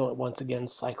until it once again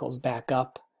cycles back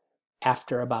up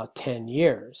after about 10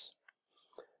 years.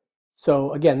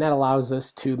 So again, that allows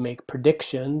us to make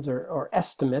predictions or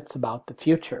estimates about the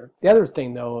future. The other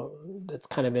thing, though, that's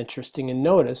kind of interesting, and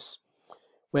notice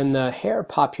when the hare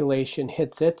population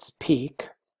hits its peak,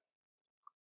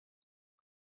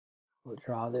 we'll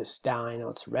draw this down, I know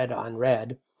it's red on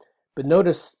red, but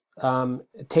notice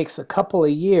it takes a couple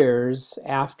of years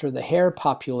after the hare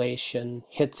population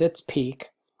hits its peak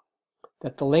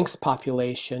that the lynx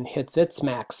population hits its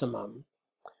maximum.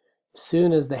 As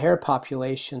soon as the hare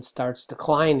population starts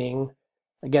declining,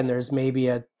 again, there's maybe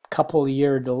a couple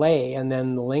year delay, and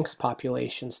then the lynx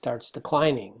population starts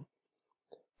declining.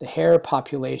 The hare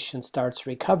population starts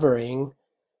recovering,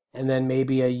 and then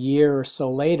maybe a year or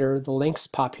so later, the lynx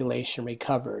population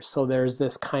recovers. So there's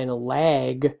this kind of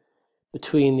lag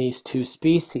between these two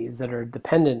species that are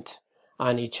dependent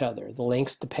on each other. The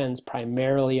lynx depends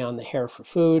primarily on the hare for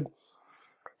food,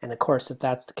 and of course, if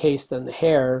that's the case, then the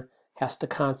hare has to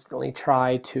constantly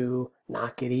try to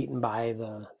not get eaten by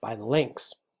the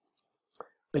lynx.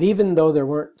 But even though there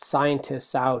weren't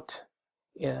scientists out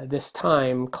this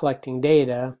time collecting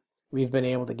data, we've been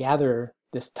able to gather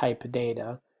this type of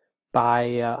data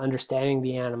by understanding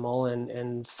the animal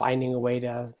and finding a way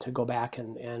to go back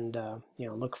and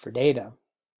look for data.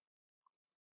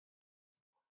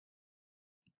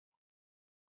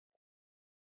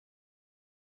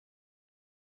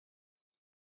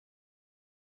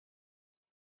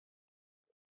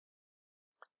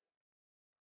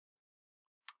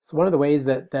 So one of the ways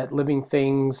that living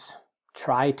things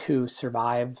try to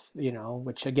survive,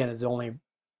 which again is the only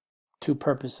two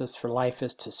purposes for life,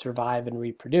 is to survive and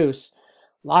reproduce.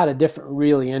 A lot of different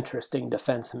really interesting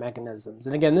defense mechanisms.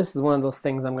 And again, this is one of those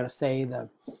things I'm going to say the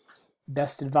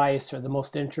best advice or the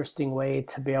most interesting way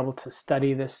to be able to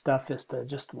study this stuff is to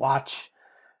just watch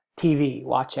TV,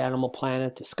 watch Animal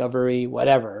Planet, Discovery,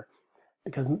 whatever,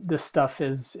 because this stuff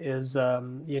is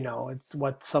it's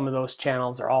what some of those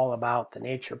channels are all about. The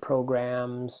nature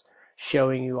programs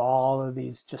showing you all of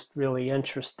these just really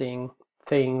interesting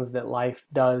things that life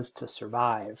does to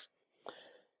survive.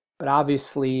 But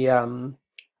obviously,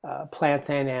 plants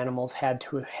and animals had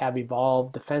to have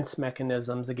evolved defense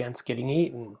mechanisms against getting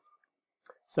eaten.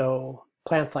 So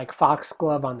plants like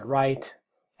foxglove on the right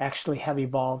actually have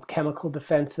evolved chemical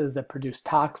defenses that produce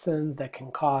toxins that can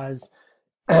cause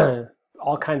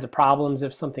all kinds of problems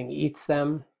if something eats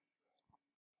them.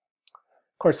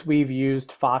 Of course, we've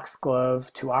used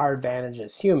foxglove to our advantage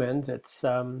as humans. It's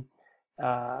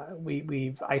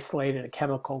we've isolated a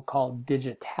chemical called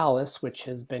digitalis, which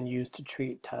has been used to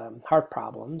treat heart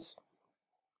problems.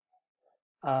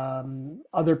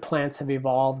 Other plants have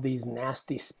evolved these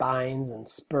nasty spines and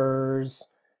spurs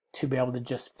to be able to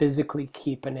just physically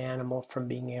keep an animal from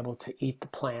being able to eat the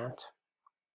plant.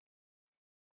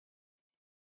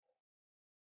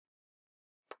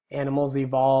 Animals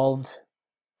evolved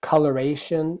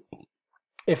coloration.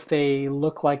 If they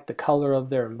look like the color of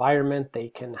their environment, they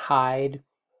can hide.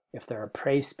 If they're a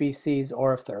prey species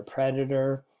or if they're a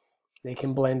predator, they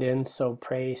can blend in so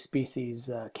prey species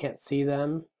can't see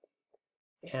them.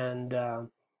 And so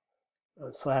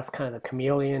that's kind of the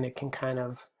chameleon. It can kind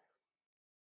of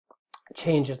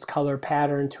change its color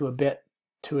pattern to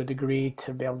a degree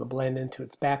to be able to blend into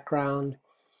its background.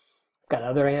 Got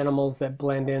other animals that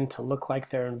blend in to look like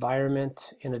their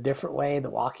environment in a different way. The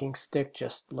walking stick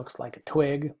just looks like a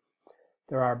twig.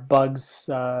 There are bugs,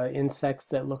 insects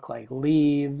that look like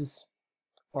leaves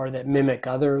or that mimic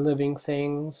other living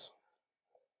things.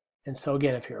 And so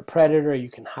again, if you're a predator, you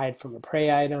can hide from a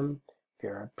prey item. If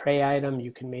you're a prey item,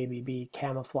 you can maybe be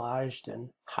camouflaged and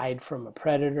hide from a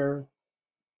predator.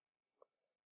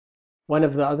 One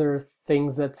of the other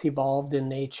things that's evolved in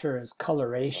nature is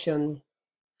coloration.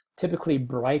 Typically,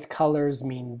 bright colors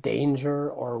mean danger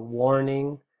or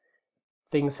warning.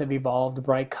 Things have evolved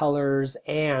bright colors,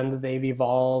 and they've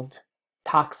evolved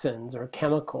toxins or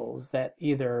chemicals that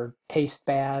either taste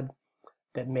bad,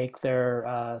 that make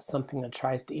their something that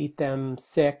tries to eat them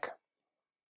sick.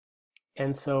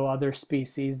 And so other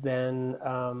species then,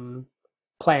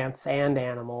 plants and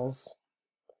animals,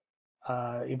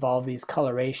 evolve these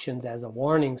colorations as a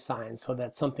warning sign so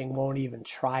that something won't even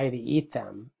try to eat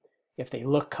them if they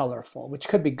look colorful, which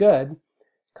could be good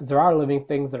because there are living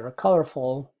things that are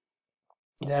colorful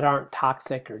that aren't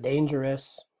toxic or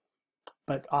dangerous,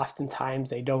 but oftentimes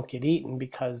they don't get eaten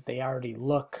because they already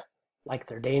look like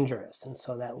they're dangerous, and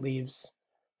so that leaves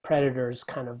predators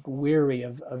kind of weary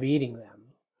of eating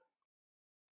them.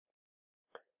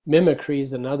 Mimicry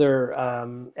is another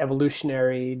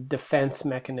evolutionary defense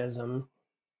mechanism.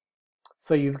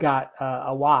 So you've got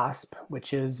a wasp,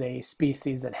 which is a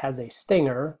species that has a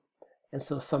stinger, and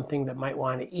so something that might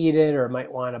want to eat it or might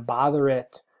want to bother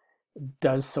it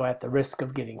does so at the risk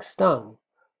of getting stung.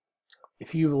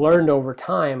 If you've learned over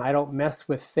time, I don't mess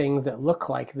with things that look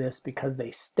like this because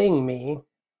they sting me,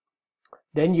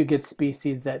 then you get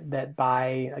species that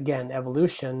by, again,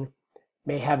 evolution,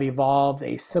 may have evolved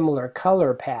a similar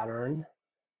color pattern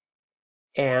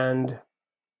and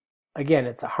again,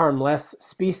 it's a harmless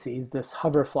species. This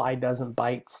hoverfly doesn't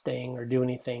bite, sting, or do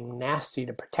anything nasty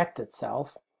to protect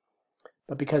itself.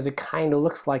 But because it kind of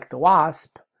looks like the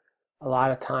wasp, a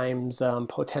lot of times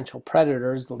potential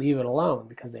predators leave it alone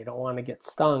because they don't want to get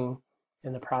stung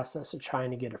in the process of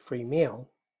trying to get a free meal.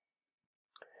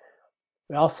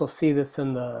 We also see this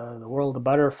in the world of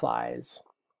butterflies.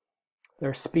 There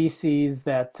are species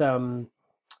that,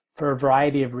 for a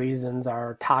variety of reasons,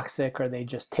 are toxic or they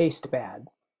just taste bad.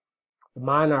 The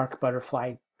monarch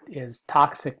butterfly is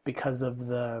toxic because of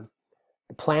the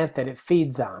plant that it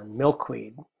feeds on,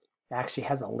 milkweed. It actually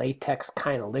has a latex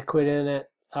kind of liquid in it.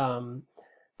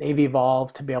 They've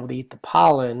evolved to be able to eat the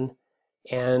pollen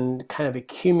and kind of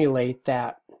accumulate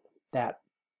that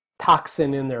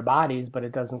toxin in their bodies, but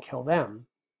it doesn't kill them.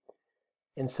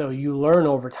 And so you learn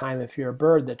over time, if you're a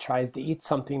bird that tries to eat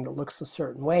something that looks a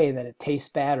certain way, that it tastes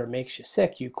bad or makes you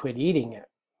sick, you quit eating it.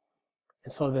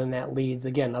 And so then that leads,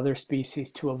 again, other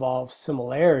species to evolve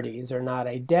similarities. They're not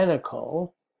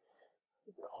identical,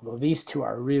 although these two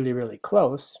are really, really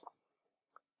close,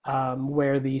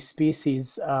 where these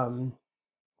species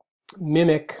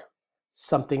mimic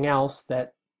something else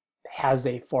that has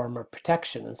a form of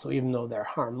protection. And so even though they're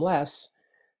harmless,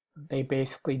 they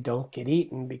basically don't get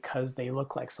eaten because they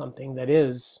look like something that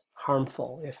is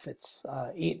harmful if it's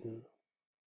eaten.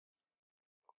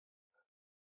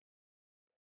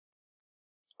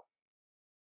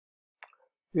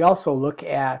 We also look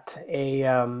at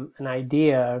an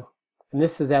idea, and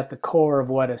this is at the core of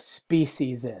what a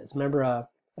species is. Remember, a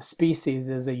species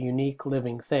is a unique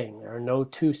living thing. There are no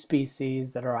two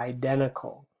species that are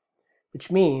identical,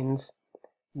 which means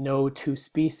no two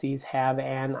species have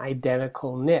an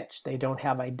identical niche. They don't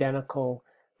have identical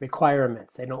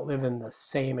requirements. They don't live in the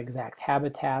same exact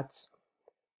habitats.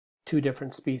 Two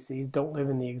different species don't live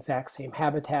in the exact same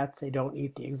habitats. They don't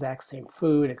eat the exact same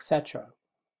food, etc.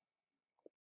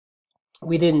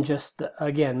 We didn't just,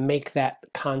 again, make that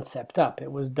concept up.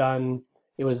 It was done,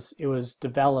 it was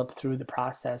developed through the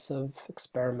process of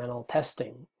experimental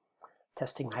testing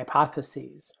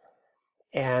hypotheses.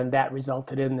 And that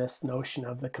resulted in this notion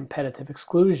of the competitive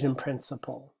exclusion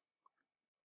principle.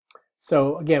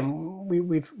 So again,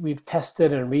 we've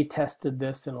tested and retested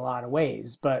this in a lot of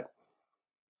ways, but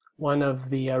one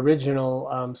of the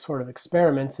original sort of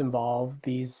experiments involved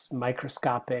these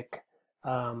microscopic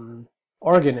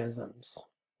organisms,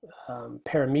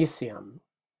 Paramecium,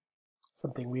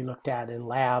 something we looked at in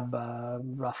lab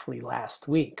roughly last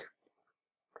week.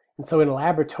 And so in a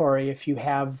laboratory, if you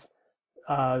have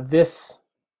this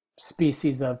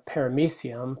species of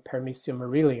Paramecium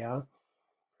aurelia,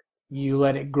 you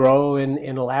let it grow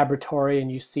in a laboratory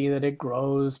and you see that it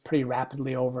grows pretty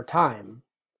rapidly over time,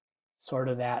 sort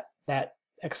of that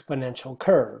exponential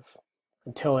curve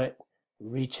until it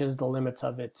reaches the limits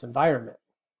of its environment.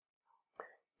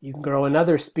 You can grow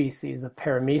another species of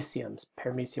Paramecium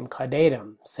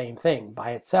caudatum, same thing,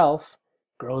 by itself,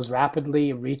 grows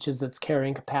rapidly, reaches its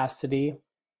carrying capacity.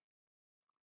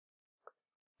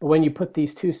 But when you put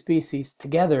these two species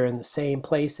together in the same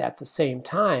place at the same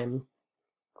time,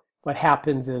 what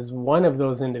happens is one of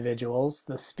those individuals,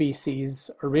 the species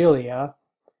Aurelia,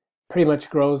 pretty much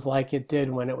grows like it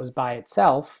did when it was by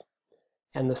itself,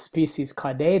 and the species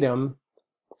Caudatum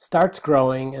starts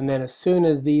growing, and then as soon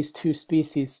as these two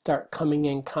species start coming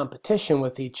in competition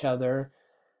with each other,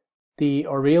 the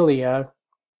Aurelia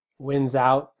wins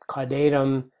out,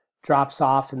 Caudatum drops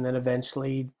off, and then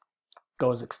eventually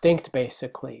goes extinct,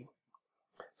 basically.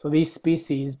 So these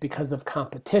species, because of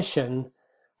competition,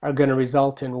 are going to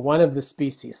result in one of the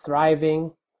species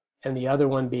thriving and the other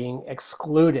one being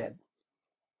excluded.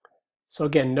 So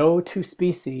again, no two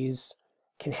species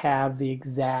can have the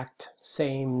exact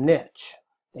same niche.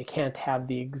 They can't have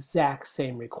the exact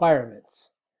same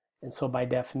requirements. And so by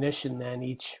definition, then,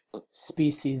 each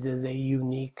species is a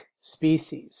unique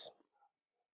species.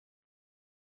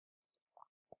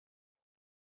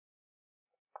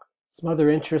 Some other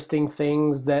interesting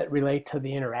things that relate to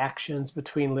the interactions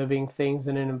between living things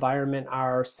in an environment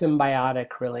are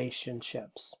symbiotic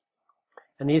relationships.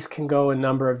 And these can go a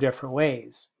number of different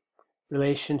ways.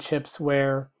 Relationships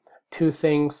where two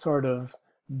things sort of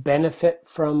benefit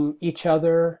from each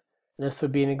other. And this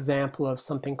would be an example of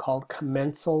something called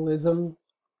commensalism.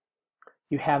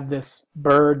 You have this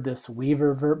bird, this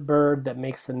weaver bird that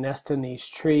makes a nest in these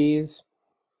trees.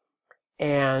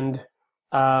 And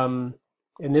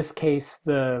in this case,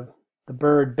 the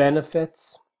bird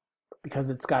benefits because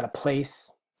it's got a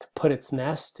place to put its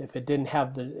nest. If it didn't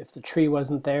have if the tree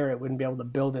wasn't there, it wouldn't be able to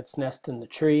build its nest in the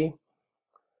tree.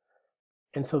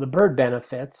 And so the bird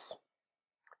benefits.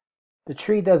 The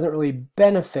tree doesn't really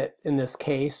benefit in this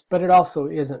case, but it also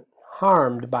isn't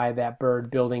harmed by that bird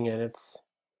building a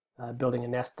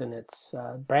nest in its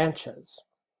branches.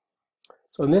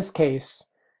 So in this case,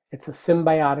 it's a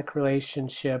symbiotic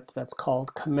relationship that's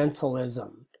called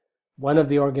commensalism. One of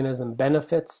the organism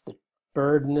benefits, the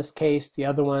bird in this case, the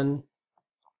other one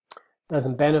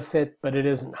doesn't benefit, but it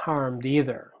isn't harmed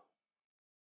either.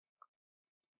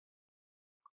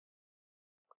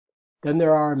 Then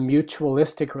there are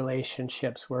mutualistic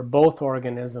relationships where both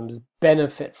organisms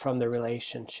benefit from the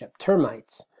relationship.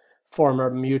 Termites form a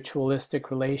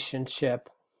mutualistic relationship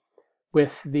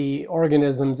with the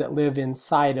organisms that live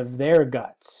inside of their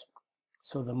guts.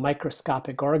 So the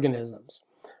microscopic organisms.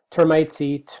 Termites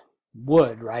eat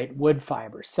wood, right? Wood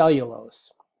fiber,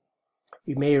 cellulose.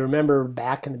 You may remember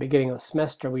back in the beginning of the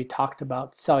semester we talked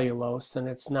about cellulose, and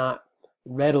it's not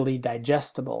readily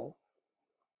digestible.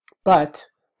 But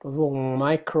those little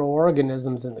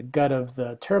microorganisms in the gut of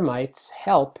the termites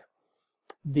help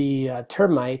the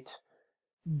termite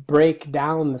break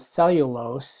down the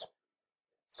cellulose.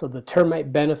 So the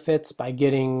termite benefits by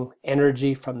getting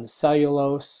energy from the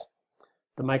cellulose.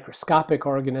 The microscopic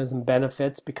organism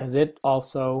benefits because it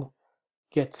also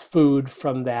gets food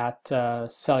from that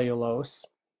cellulose.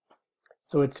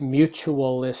 So it's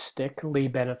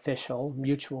mutualistically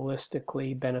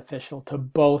beneficial to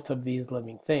both of these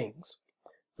living things.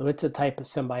 So it's a type of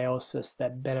symbiosis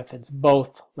that benefits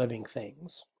both living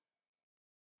things.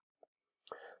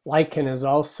 Lichen is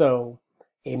also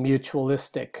a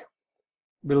mutualistic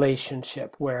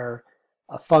relationship where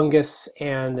a fungus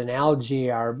and an algae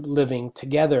are living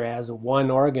together as one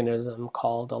organism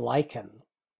called a lichen.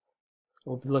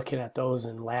 We'll be looking at those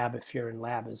in lab if you're in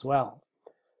lab as well.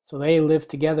 So they live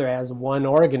together as one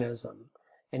organism,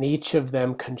 and each of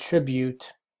them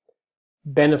contribute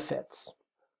benefits.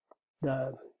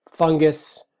 The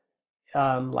fungus,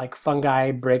 like fungi,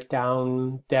 break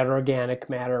down dead organic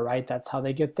matter, right? That's how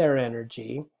they get their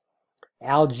energy.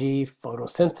 Algae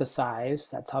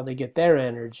photosynthesize, that's how they get their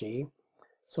energy.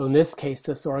 So in this case,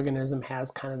 this organism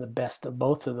has kind of the best of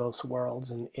both of those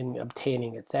worlds in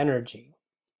obtaining its energy.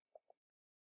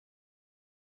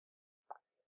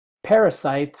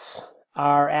 Parasites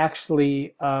are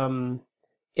actually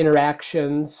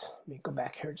interactions. Let me go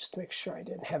back here just to make sure I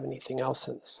didn't have anything else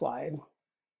in the slide.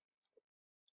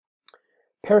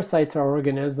 Parasites are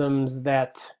organisms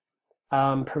that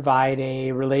provide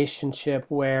a relationship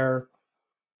where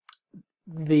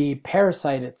the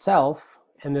parasite itself,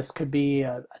 and this could be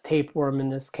a tapeworm in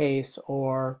this case,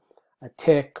 or a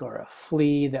tick or a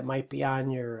flea that might be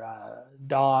on your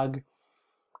dog.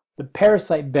 The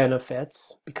parasite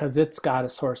benefits because it's got a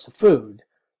source of food.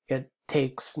 It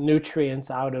takes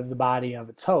nutrients out of the body of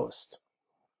its host.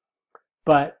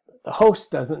 But the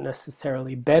host doesn't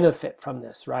necessarily benefit from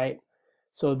this, right?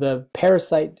 So the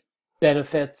parasite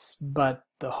benefits, but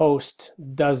the host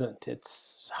doesn't.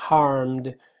 It's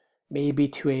harmed maybe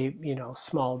to a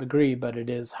small degree, but it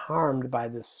is harmed by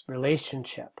this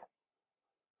relationship.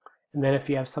 And then if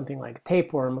you have something like a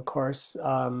tapeworm, of course,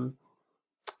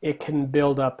 it can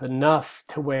build up enough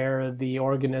to where the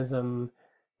organism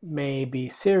may be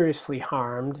seriously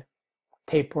harmed.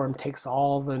 Tapeworm takes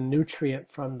all the nutrient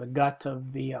from the gut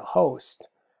of the host,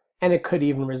 and it could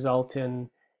even result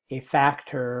in a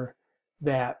factor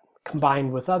that,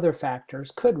 combined with other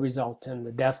factors, could result in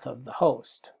the death of the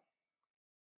host.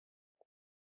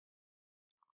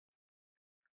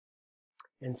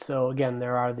 And so again,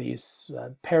 there are these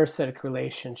parasitic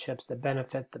relationships that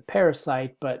benefit the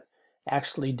parasite, but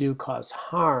actually do cause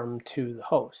harm to the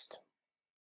host.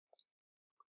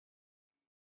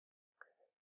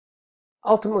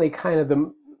 Ultimately, kind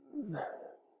of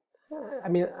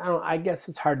I guess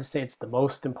it's hard to say it's the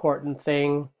most important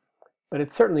thing, but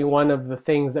it's certainly one of the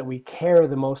things that we care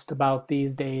the most about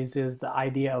these days is the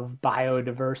idea of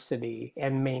biodiversity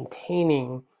and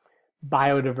maintaining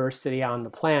biodiversity on the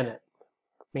planet,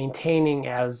 maintaining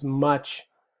as much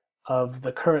of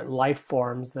the current life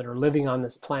forms that are living on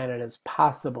this planet as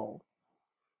possible.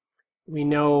 We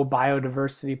know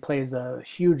biodiversity plays a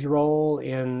huge role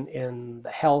in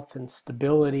the health and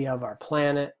stability of our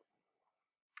planet.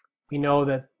 We know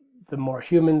that the more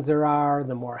humans there are,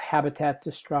 the more habitat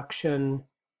destruction,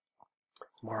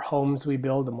 the more homes we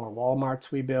build, the more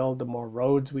Walmarts we build, the more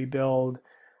roads we build,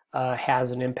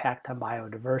 has an impact on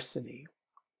biodiversity.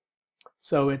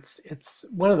 So it's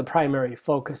one of the primary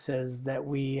focuses that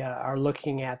we are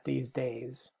looking at these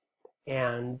days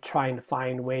and trying to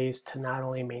find ways to not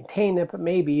only maintain it, but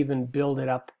maybe even build it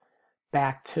up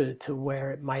back to where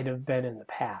it might have been in the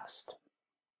past.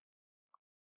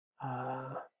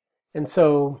 And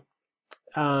so,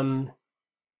 again,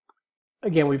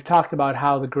 we've talked about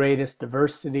how the greatest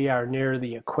diversity are near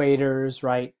the equators,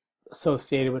 right?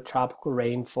 associated with tropical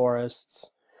rainforests.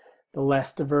 The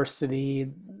less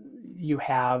diversity you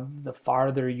have, the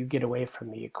farther you get away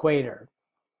from the equator.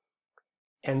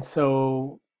 And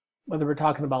so whether we're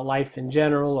talking about life in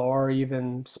general or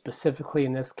even specifically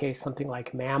in this case something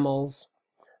like mammals,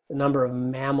 the number of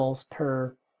mammals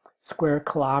per square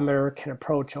kilometer can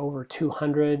approach over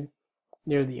 200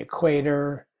 near the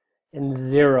equator and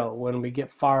 0 when we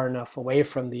get far enough away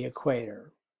from the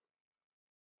equator.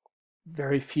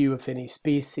 Very few, if any,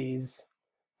 species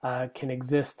can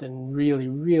exist in really,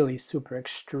 really super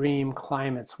extreme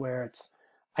climates where it's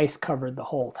ice covered the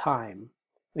whole time.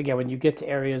 Again, when you get to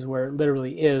areas where it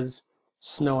literally is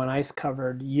snow and ice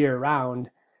covered year round,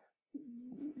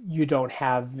 you don't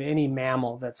have any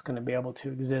mammal that's going to be able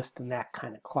to exist in that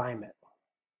kind of climate.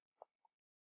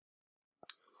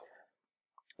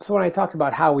 So when I talked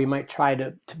about how we might try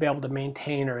to be able to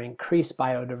maintain or increase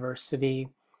biodiversity,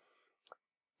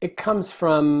 it comes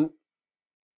from,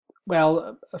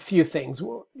 well, a few things.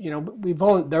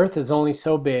 The Earth is only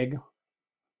so big.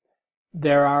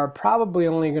 There are probably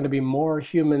only going to be more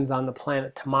humans on the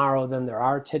planet tomorrow than there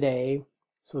are today.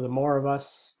 So the more of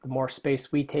us, the more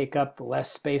space we take up, the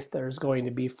less space there's going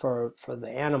to be for the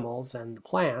animals and the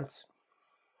plants.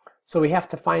 So we have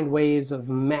to find ways of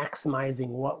maximizing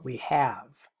what we have.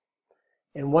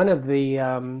 And one of the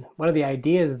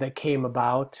ideas that came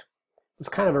about was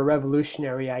kind of a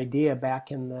revolutionary idea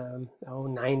back in the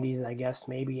 90s, I guess,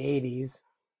 maybe 80s,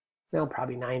 no,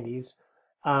 probably 90s,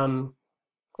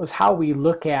 was how we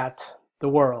look at the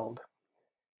world.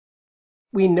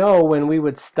 We know when we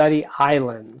would study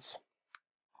islands,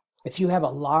 if you have a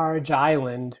large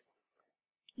island,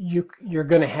 you're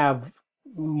going to have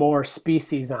more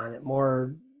species on it,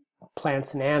 more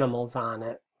plants and animals on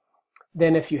it,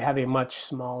 than if you have a much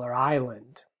smaller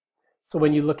island. So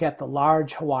when you look at the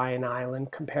large Hawaiian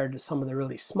island compared to some of the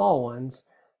really small ones,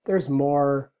 there's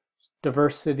more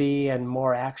diversity and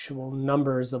more actual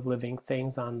numbers of living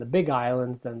things on the big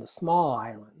islands than the small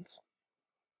islands.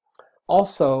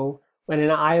 Also, when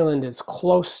an island is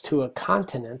close to a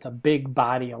continent, a big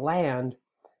body of land,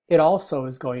 it also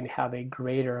is going to have a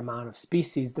greater amount of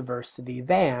species diversity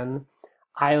than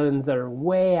islands that are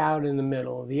way out in the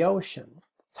middle of the ocean.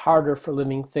 It's harder for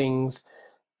living things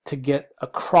to get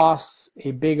across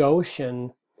a big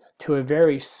ocean to a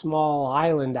very small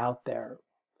island out there.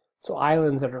 So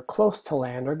islands that are close to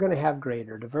land are going to have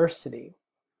greater diversity.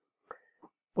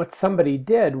 What somebody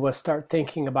did was start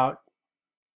thinking about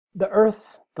the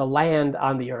Earth, the land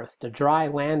on the Earth, the dry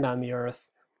land on the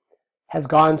Earth has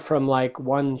gone from like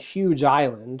one huge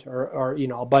island or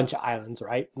a bunch of islands,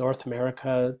 right? North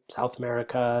America, South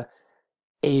America,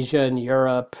 Asia and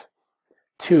Europe,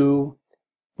 to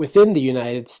within the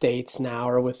United States now,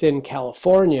 or within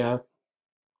California,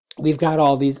 we've got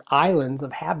all these islands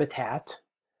of habitat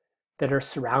that are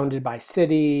surrounded by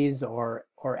cities or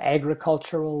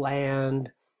agricultural land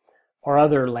or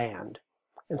other land.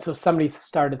 And so somebody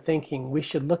started thinking we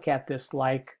should look at this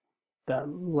like the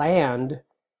land.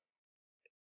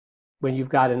 When you've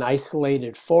got an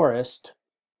isolated forest,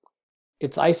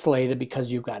 it's isolated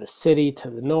because you've got a city to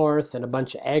the north and a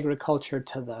bunch of agriculture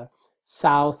to the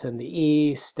south and the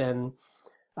east, and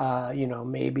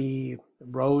maybe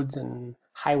roads and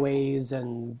highways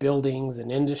and buildings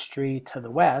and industry to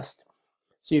the west.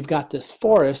 So you've got this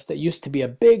forest that used to be a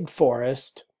big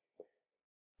forest,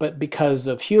 but because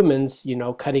of humans,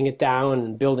 cutting it down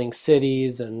and building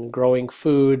cities and growing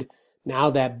food, now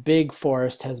that big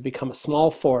forest has become a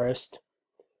small forest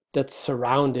that's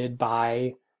surrounded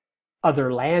by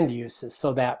other land uses.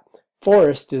 So that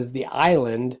forest is the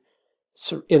island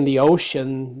in the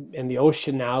ocean, and the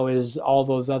ocean now is all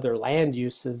those other land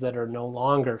uses that are no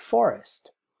longer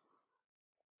forest.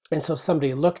 And so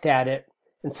somebody looked at it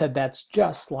and said that's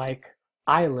just like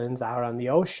islands out on the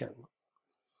ocean.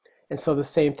 And so the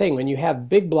same thing, when you have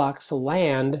big blocks of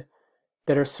land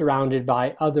that are surrounded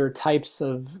by other types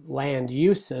of land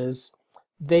uses,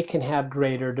 they can have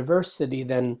greater diversity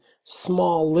than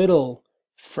small little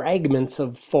fragments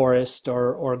of forest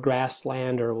or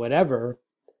grassland or whatever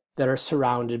that are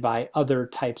surrounded by other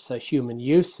types of human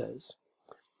uses.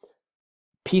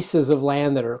 Pieces of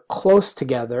land that are close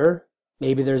together,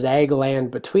 maybe there's ag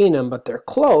land between them, but they're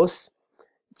close,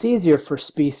 it's easier for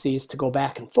species to go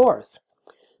back and forth.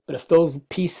 But if those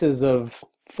pieces of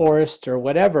forest or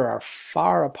whatever are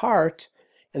far apart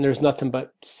and there's nothing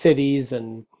but cities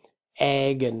and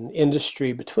ag and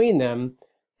industry between them,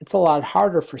 it's a lot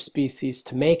harder for species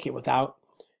to make it without,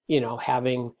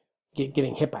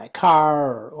 getting hit by a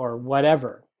car or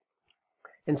whatever.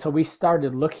 And so we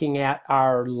started looking at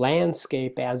our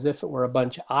landscape as if it were a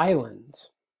bunch of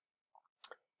islands.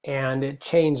 and it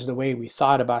changed the way we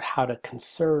thought about how to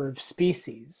conserve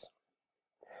species.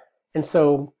 And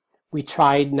so we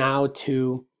tried now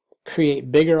to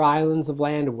create bigger islands of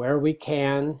land where we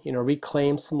can,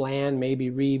 reclaim some land, maybe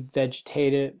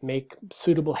revegetate it, make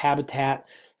suitable habitat,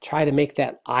 try to make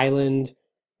that island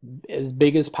as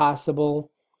big as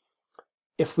possible.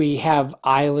 If we have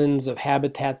islands of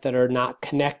habitat that are not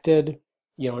connected,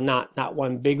 not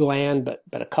one big land,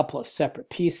 but a couple of separate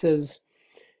pieces,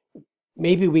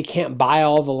 maybe we can't buy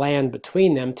all the land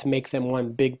between them to make them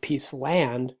one big piece of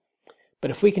land.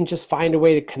 But if we can just find a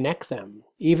way to connect them,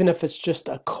 even if it's just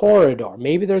a corridor,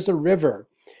 maybe there's a river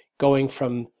going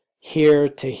from here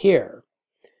to here.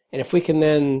 And if we can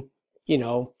then,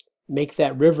 make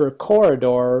that river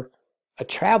corridor a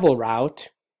travel route,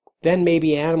 then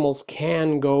maybe animals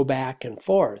can go back and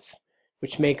forth,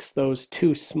 which makes those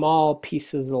two small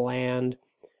pieces of land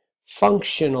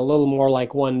function a little more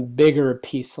like one bigger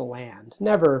piece of land.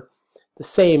 Never the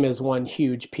same as one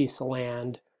huge piece of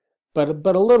land, but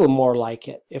a little more like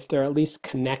it if they're at least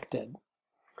connected.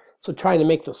 So trying to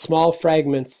make the small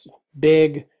fragments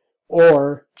big,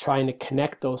 or trying to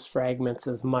connect those fragments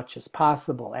as much as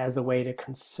possible as a way to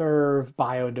conserve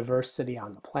biodiversity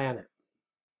on the planet.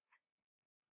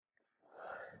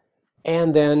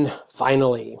 And then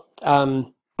finally,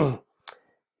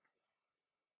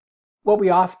 what we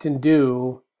often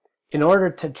do in order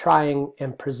to try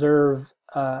and preserve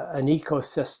an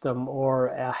ecosystem or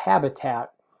a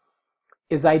habitat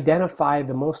is identify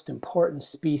the most important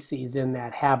species in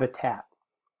that habitat.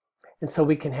 And so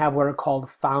we can have what are called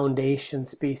foundation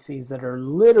species that are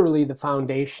literally the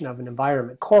foundation of an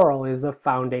environment. Coral is a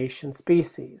foundation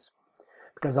species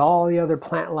because all the other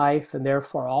plant life and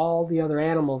therefore all the other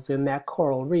animals in that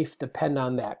coral reef depend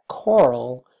on that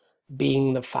coral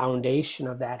being the foundation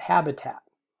of that habitat.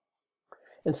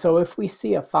 And so if we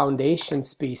see a foundation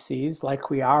species like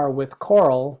we are with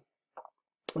coral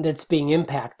that's being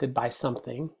impacted by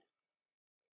something,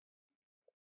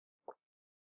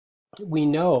 we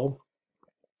know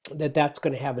that that's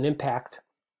going to have an impact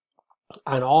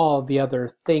on all the other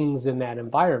things in that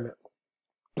environment.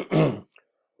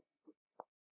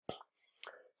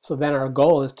 So then our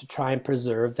goal is to try and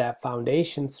preserve that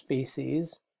foundation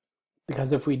species,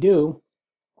 because if we do,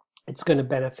 it's going to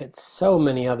benefit so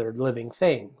many other living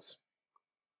things.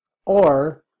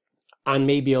 Or on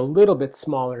maybe a little bit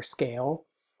smaller scale,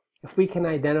 if we can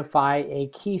identify a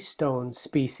keystone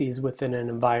species within an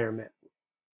environment.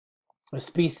 A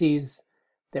species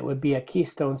that would be a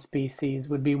keystone species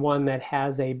would be one that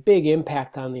has a big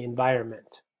impact on the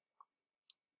environment.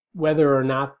 Whether or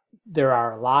not there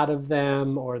are a lot of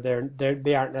them, or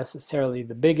they aren't necessarily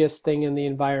the biggest thing in the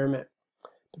environment,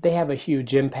 but they have a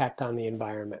huge impact on the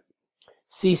environment.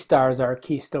 Sea stars are a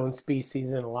keystone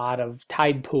species in a lot of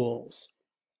tide pools.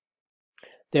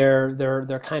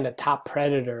 They're kind of top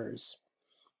predators.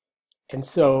 And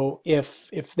so if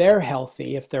they're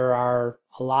healthy, if there are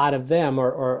a lot of them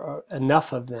or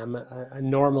enough of them, a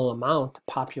normal amount,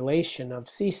 population of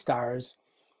sea stars,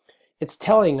 it's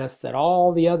telling us that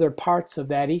all the other parts of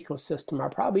that ecosystem are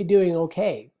probably doing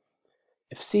okay.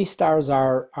 If sea stars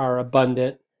are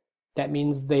abundant, that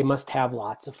means they must have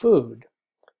lots of food.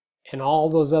 And all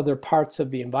those other parts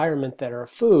of the environment that are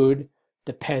food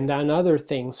depend on other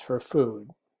things for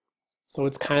food. So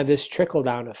it's kind of this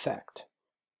trickle-down effect.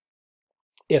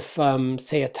 If,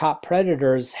 say, a top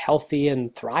predator is healthy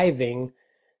and thriving,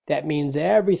 that means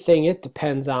everything it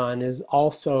depends on is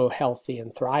also healthy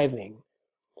and thriving.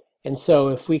 And so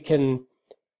if we can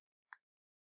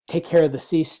take care of the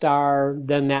sea star,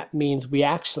 then that means we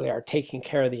actually are taking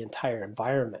care of the entire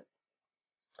environment.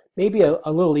 Maybe a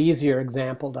little easier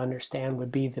example to understand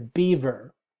would be the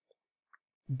beaver.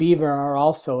 Beaver are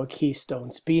also a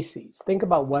keystone species. Think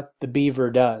about what the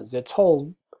beaver does. Its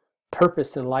whole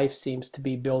purpose in life seems to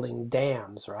be building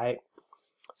dams, right?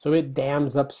 So it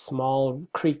dams up small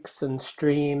creeks and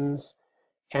streams,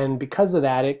 and because of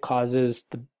that, it causes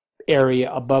the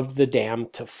area above the dam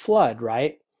to flood,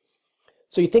 right?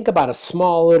 So you think about a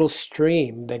small little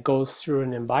stream that goes through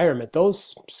an environment.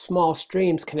 Those small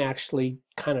streams can actually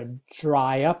kind of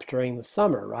dry up during the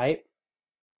summer, right?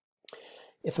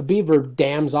 If a beaver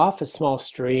dams off a small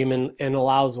stream and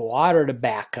allows water to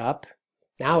back up,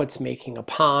 now it's making a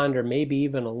pond or maybe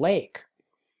even a lake.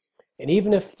 And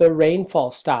even if the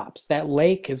rainfall stops, that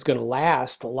lake is going to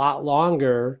last a lot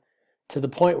longer, to the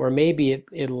point where maybe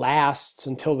it lasts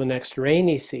until the next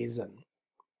rainy season.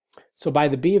 So by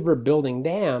the beaver building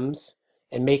dams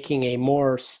and making a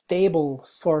more stable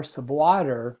source of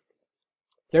water,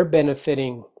 they're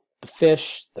benefiting the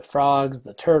fish, the frogs,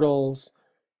 the turtles,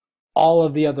 all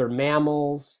of the other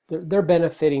mammals, they're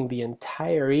benefiting the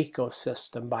entire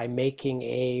ecosystem by making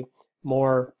a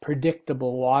more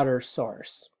predictable water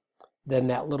source than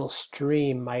that little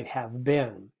stream might have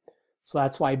been. So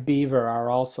that's why beaver are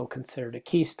also considered a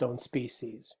keystone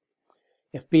species.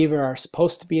 If beaver are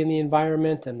supposed to be in the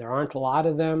environment and there aren't a lot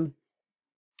of them,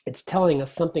 it's telling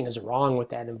us something is wrong with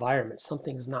that environment.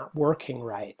 Something's not working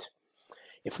right.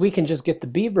 If we can just get the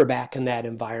beaver back in that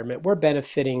environment, we're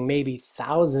benefiting maybe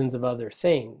thousands of other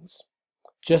things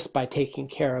just by taking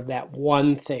care of that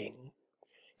one thing.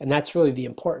 And that's really the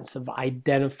importance of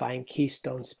identifying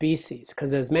keystone species,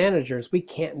 because as managers, we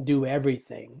can't do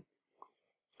everything.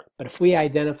 But if we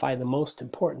identify the most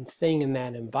important thing in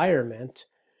that environment,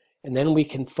 and then we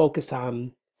can focus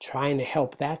on trying to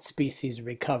help that species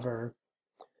recover,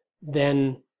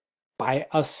 then by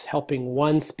us helping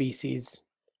one species,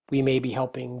 we may be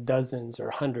helping dozens or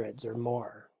hundreds or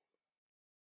more.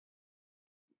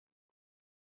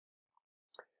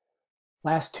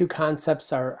 Last two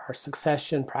concepts are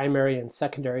succession, primary and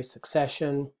secondary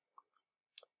succession.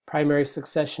 Primary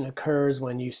succession occurs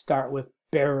when you start with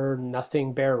bare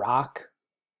rock,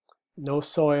 no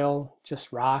soil,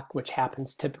 just rock, which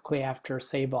happens typically after,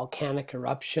 say, volcanic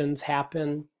eruptions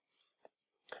happen.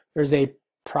 There's a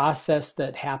process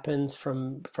that happens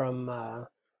from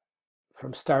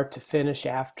start to finish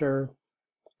after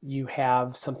you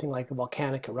have something like a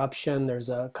volcanic eruption. There's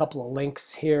a couple of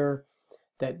links here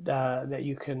that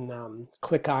you can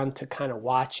click on to kind of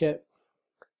watch it.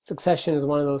 Succession is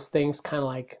one of those things, kind of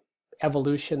like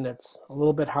evolution, that's a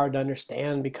little bit hard to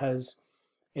understand because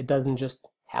it doesn't just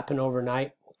happen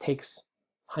overnight. It takes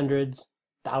hundreds,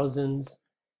 thousands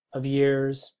of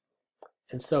years,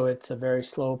 and so it's a very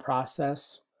slow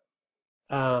process.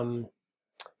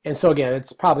 And so again,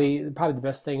 it's probably the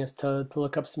best thing is to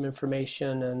look up some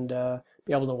information and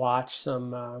be able to watch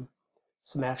some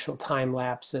actual time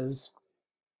lapses.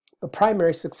 But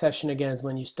primary succession, again, is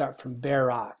when you start from bare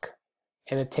rock,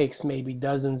 and it takes maybe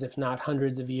dozens, if not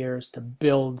hundreds of years to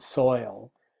build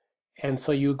soil. And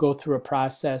so you go through a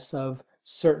process of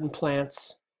certain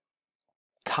plants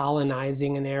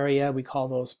colonizing an area. We call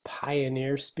those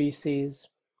pioneer species.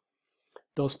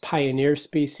 Those pioneer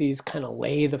species kind of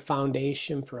lay the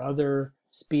foundation for other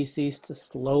species to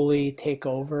slowly take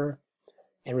over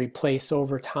and replace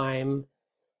over time.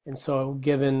 And so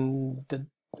given the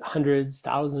hundreds,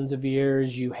 thousands of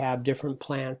years, you have different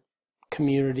plant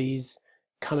communities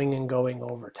coming and going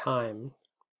over time.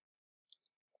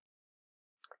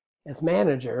 As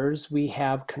managers, we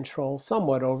have control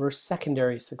somewhat over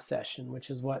secondary succession, which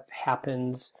is what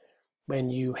happens when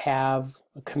you have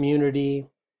a community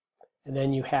and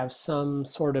then you have some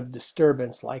sort of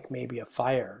disturbance, like maybe a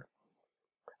fire.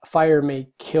 A fire may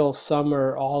kill some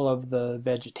or all of the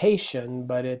vegetation,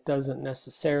 but it doesn't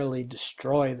necessarily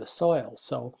destroy the soil.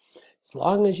 So as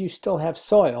long as you still have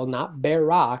soil, not bare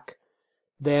rock,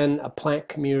 then a plant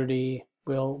community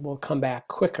will come back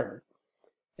quicker.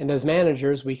 And as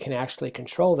managers, we can actually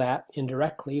control that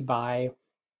indirectly by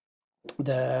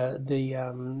the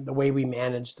way we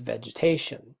manage the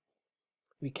vegetation.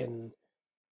 We can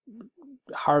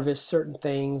harvest certain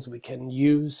things, we can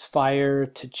use fire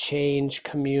to change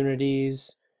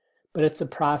communities, but it's a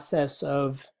process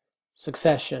of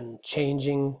succession,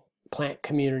 changing plant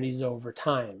communities over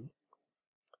time.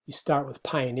 You start with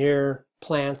pioneer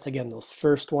plants, again, those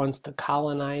first ones to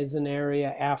colonize an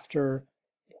area after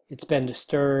it's been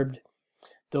disturbed.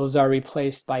 Those are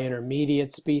replaced by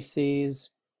intermediate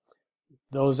species.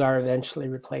 Those are eventually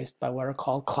replaced by what are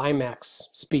called climax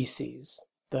species,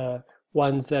 the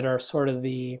ones that are sort of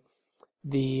it's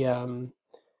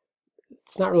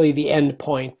not really the end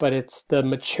point, but it's the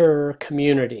mature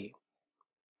community.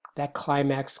 That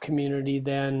climax community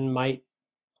then might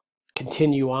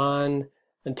continue on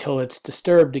until it's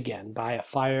disturbed again by a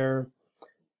fire,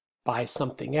 by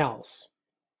something else.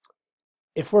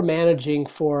 If we're managing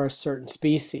for a certain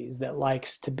species that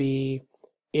likes to be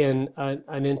in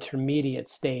an intermediate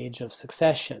stage of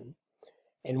succession,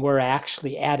 and we're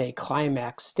actually at a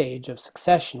climax stage of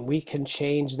succession, we can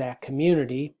change that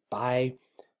community by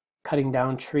cutting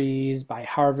down trees, by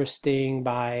harvesting,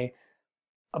 by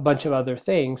a bunch of other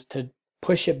things to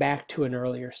push it back to an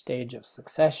earlier stage of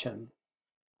succession.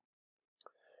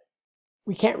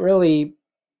 We can't really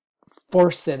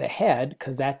force it ahead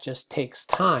because that just takes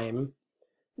time,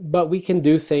 but we can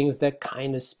do things that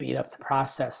kind of speed up the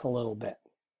process a little bit.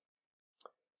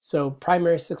 So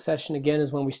primary succession, again,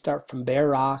 is when we start from bare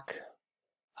rock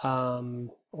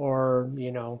or,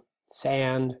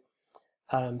 sand.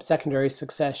 Secondary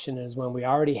succession is when we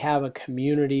already have a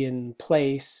community in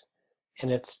place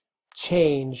and it's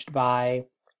changed by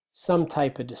some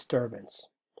type of disturbance.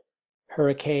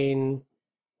 hurricane,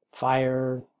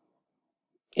 fire,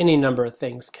 any number of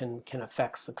things can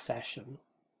affect succession.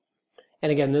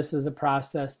 And again, this is a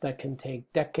process that can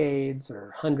take decades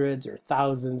or hundreds or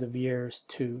thousands of years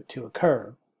to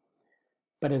occur.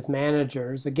 But as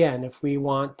managers, again, if we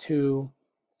want to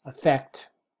affect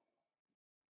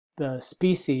the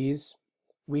species,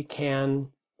 we can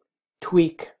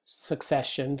tweak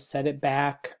succession, set it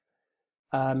back,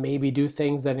 maybe do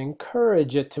things that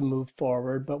encourage it to move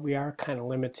forward, but we are kind of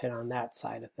limited on that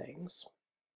side of things.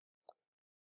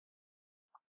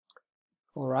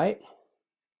 All right.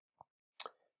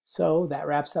 So that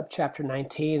wraps up chapter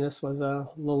 19. This was a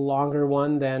little longer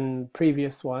one than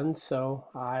previous ones, so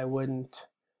I wouldn't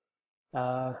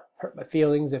hurt my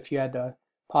feelings if you had to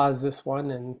pause this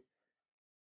one and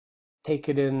take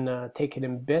it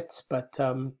in bits. But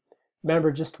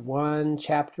remember, just one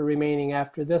chapter remaining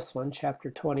after this one, chapter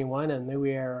 21, and then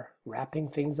we are wrapping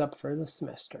things up for the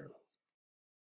semester.